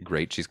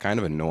great. She's kind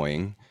of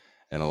annoying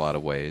in a lot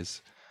of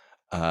ways.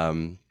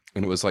 And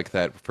it was like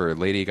that for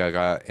Lady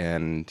Gaga,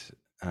 and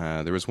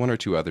there was one or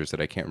two others that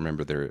I can't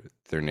remember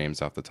their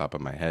names off the top of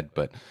my head,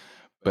 but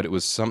it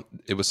was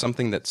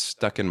something that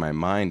stuck in my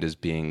mind as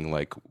being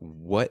like,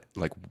 what,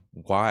 like,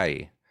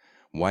 why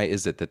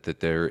is it that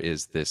there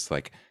is this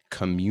like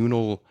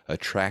communal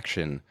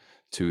attraction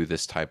to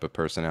this type of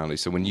personality?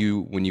 So when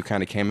you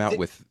kind of came out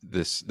with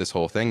this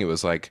whole thing, it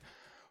was like,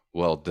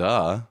 well,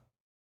 duh.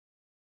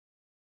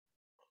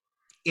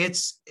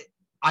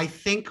 I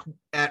think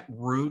at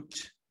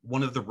root,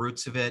 one of the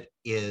roots of it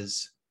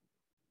is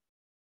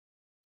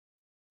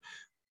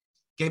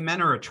gay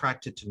men are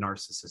attracted to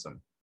narcissism.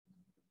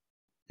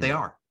 They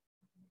are.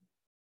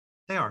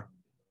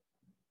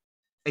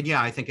 And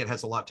yeah, I think it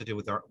has a lot to do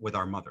with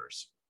our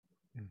mothers.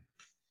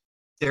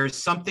 There's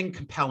something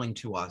compelling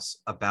to us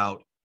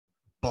about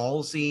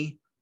ballsy,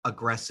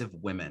 aggressive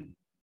women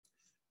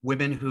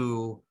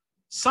who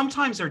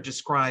sometimes are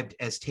described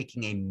as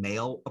taking a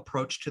male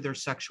approach to their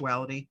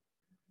sexuality.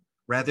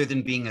 Rather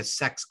than being a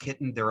sex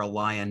kitten, they're a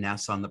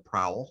lioness on the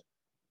prowl,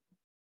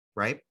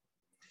 right?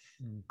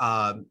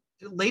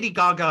 Lady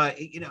Gaga,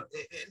 you know,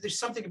 there's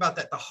something about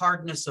that, the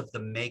hardness of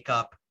the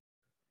makeup,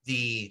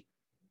 the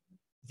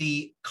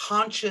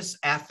conscious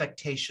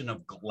affectation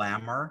of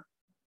glamour.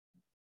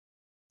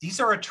 These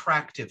are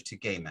attractive to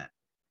gay men.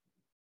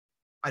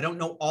 I don't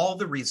know all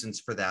the reasons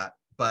for that,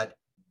 but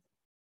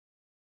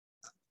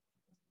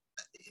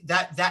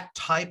that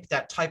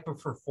type of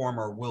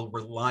performer will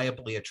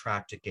reliably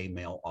attract a gay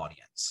male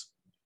audience.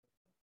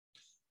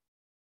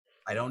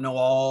 I don't know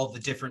all the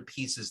different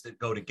pieces that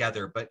go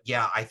together, but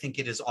yeah, I think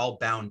it is all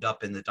bound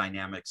up in the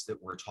dynamics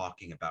that we're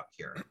talking about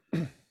here.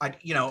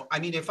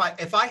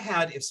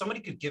 If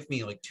somebody could give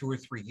me like 2 or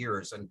 3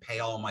 years and pay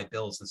all my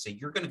bills and say,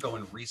 you're going to go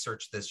and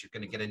research this, you're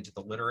going to get into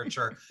the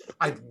literature,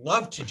 I'd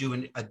love to do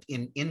an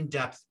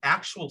in-depth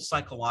actual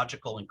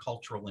psychological and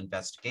cultural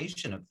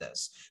investigation of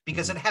this,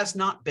 because it has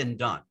not been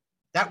done.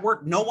 That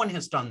work, no one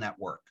has done that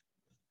work.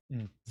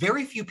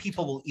 Very few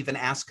people will even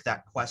ask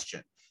that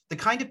question. The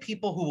kind of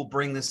people who will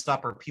bring this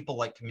up are people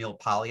like Camille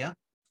Paglia,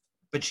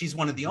 but she's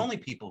one of the only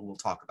people who will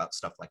talk about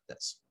stuff like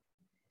this.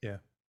 Yeah.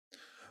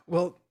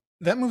 Well,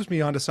 that moves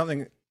me on to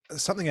something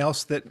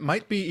else that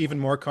might be even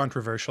more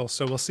controversial.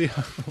 So we'll see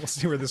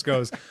where this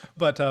goes.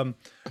 But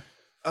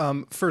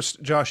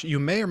first, Josh, you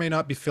may or may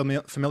not be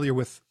familiar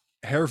with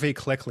Hervé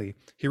Clecquely.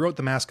 He wrote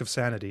The Mask of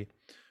Sanity,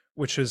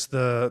 which is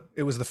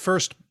it was the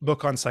first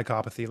book on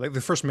psychopathy, like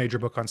the first major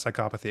book on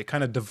psychopathy. It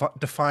kind of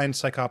defined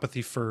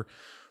psychopathy for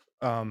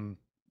how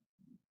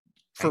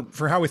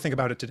we think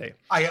about it today.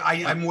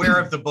 I'm aware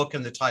of the book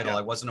and the title. Yeah.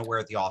 I wasn't aware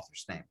of the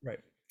author's name. Right.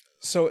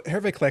 So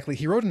Hervé Clecquely,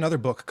 he wrote another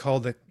book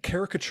called The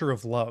Caricature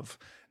of Love.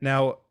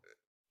 Now,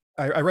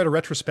 I read a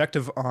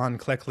retrospective on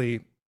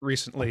Clecquely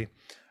recently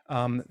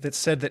that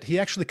said that he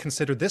actually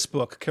considered this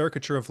book,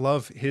 Caricature of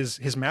Love,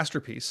 his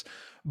masterpiece.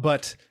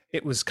 But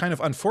it was kind of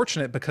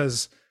unfortunate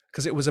because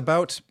it was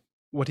about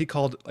what he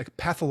called like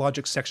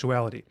pathologic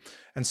sexuality.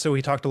 And so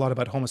he talked a lot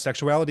about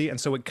homosexuality.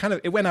 And so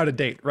it went out of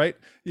date, right?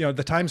 You know,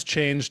 the times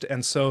changed.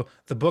 And so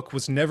the book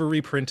was never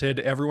reprinted.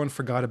 Everyone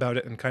forgot about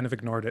it and kind of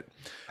ignored it.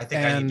 I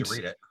think I need to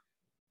read it.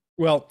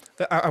 Well,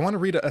 I want to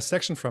read a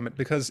section from it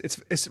because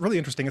it's really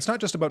interesting. It's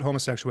not just about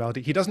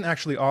homosexuality. He doesn't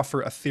actually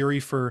offer a theory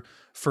for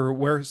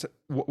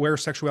where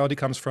sexuality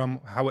comes from,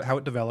 how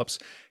it develops.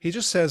 He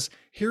just says,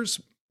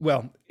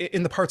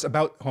 in the parts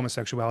about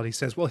homosexuality, he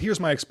says, well, here's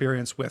my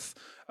experience with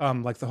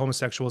like the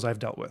homosexuals I've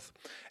dealt with.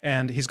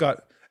 And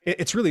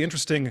it's really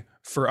interesting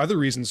for other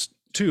reasons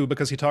too,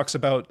 because he talks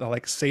about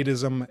like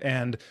sadism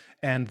and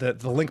the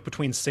link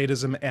between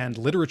sadism and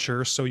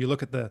literature. So you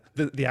look at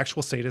the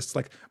actual sadists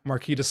like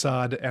Marquis de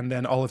Sade and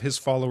then all of his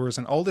followers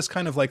and all this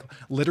kind of like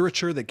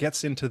literature that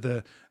gets into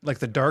the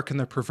dark and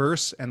the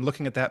perverse and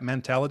looking at that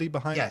mentality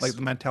behind like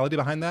the mentality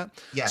behind that.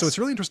 Yes. So it's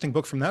a really interesting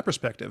book from that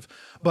perspective.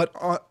 But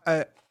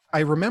I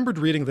remembered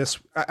reading this.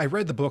 I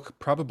read the book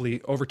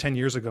probably over 10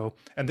 years ago,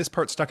 and this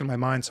part stuck in my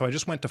mind, so I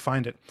just went to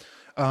find it.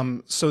 I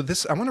want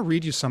to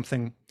read you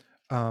something,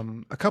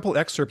 a couple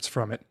excerpts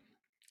from it,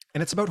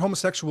 and it's about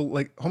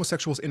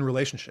homosexuals in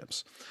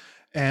relationships.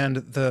 And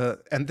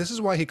this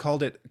is why he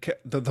called it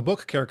the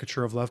book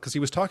Caricature of Love, because he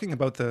was talking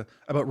about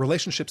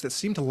relationships that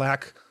seem to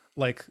lack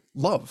like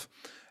love.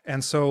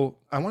 And so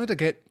I wanted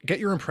to get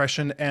your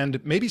impression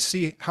and maybe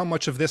see how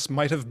much of this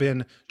might have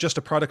been just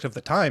a product of the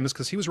times,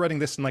 because he was writing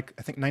this in I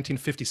think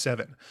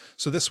 1957.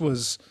 So this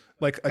was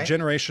like a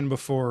generation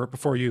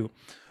before you.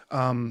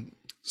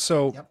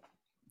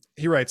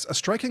 He writes, a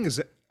striking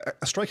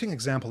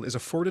example is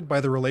afforded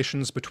by the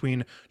relations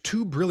between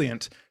two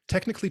brilliant,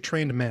 technically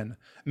trained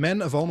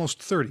men of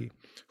almost 30,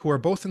 who are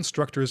both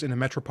instructors in a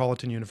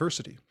metropolitan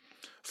university.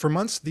 For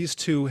months, these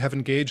two have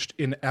engaged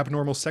in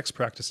abnormal sex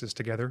practices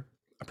together,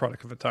 a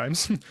product of the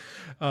times.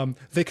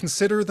 They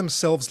consider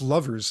themselves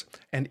lovers,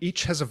 and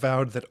each has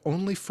avowed that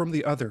only from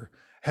the other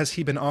has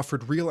he been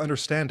offered real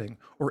understanding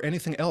or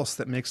anything else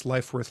that makes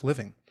life worth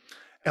living.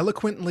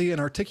 Eloquently and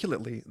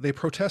articulately, they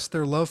protest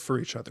their love for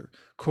each other,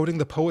 quoting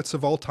the poets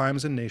of all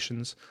times and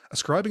nations,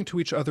 ascribing to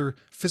each other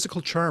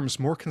physical charms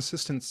more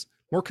consistent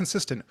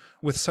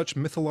with such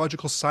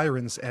mythological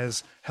sirens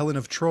as Helen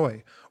of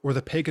Troy or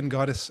the pagan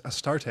goddess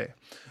Astarte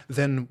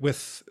than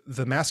with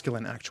the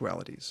masculine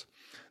actualities.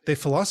 They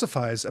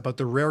philosophize about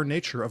the rare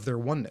nature of their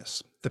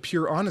oneness, the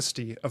pure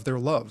honesty of their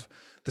love,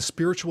 the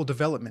spiritual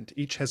development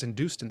each has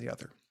induced in the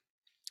other.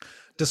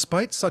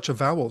 Despite such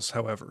avowals,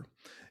 however,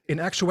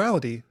 in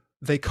actuality,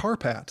 they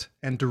carp at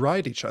and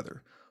deride each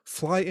other,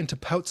 fly into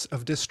pouts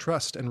of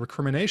distrust and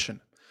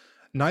recrimination.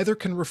 Neither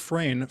can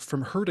refrain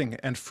from hurting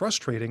and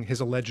frustrating his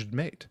alleged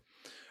mate.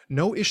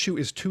 No issue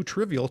is too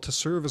trivial to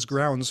serve as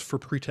grounds for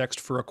pretext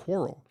for a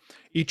quarrel.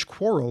 Each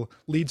quarrel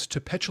leads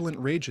to petulant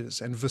rages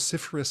and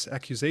vociferous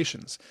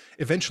accusations,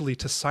 eventually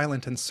to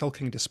silent and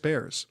sulking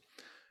despairs.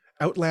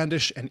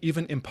 Outlandish and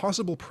even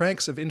impossible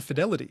pranks of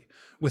infidelity,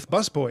 with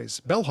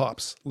busboys,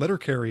 bellhops, letter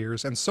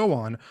carriers, and so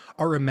on,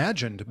 are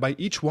imagined by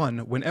each one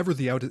whenever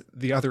the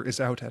other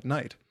is out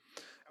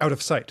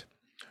of sight.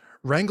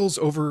 Wrangles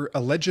over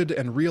alleged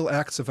and real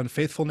acts of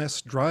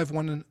unfaithfulness drive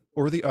one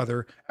or the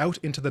other out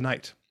into the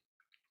night,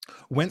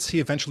 whence he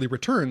eventually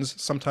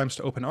returns, sometimes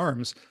to open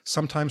arms,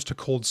 sometimes to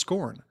cold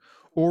scorn,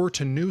 or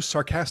to new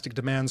sarcastic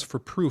demands for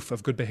proof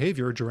of good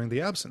behavior during the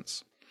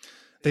absence.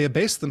 They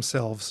abase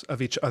themselves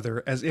of each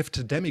other as if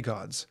to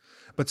demigods,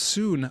 but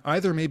soon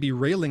either may be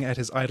railing at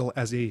his idol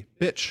as a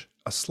bitch,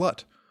 a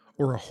slut,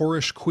 or a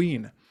whorish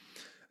queen.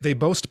 They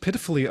boast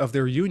pitifully of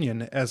their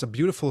union as a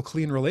beautiful,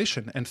 clean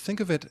relation and think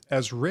of it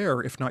as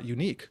rare if not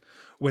unique,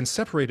 When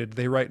separated,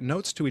 they write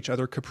notes to each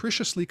other,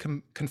 capriciously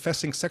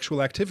confessing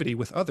sexual activity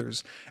with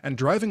others and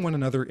driving one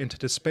another into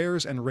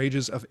despairs and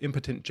rages of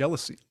impotent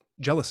jealousy.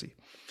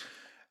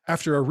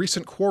 After a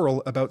recent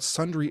quarrel about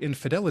sundry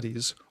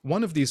infidelities,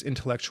 one of these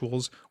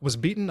intellectuals was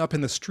beaten up in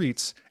the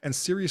streets and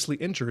seriously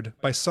injured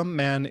by some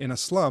man in a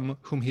slum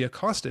whom he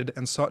accosted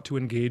and sought to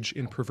engage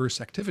in perverse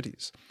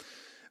activities.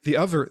 The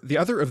other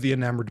of the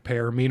enamored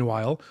pair,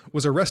 meanwhile,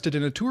 was arrested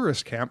in a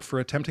tourist camp for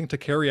attempting to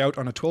carry out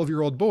on a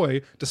 12-year-old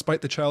boy,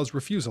 despite the child's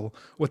refusal,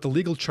 what the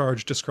legal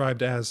charge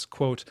described as,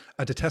 quote,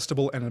 a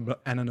detestable and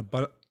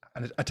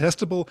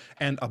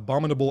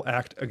abominable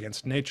act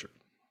against nature.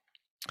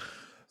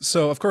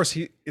 So of course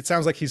it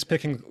sounds like he's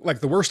picking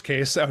like the worst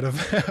case out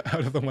of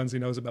out of the ones he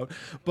knows about.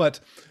 But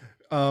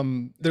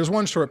there's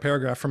one short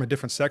paragraph from a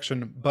different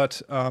section.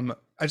 But I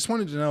just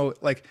wanted to know,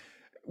 like,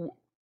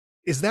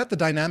 is that the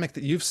dynamic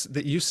that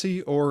you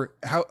see, or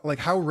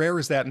how rare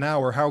is that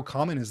now, or how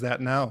common is that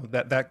now?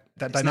 That it's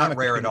dynamic not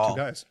rare between at the all.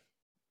 two guys.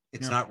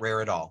 It's not rare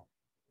at all.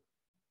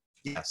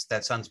 Yes,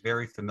 that sounds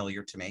very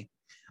familiar to me.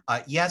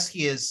 Yes,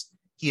 he is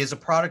a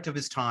product of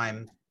his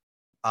time.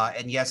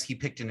 And yes, he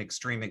picked an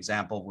extreme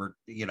example. We're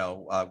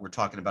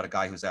talking about a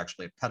guy who's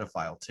actually a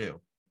pedophile too.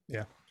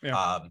 Yeah.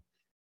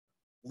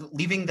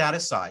 Leaving that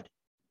aside,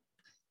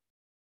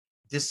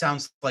 this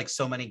sounds like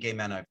so many gay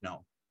men I've known.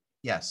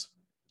 Yes.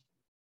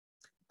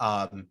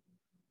 I'm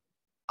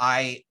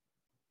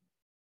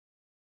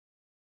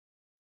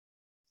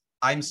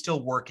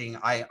still working.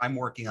 I'm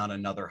working on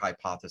another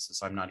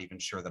hypothesis. I'm not even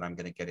sure that I'm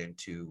going to get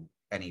into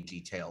any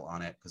detail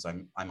on it because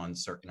I'm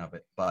uncertain of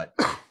it. But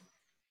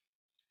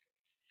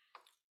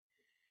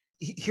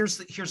here's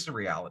the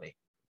reality.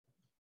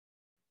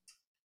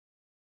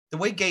 The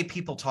way gay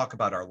people talk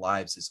about our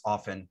lives is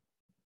often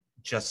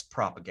just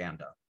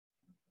propaganda.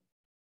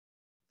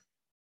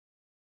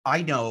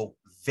 I know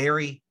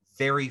very,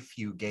 very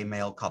few gay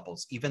male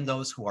couples, even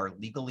those who are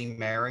legally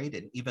married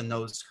and even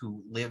those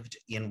who lived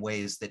in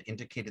ways that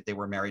indicated they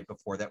were married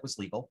before that was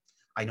legal.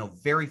 I know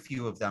very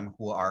few of them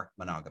who are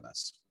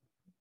monogamous.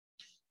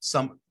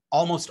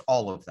 Almost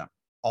all of them,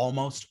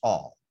 almost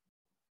all,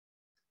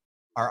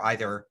 are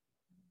either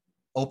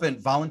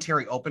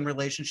voluntary open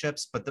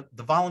relationships, but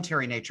the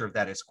voluntary nature of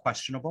that is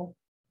questionable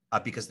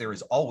because there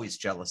is always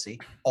jealousy.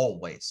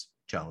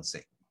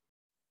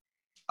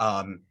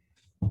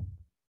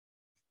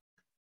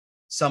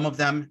 Some of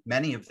them,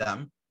 many of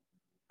them,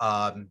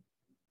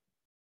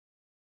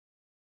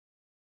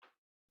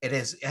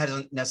 it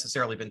hasn't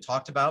necessarily been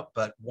talked about,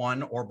 but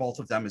one or both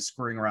of them is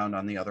screwing around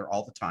on the other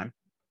all the time.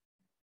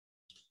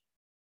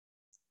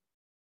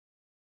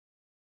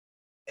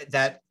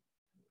 That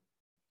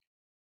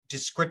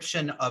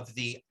description of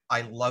the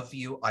I love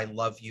you, I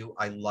love you,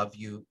 I love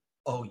you,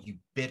 oh, you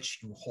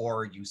bitch, you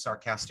whore, you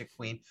sarcastic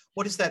queen.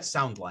 What does that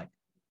sound like?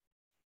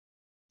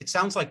 It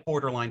sounds like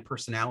borderline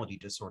personality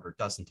disorder,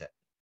 doesn't it?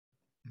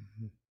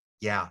 Mm-hmm.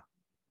 Yeah.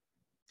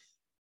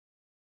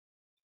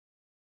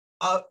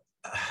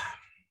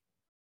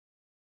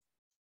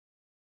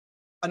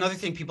 Another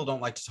thing people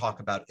don't like to talk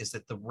about is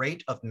that the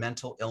rate of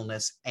mental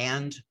illness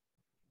and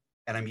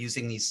I'm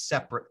using these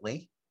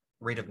separately,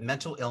 rate of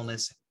mental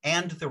illness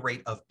and the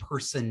rate of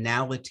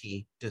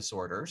personality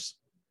disorders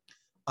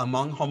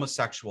among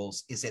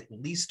homosexuals is at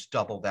least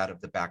double that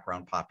of the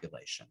background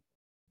population.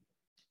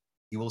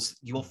 You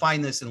will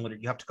find this in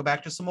literature. You have to go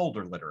back to some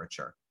older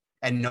literature.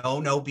 And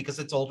no, because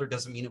it's older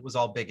doesn't mean it was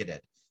all bigoted.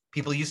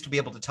 People used to be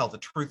able to tell the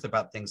truth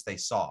about things they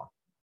saw.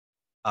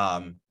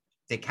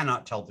 They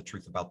cannot tell the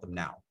truth about them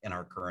now in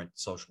our current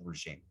social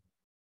regime.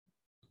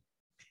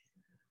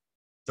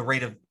 The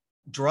rate of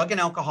drug and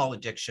alcohol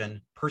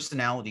addiction,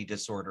 personality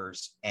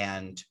disorders,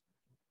 and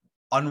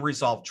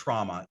unresolved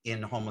trauma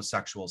in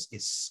homosexuals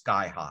is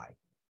sky high,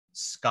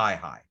 sky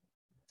high.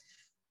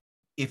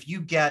 If you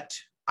get,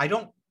 I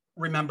don't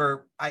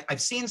remember,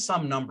 I've seen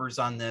some numbers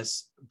on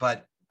this,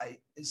 but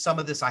some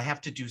of this I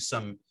have to do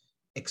some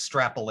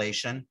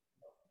extrapolation.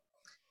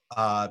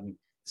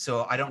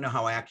 So I don't know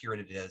how accurate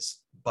it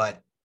is,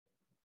 but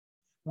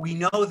we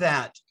know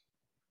that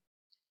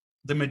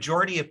the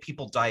majority of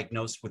people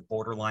diagnosed with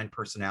borderline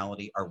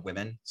personality are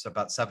women. So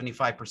about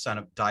 75%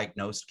 of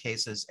diagnosed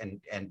cases, and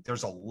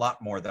there's a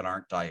lot more that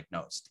aren't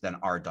diagnosed than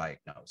are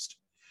diagnosed.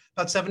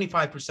 About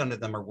 75%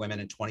 of them are women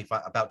and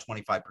about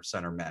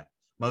 25% are men.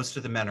 Most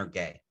of the men are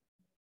gay.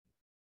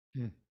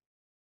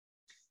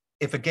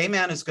 If a gay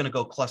man is going to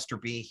go cluster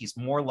B, he's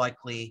more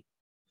likely,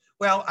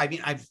 well, I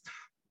mean, I've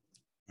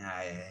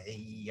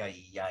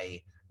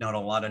known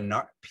a lot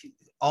of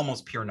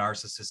almost pure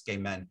narcissist gay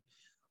men.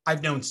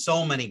 I've known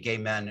so many gay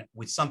men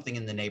with something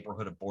in the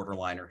neighborhood of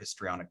borderline or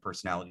histrionic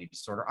personality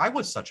disorder. I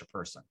was such a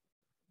person.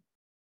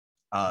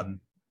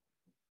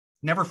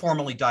 Never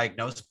formally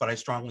diagnosed, but I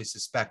strongly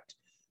suspect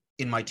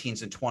in my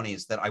teens and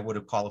 20s that I would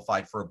have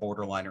qualified for a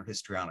borderline or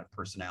histrionic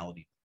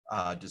personality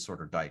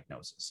disorder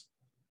diagnosis.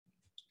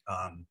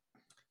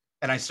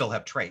 And I still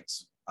have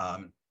traits.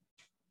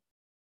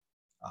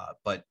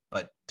 But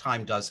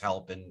time does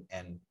help,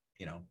 and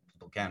you know,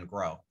 people can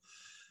grow.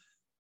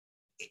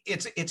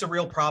 it's a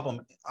real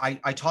problem.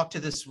 I talk to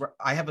this.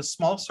 I have a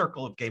small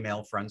circle of gay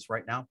male friends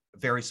right now, a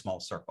very small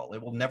circle.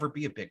 It will never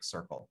be a big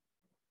circle.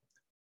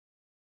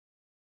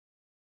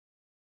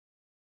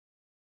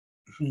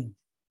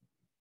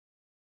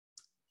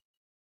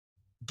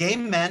 Gay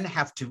men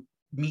have to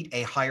meet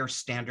a higher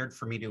standard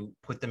for me to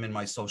put them in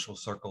my social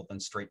circle than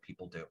straight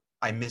people do.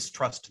 I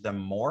mistrust them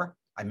more.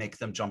 I make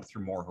them jump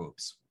through more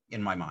hoops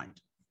in my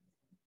mind.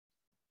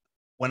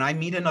 When I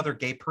meet another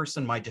gay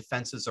person, my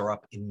defenses are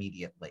up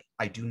immediately.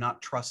 I do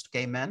not trust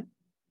gay men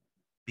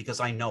because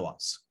I know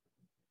us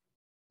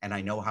and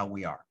I know how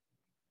we are.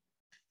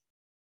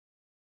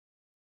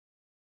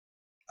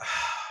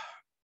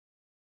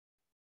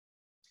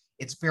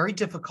 It's very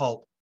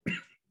difficult.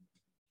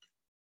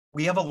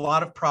 We have a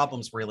lot of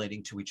problems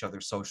relating to each other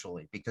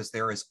socially because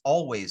there is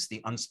always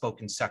the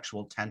unspoken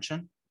sexual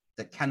tension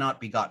that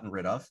cannot be gotten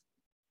rid of.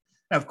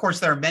 Now, of course,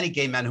 there are many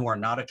gay men who are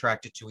not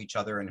attracted to each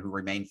other and who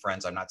remain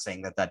friends. I'm not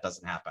saying that that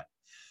doesn't happen,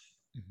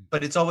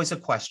 but it's always a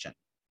question.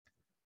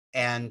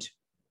 And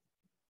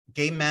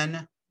gay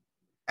men,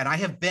 and I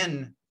have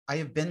been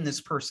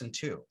this person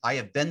too. I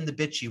have been the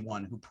bitchy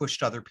one who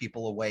pushed other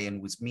people away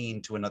and was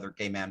mean to another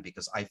gay man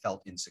because I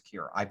felt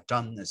insecure. I've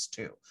done this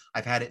too.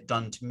 I've had it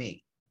done to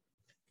me.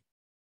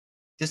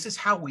 This is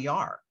how we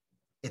are.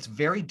 It's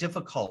very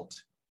difficult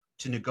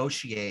to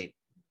negotiate.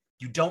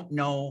 You don't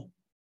know.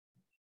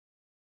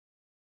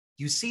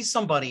 You see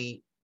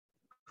somebody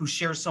who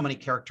shares so many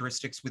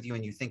characteristics with you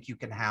and you think you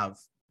can have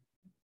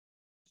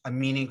a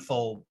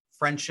meaningful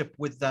friendship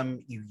with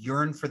them. You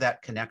yearn for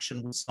that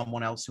connection with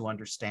someone else who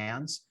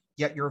understands,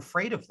 yet you're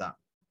afraid of them.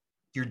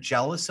 You're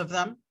jealous of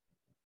them.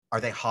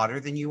 Are they hotter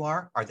than you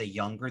are? Are they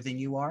younger than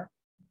you are?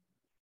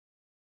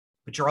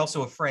 But you're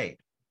also afraid.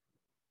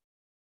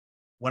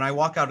 When I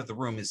walk out of the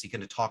room, is he going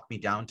to talk me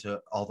down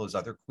to all those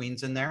other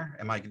queens in there?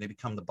 Am I going to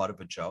become the butt of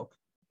a joke?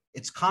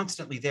 It's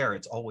constantly there.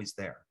 It's always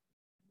there.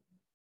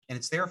 And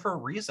it's there for a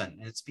reason.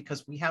 And it's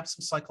because we have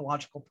some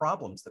psychological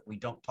problems that we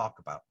don't talk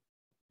about.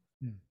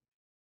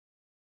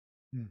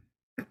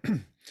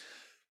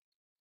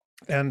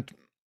 And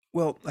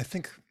well, I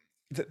think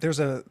that there's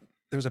a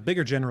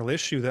bigger general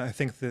issue that I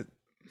think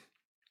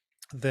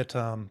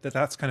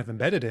that's kind of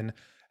embedded in,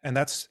 and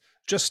that's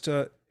just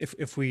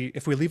if we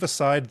leave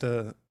aside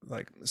the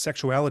like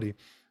sexuality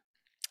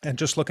and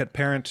just look at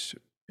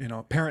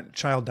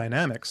parent-child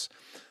dynamics.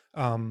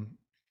 I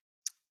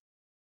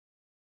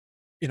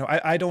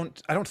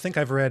don't think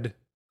I've read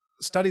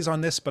studies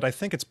on this, but I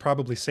think it's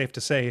probably safe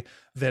to say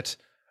that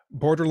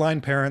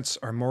borderline parents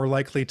are more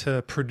likely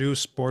to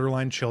produce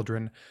borderline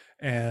children,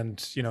 and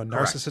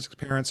narcissistic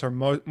parents are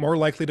more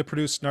likely to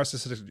produce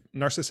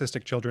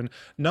narcissistic children.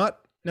 Not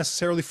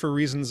necessarily for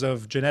reasons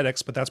of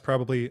genetics, but that's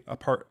probably a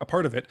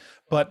part of it.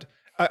 But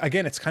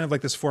again, it's kind of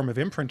like this form of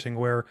imprinting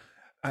where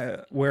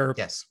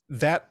yes,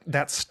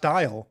 that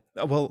style.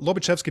 Well,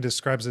 Lobachevsky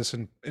describes this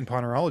in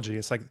Ponerology.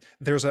 It's like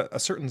there's a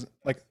certain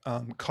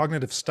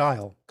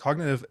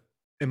cognitive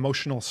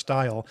emotional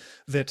style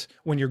that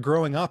when you're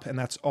growing up and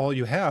that's all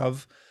you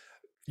have,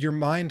 your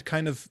mind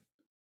kind of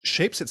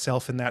shapes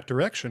itself in that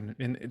direction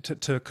and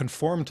to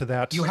conform to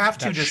that. You have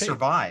to shape.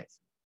 Survive.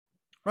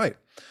 Right.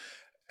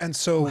 And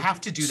so you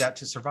have to do that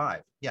to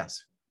survive.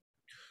 Yes.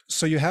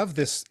 So you have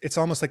this, it's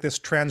almost like this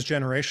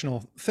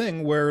transgenerational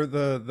thing where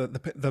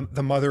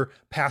the mother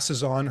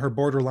passes on her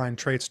borderline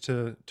traits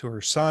to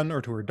her son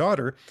or to her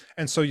daughter.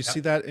 And so you see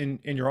that in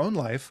your own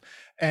life.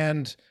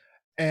 And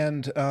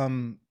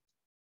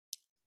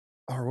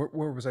or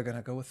where was I going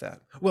to go with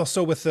that? Well,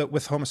 so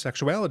with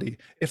homosexuality,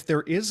 if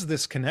there is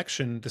this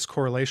connection, this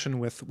correlation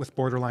with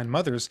borderline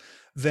mothers,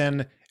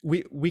 then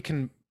we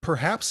can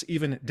perhaps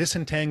even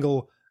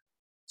disentangle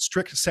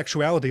strict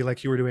sexuality,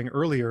 like you were doing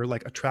earlier,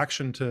 like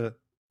attraction to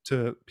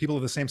people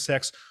of the same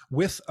sex,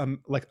 with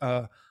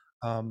a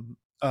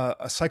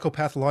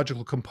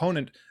psychopathological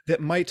component that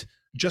might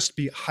just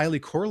be highly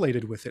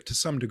correlated with it to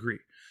some degree,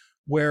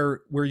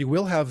 where you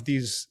will have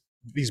these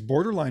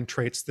borderline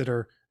traits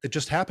that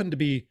just happen to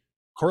be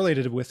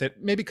correlated with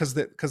it, maybe because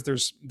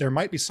there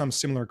might be some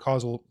similar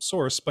causal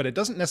source, but it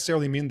doesn't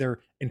necessarily mean they're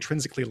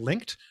intrinsically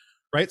linked,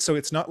 right? So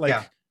it's not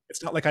like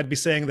it's not like I'd be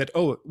saying that,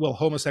 oh, well,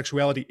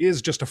 homosexuality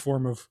is just a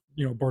form of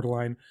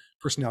borderline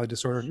personality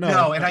disorder.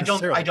 No, and I don't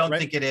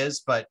think it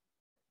is, but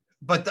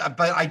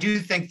I do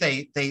think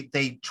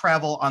they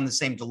travel on the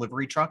same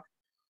delivery truck.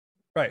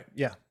 Right.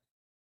 Yeah.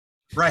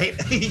 Right.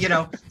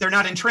 They're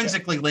not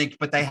intrinsically linked,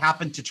 but they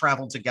happen to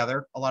travel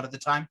together a lot of the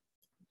time.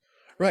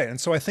 Right. And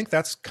so I think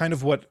that's kind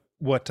of what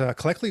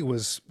Cleckley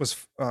was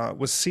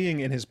seeing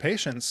in his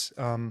patients.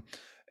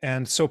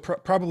 And so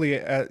probably,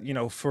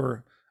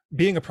 for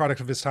being a product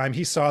of his time,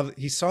 he saw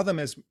them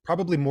as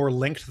probably more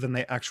linked than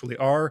they actually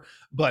are.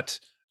 But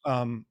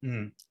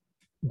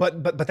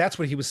but that's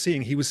what he was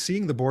seeing. He was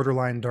seeing the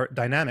borderline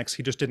dynamics.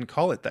 He just didn't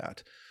call it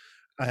that.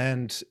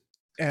 And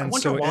I wonder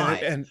so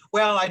why.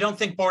 Well, I don't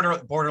think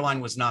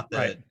borderline was not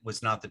the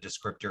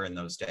descriptor in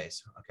those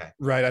days. Okay.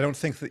 Right. I don't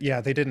think that.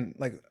 Yeah, they didn't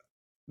like.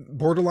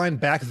 Borderline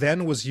back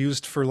then was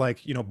used for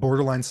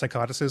borderline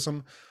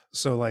psychoticism.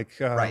 So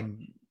right.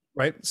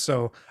 right?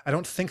 So I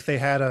don't think they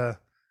had a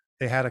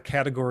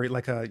category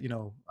like a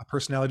a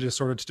personality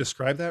disorder to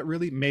describe that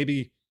really.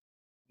 Maybe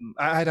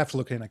I'd have to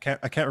look in. I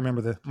can't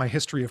remember my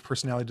history of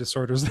personality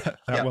disorders that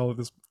Yeah. well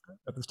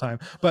at this time.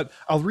 But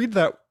I'll read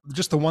that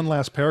just the one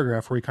last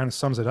paragraph where he kind of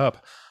sums it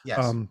up.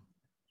 Yes.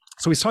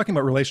 So he's talking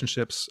about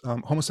relationships,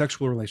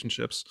 homosexual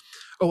relationships.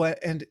 Oh,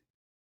 and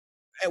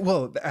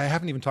well, we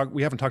haven't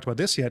talked about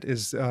this yet,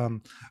 is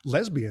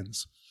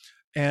lesbians.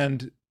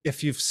 And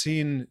if you've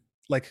seen,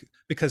 like,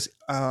 because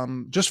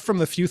just from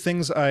the few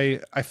things I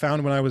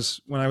found when I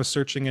was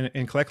searching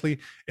in Cleckley,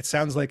 it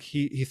sounds like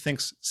he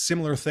thinks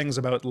similar things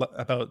about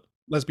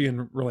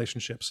lesbian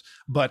relationships,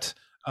 but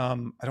I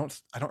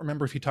don't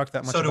remember if he talked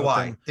that much. So do about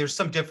I. them. There's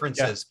some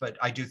differences, but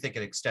I do think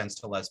it extends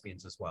to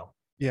lesbians as well.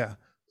 Yeah.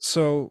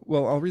 So,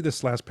 well, I'll read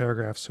this last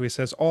paragraph. So he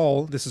says,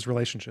 this is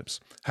relationships.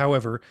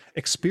 However,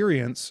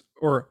 according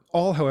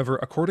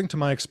to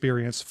my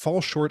experience, fall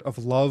short of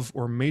love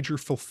or major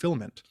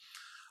fulfillment.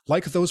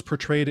 Like those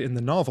portrayed in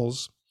the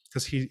novels,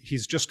 because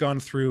he's just gone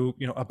through,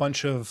 a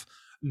bunch of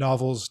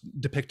novels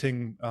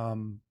depicting,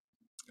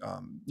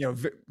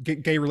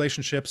 gay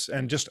relationships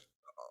and just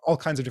all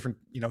kinds of different,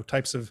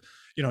 types of,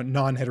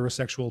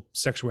 non-heterosexual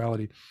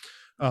sexuality.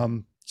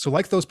 So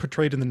like those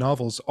portrayed in the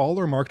novels, all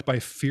are marked by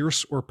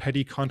fierce or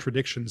petty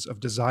contradictions of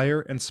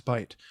desire and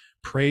spite,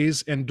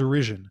 praise and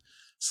derision,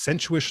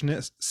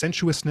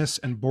 sensuousness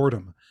and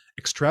boredom,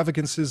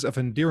 extravagances of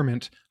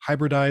endearment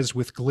hybridized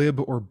with glib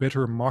or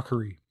bitter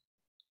mockery.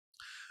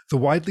 The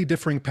widely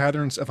differing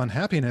patterns of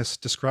unhappiness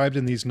described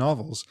in these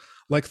novels,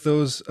 like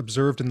those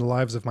observed in the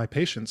lives of my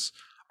patients,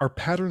 are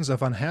patterns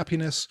of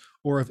unhappiness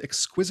or of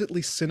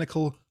exquisitely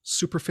cynical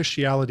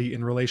superficiality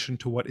in relation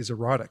to what is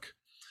erotic.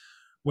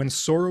 When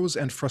sorrows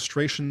and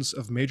frustrations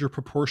of major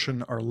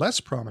proportion are less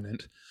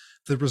prominent,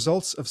 the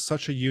results of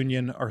such a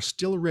union are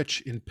still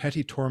rich in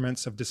petty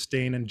torments of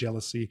disdain and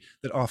jealousy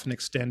that often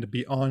extend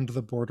beyond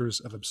the borders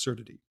of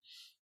absurdity.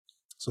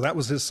 So that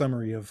was his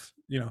summary of,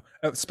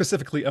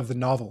 specifically of the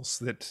novels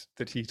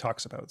that he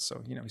talks about.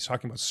 So, he's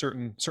talking about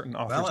certain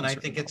authors. Well, and I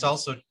think it's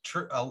also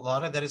true. A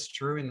lot of that is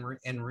true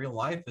in real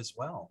life as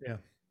well. Yeah.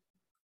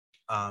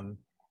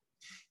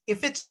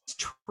 If it's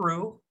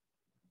true,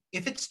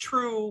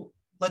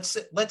 let's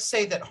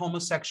say that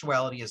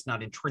homosexuality is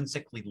not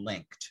intrinsically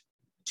linked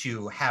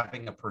to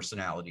having a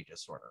personality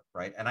disorder,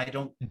 right? And I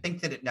don't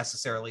think that it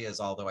necessarily is,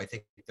 although I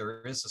think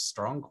there is a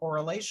strong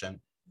correlation.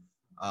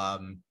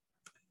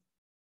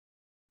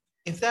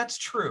 If that's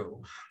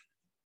true,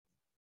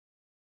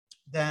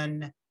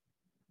 then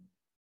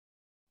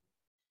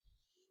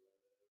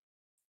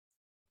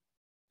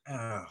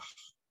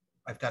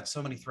I've got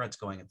so many threads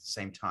going at the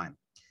same time.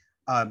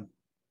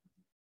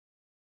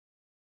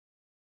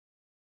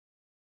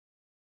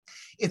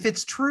 If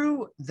it's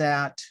true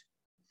that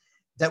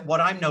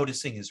what I'm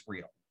noticing is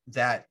real,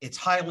 that it's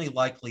highly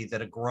likely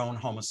that a grown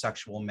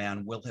homosexual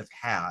man will have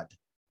had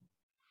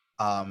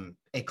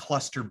a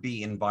cluster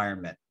B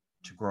environment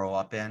to grow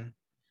up in,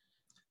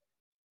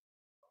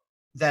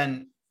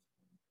 then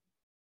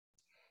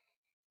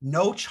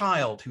no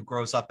child who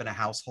grows up in a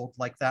household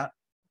like that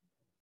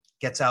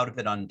gets out of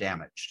it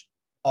undamaged.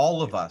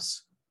 All of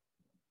us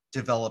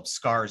develop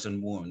scars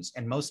and wounds,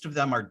 and most of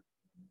them are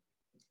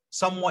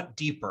somewhat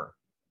deeper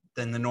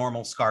than the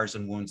normal scars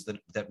and wounds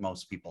that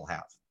most people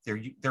have.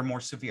 They're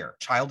more severe.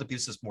 Child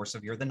abuse is more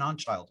severe than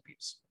non-child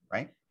abuse,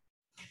 right?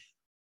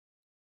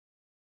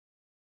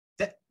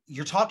 That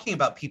you're talking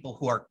about people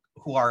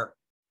who are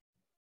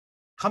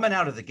coming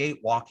out of the gate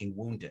walking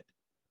wounded,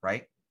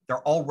 right?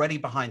 They're already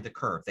behind the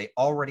curve. They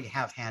already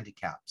have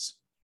handicaps.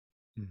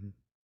 Mm-hmm.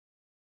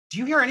 Do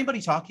you hear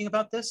anybody talking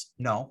about this?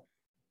 No.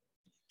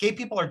 Gay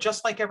people are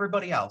just like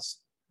everybody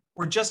else.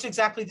 We're just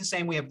exactly the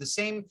same. We have the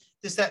same,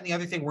 this, that, and the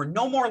other thing. We're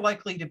no more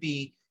likely to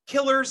be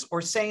killers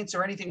or saints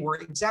or anything. We're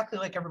exactly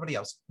like everybody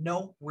else.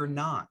 No, we're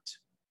not.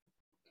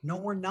 No,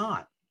 we're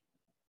not.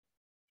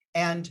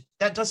 And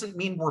that doesn't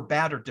mean we're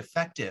bad or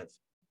defective.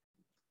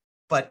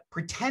 But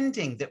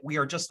pretending that we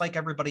are just like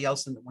everybody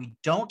else and that we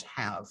don't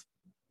have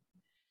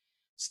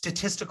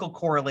statistical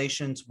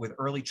correlations with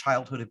early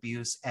childhood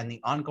abuse and the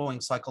ongoing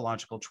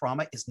psychological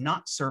trauma is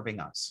not serving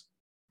us.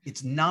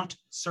 It's not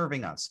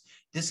serving us.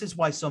 This is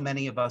why so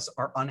many of us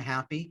are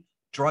unhappy,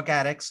 drug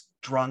addicts,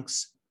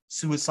 drunks,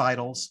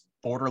 suicidals,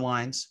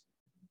 borderlines.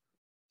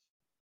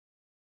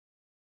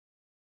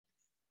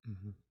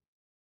 Mm-hmm.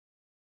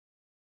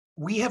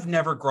 We have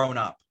never grown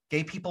up.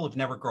 Gay people have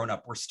never grown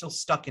up. We're still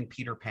stuck in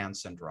Peter Pan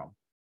syndrome.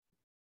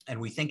 And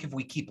we think if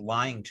we keep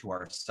lying to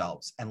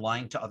ourselves and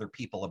lying to other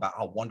people about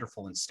how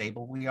wonderful and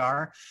stable we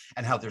are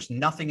and how there's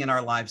nothing in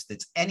our lives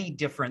that's any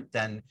different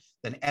than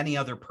any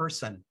other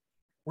person,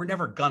 we're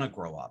never gonna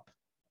grow up.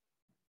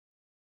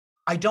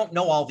 I don't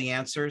know all the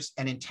answers.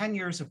 And in 10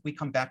 years, if we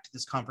come back to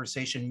this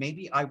conversation,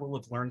 maybe I will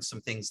have learned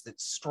some things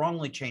that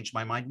strongly changed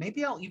my mind.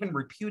 Maybe I'll even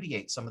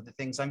repudiate some of the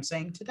things I'm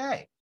saying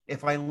today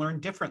if I learn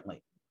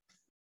differently.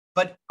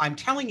 But I'm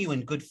telling you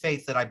in good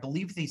faith that I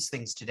believe these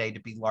things today to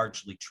be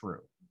largely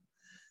true.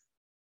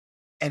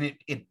 And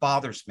it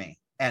bothers me.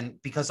 And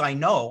because I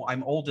know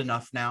I'm old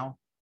enough now,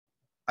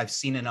 I've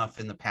seen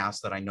enough in the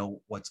past that I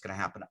know what's going to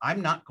happen.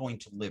 I'm not going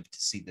to live to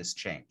see this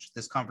change.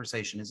 This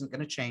conversation isn't going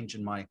to change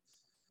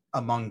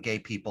among gay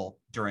people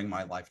during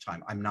my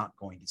lifetime. I'm not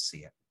going to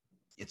see it.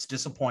 It's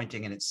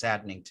disappointing and it's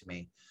saddening to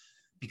me,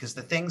 because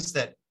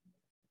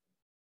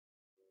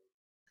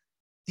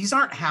these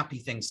aren't happy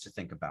things to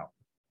think about.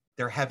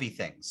 They're heavy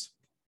things.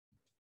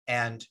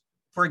 And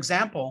for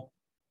example,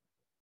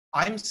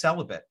 I'm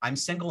celibate. I'm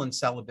single and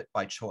celibate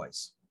by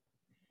choice.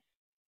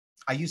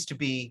 I used to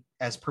be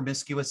as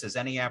promiscuous as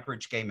any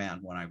average gay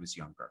man when I was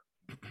younger.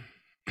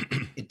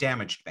 It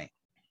damaged me.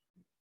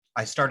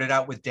 I started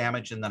out with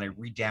damage, and then I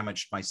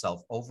re-damaged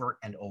myself over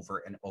and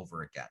over and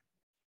over again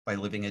by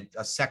living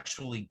a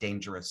sexually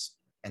dangerous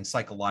and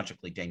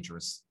psychologically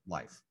dangerous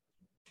life.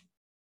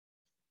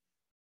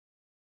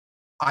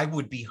 I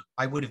would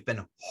have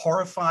been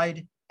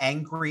horrified,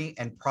 angry,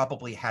 and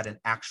probably had an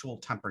actual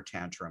temper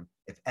tantrum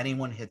if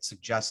anyone had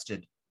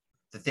suggested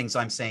the things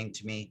I'm saying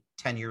to me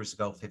 10 years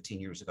ago, 15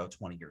 years ago,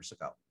 20 years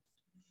ago.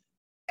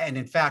 And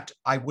in fact,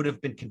 I would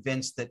have been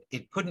convinced that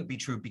it couldn't be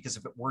true, because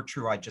if it were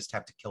true, I'd just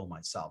have to kill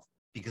myself,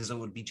 because it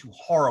would be too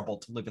horrible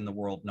to live in the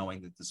world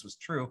knowing that this was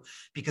true,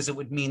 because it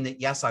would mean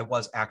that, yes, I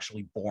was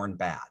actually born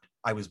bad.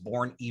 I was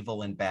born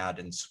evil and bad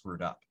and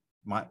screwed up,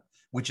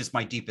 which is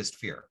my deepest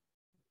fear.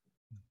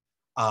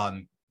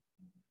 But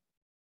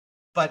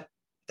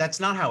that's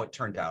not how it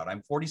turned out.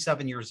 I'm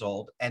 47 years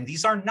old, and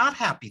these are not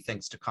happy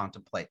things to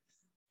contemplate.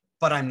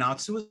 But I'm not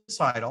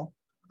suicidal.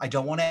 I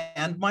don't want to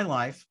end my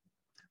life.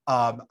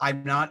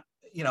 I'm not,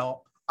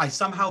 I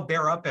somehow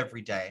bear up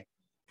every day.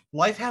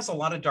 Life has a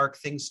lot of dark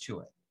things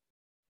to it.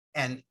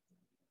 And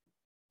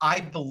I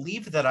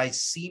believe that I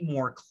see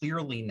more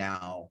clearly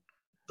now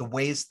the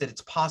ways that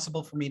it's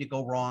possible for me to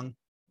go wrong,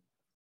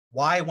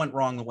 why I went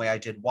wrong the way I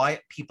did, why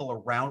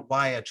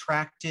I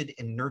attracted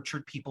and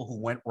nurtured people who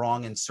went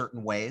wrong in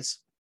certain ways.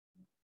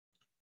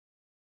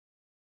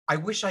 I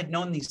wish I'd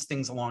known these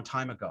things a long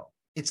time ago.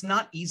 It's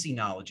not easy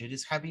knowledge. It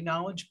is heavy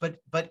knowledge, but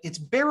it's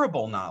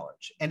bearable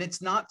knowledge, and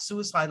it's not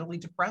suicidally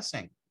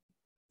depressing.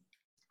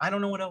 I don't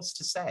know what else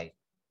to say.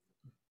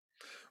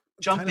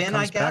 Jump in,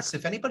 I guess.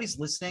 If anybody's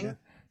listening,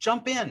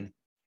 jump in.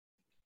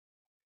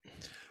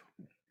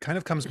 Kind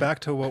of comes back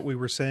to what we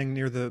were saying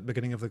near the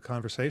beginning of the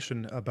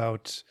conversation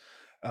about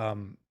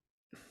blowing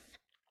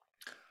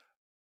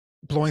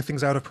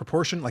things out of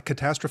proportion, like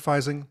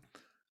catastrophizing.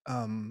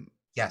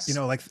 Yes.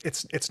 Like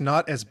it's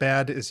not as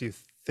bad as you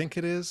think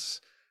it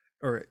is.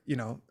 Or,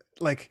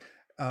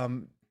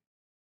 to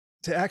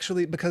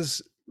actually,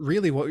 because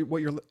really what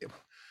you're,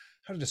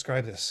 how to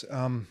describe this?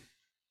 When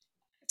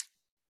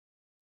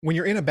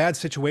you're in a bad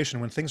situation,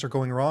 when things are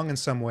going wrong in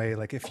some way,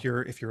 like if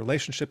your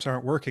relationships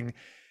aren't working,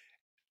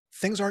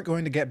 things aren't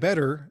going to get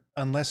better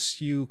unless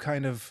you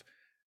kind of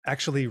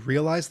actually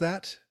realize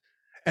that.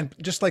 And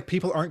just like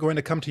people aren't going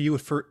to come to you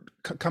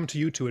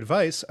to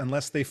advice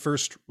unless they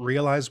first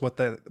realize what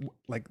the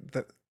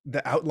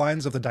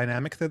outlines of the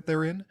dynamic that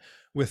they're in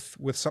with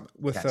yes.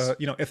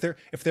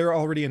 If they're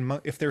already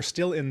if they're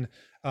still in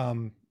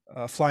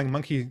flying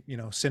monkey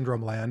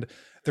syndrome land,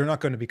 they're not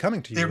going to be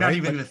coming to you. They're not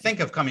even going to think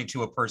of coming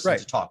to a person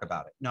to talk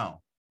about it. No.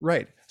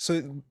 Right.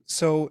 So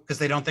because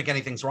they don't think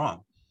anything's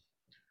wrong.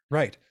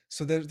 Right.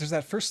 So there's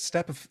that first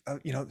step of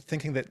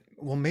thinking that,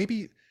 well,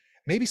 maybe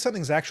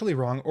something's actually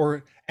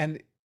wrong,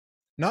 and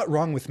not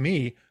wrong with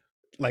me,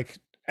 like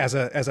as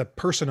a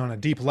person on a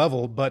deep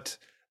level, but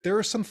there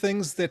are some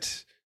things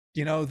that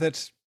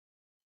that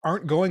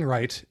aren't going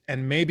right,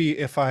 and maybe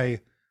if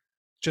I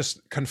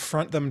just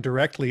confront them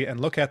directly and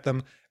look at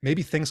them,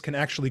 maybe things can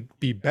actually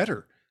be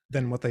better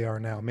than what they are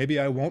now. Maybe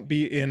I won't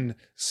be in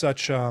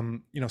such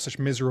such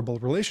miserable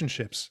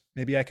relationships.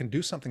 Maybe I can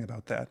do something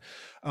about that.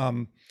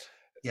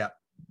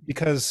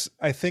 Because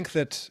I think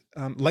that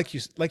like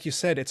you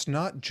said, it's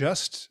not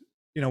just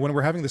when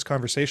we're having this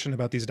conversation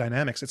about these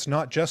dynamics, it's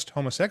not just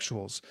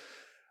homosexuals,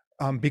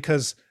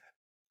 because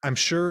I'm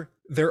sure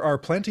there are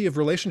plenty of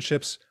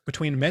relationships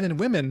between men and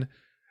women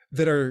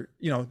that are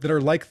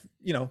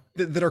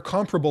that are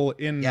comparable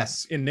in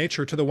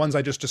nature to the ones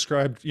I just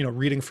described,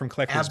 reading from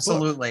Kleckner's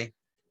absolutely book.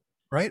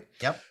 Right.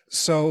 Yep.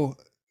 So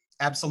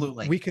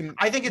absolutely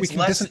I think it's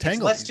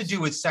less to do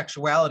with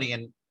sexuality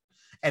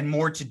and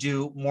more to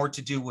do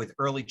with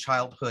early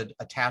childhood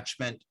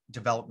attachment,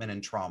 development,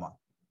 and trauma.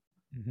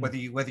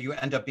 Mm-hmm. Whether you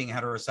end up being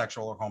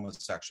heterosexual or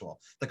homosexual,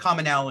 the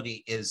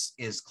commonality is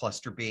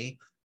cluster B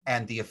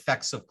and the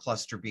effects of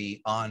cluster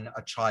B on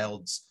a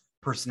child's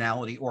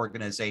personality,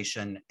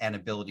 organization, and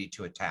ability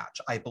to attach.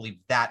 I believe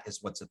that is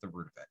what's at the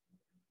root of it.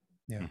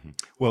 Yeah. Mm-hmm.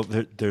 Well,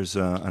 there's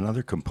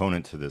another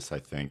component to this, I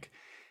think,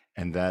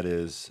 and that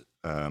is,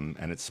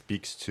 and it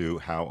speaks to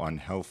how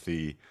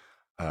unhealthy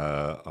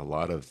a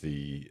lot of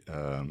the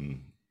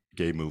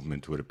gay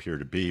movement would appear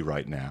to be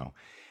right now,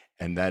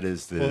 and that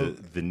is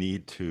the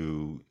need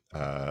to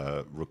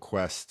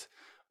request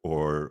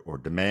or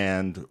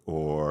demand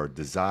or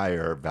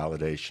desire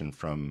validation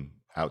from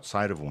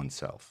outside of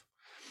oneself.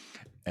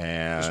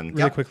 And just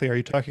really quickly, are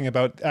you talking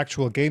about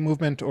actual gay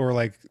movement or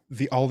like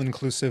the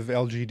all-inclusive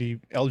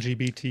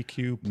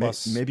LGBTQ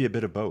plus? Maybe a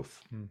bit of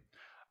both.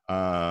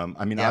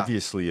 I mean, Yeah.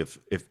 obviously,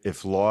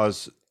 if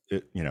laws,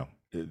 there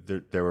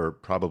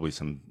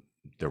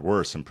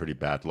were some pretty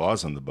bad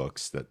laws on the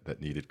books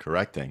that needed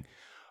correcting.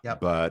 Yep.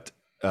 But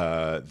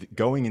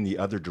going in the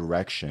other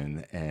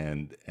direction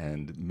and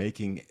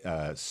making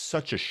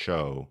such a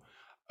show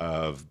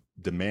of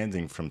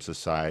demanding from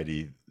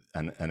society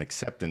an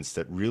acceptance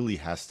that really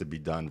has to be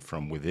done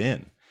from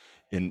within,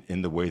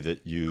 in the way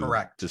that you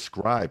Correct.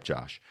 describe,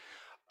 Josh,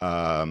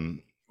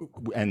 and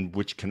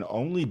which can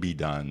only be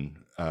done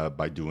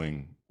by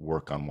doing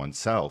work on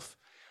oneself.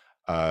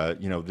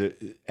 The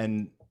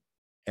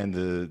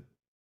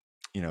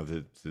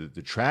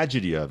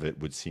tragedy of it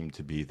would seem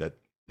to be that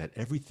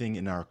everything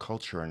in our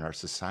culture and our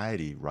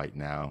society right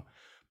now,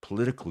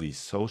 politically,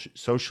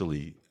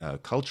 socially,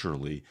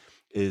 culturally,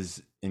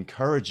 is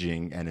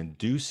encouraging and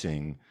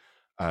inducing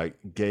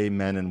gay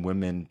men and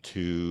women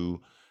to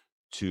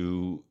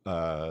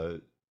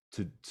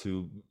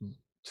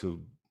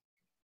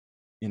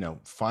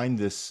find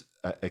this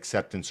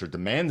acceptance or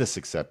demand this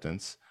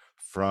acceptance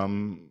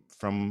from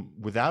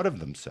without of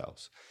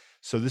themselves.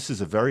 So this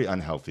is a very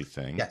unhealthy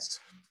thing. Yes.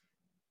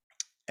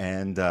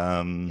 And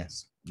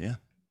Yes. yeah,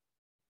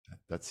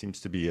 that seems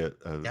to be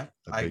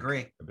I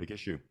agree. a big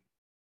issue.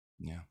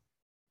 Yeah.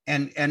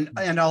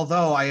 And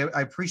although I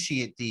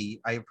appreciate the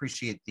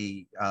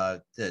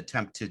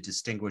attempt to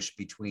distinguish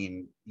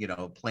between,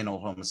 plain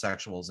old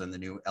homosexuals and the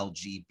new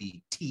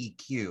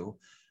LGBTQ,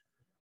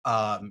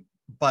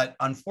 but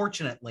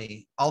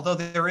unfortunately, although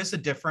there is a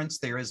difference,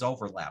 there is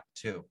overlap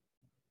too.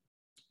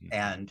 Mm-hmm.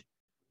 And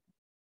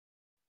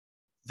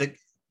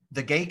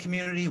the gay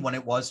community, when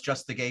it was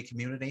just the gay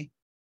community,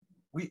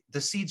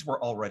 the seeds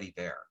were already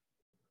there.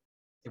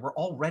 They were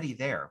already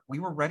there. We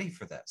were ready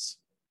for this.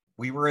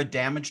 We were a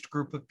damaged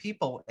group of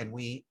people, and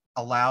we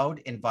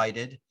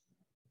invited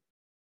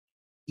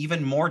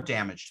even more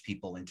damaged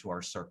people into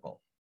our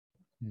circle.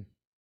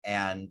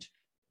 And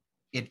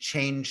it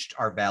changed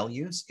our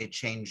values. It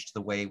changed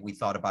the way we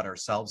thought about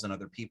ourselves and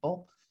other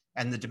people.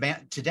 And the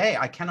demand today,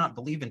 I cannot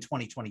believe in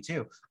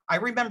 2022. I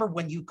remember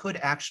when you could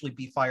actually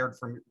be fired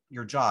from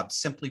your job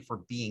simply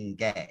for being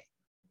gay,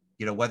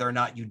 whether or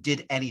not you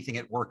did anything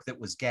at work that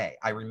was gay.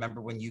 I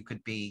remember when you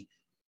could be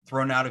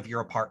thrown out of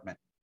your apartment.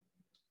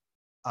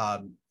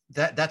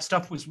 That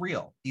stuff was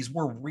real. These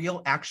were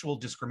real, actual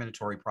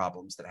discriminatory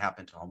problems that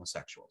happened to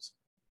homosexuals.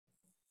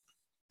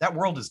 That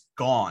world is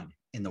gone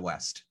in the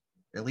West,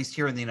 at least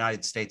here in the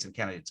United States and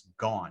Canada. It's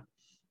gone.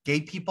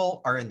 Gay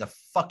people are in the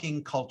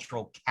fucking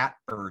cultural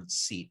catbird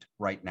seat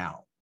right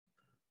now.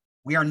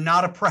 We are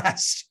not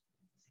oppressed.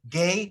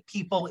 Gay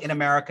people in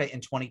America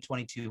in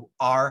 2022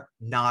 are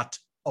not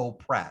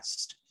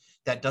oppressed.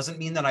 That doesn't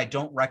mean that I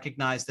don't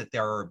recognize that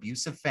there are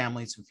abusive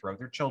families who throw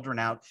their children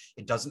out.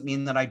 It doesn't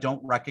mean that I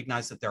don't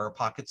recognize that there are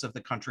pockets of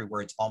the country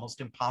where it's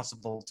almost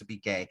impossible to be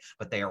gay,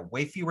 but they are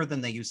way fewer than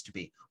they used to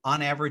be.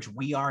 On average,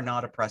 we are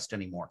not oppressed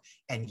anymore.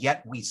 And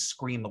yet we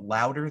scream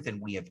louder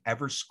than we have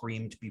ever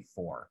screamed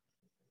before.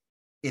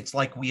 It's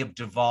like we have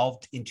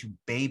devolved into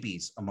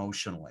babies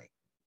emotionally.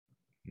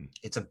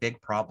 It's a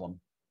big problem.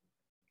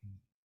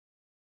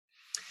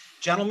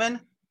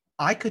 Gentlemen,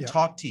 I could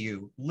talk to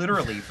you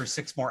literally for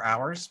 6 more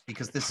hours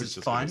because this is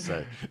fun,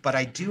 but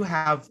I do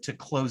have to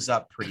close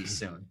up pretty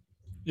soon.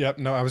 Yep.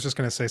 No, I was just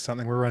going to say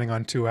something. We're running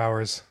on 2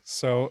 hours.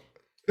 So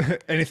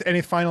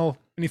any final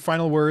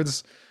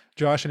words,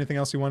 Josh, anything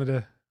else you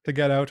wanted to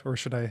get out, or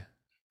should I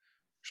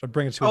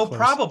bring it to a close?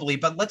 Probably,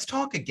 but let's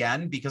talk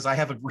again because I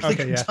have a really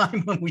good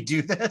time when we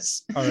do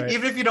this. All right.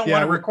 Even if you don't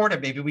want to record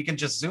it, maybe we can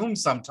just Zoom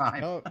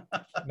sometime.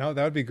 No,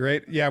 that would be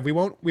great. Yeah, we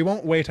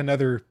won't wait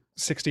another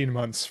 16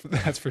 months.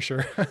 That's for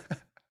sure.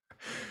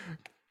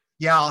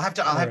 Yeah, I'll have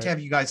to have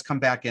you guys come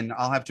back, and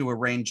I'll have to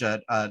arrange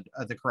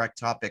the correct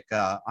topic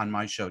on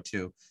my show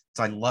too.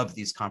 So I love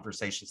these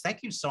conversations.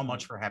 Thank you so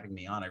much for having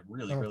me on. I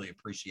really, really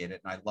appreciate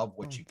it, and I love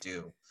what you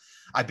do.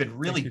 I've been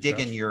really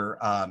digging your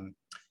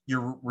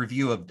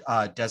review of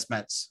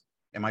Desmet's.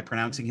 Am I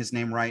pronouncing his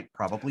name right?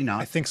 Probably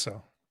not. I think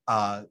so.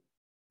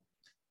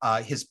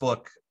 His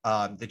book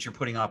that you're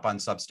putting up on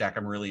Substack.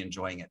 I'm really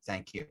enjoying it.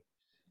 Thank you.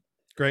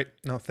 Great.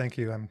 No, thank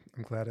you. I'm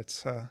glad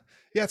it's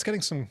it's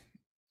getting some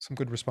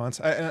good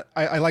response.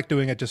 I like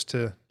doing it just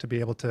to be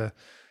able to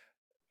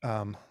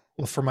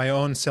for my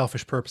own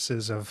selfish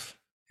purposes of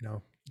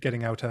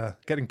getting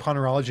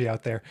ponerology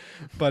out there,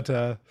 but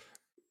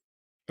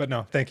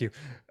no, thank you.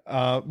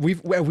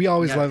 We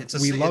always love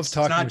talking with you. It's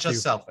not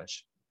just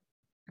selfish.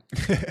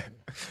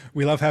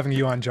 We love having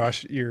you on,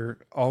 Josh. You're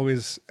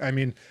always,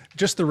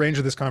 just the range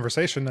of this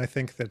conversation. I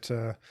think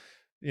that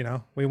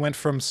we went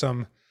from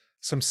some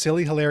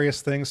silly,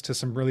 hilarious things to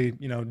some really,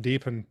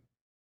 deep and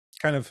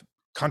kind of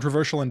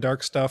controversial and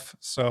dark stuff.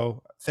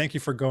 So thank you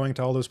for going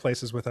to all those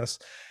places with us.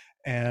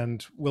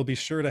 And we'll be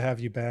sure to have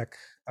you back,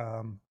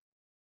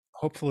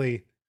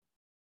 hopefully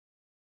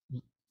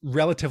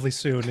relatively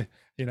soon,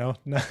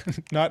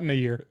 not in a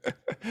year,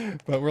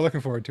 but we're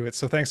looking forward to it.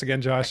 So thanks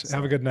again, Josh. Excellent.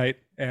 Have a good night,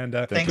 and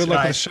thanks, good luck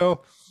with the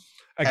show.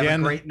 Again, have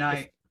a great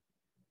night.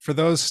 For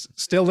those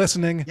still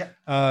listening,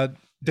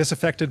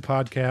 Disaffected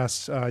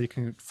podcasts. You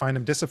can find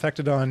him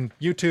Disaffected on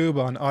YouTube,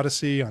 on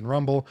Odyssey, on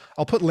Rumble.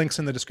 I'll put links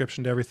in the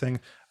description to everything,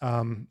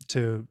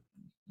 to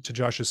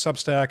Josh's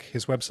Substack,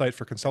 his website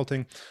for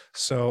consulting.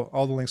 So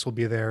all the links will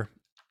be there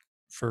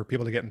for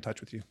people to get in touch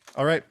with you.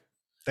 All right.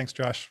 Thanks,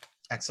 Josh.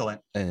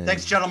 Excellent.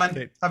 Thanks, gentlemen.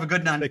 Okay. Have a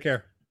good night. Take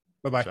care.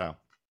 Bye-bye. Ciao.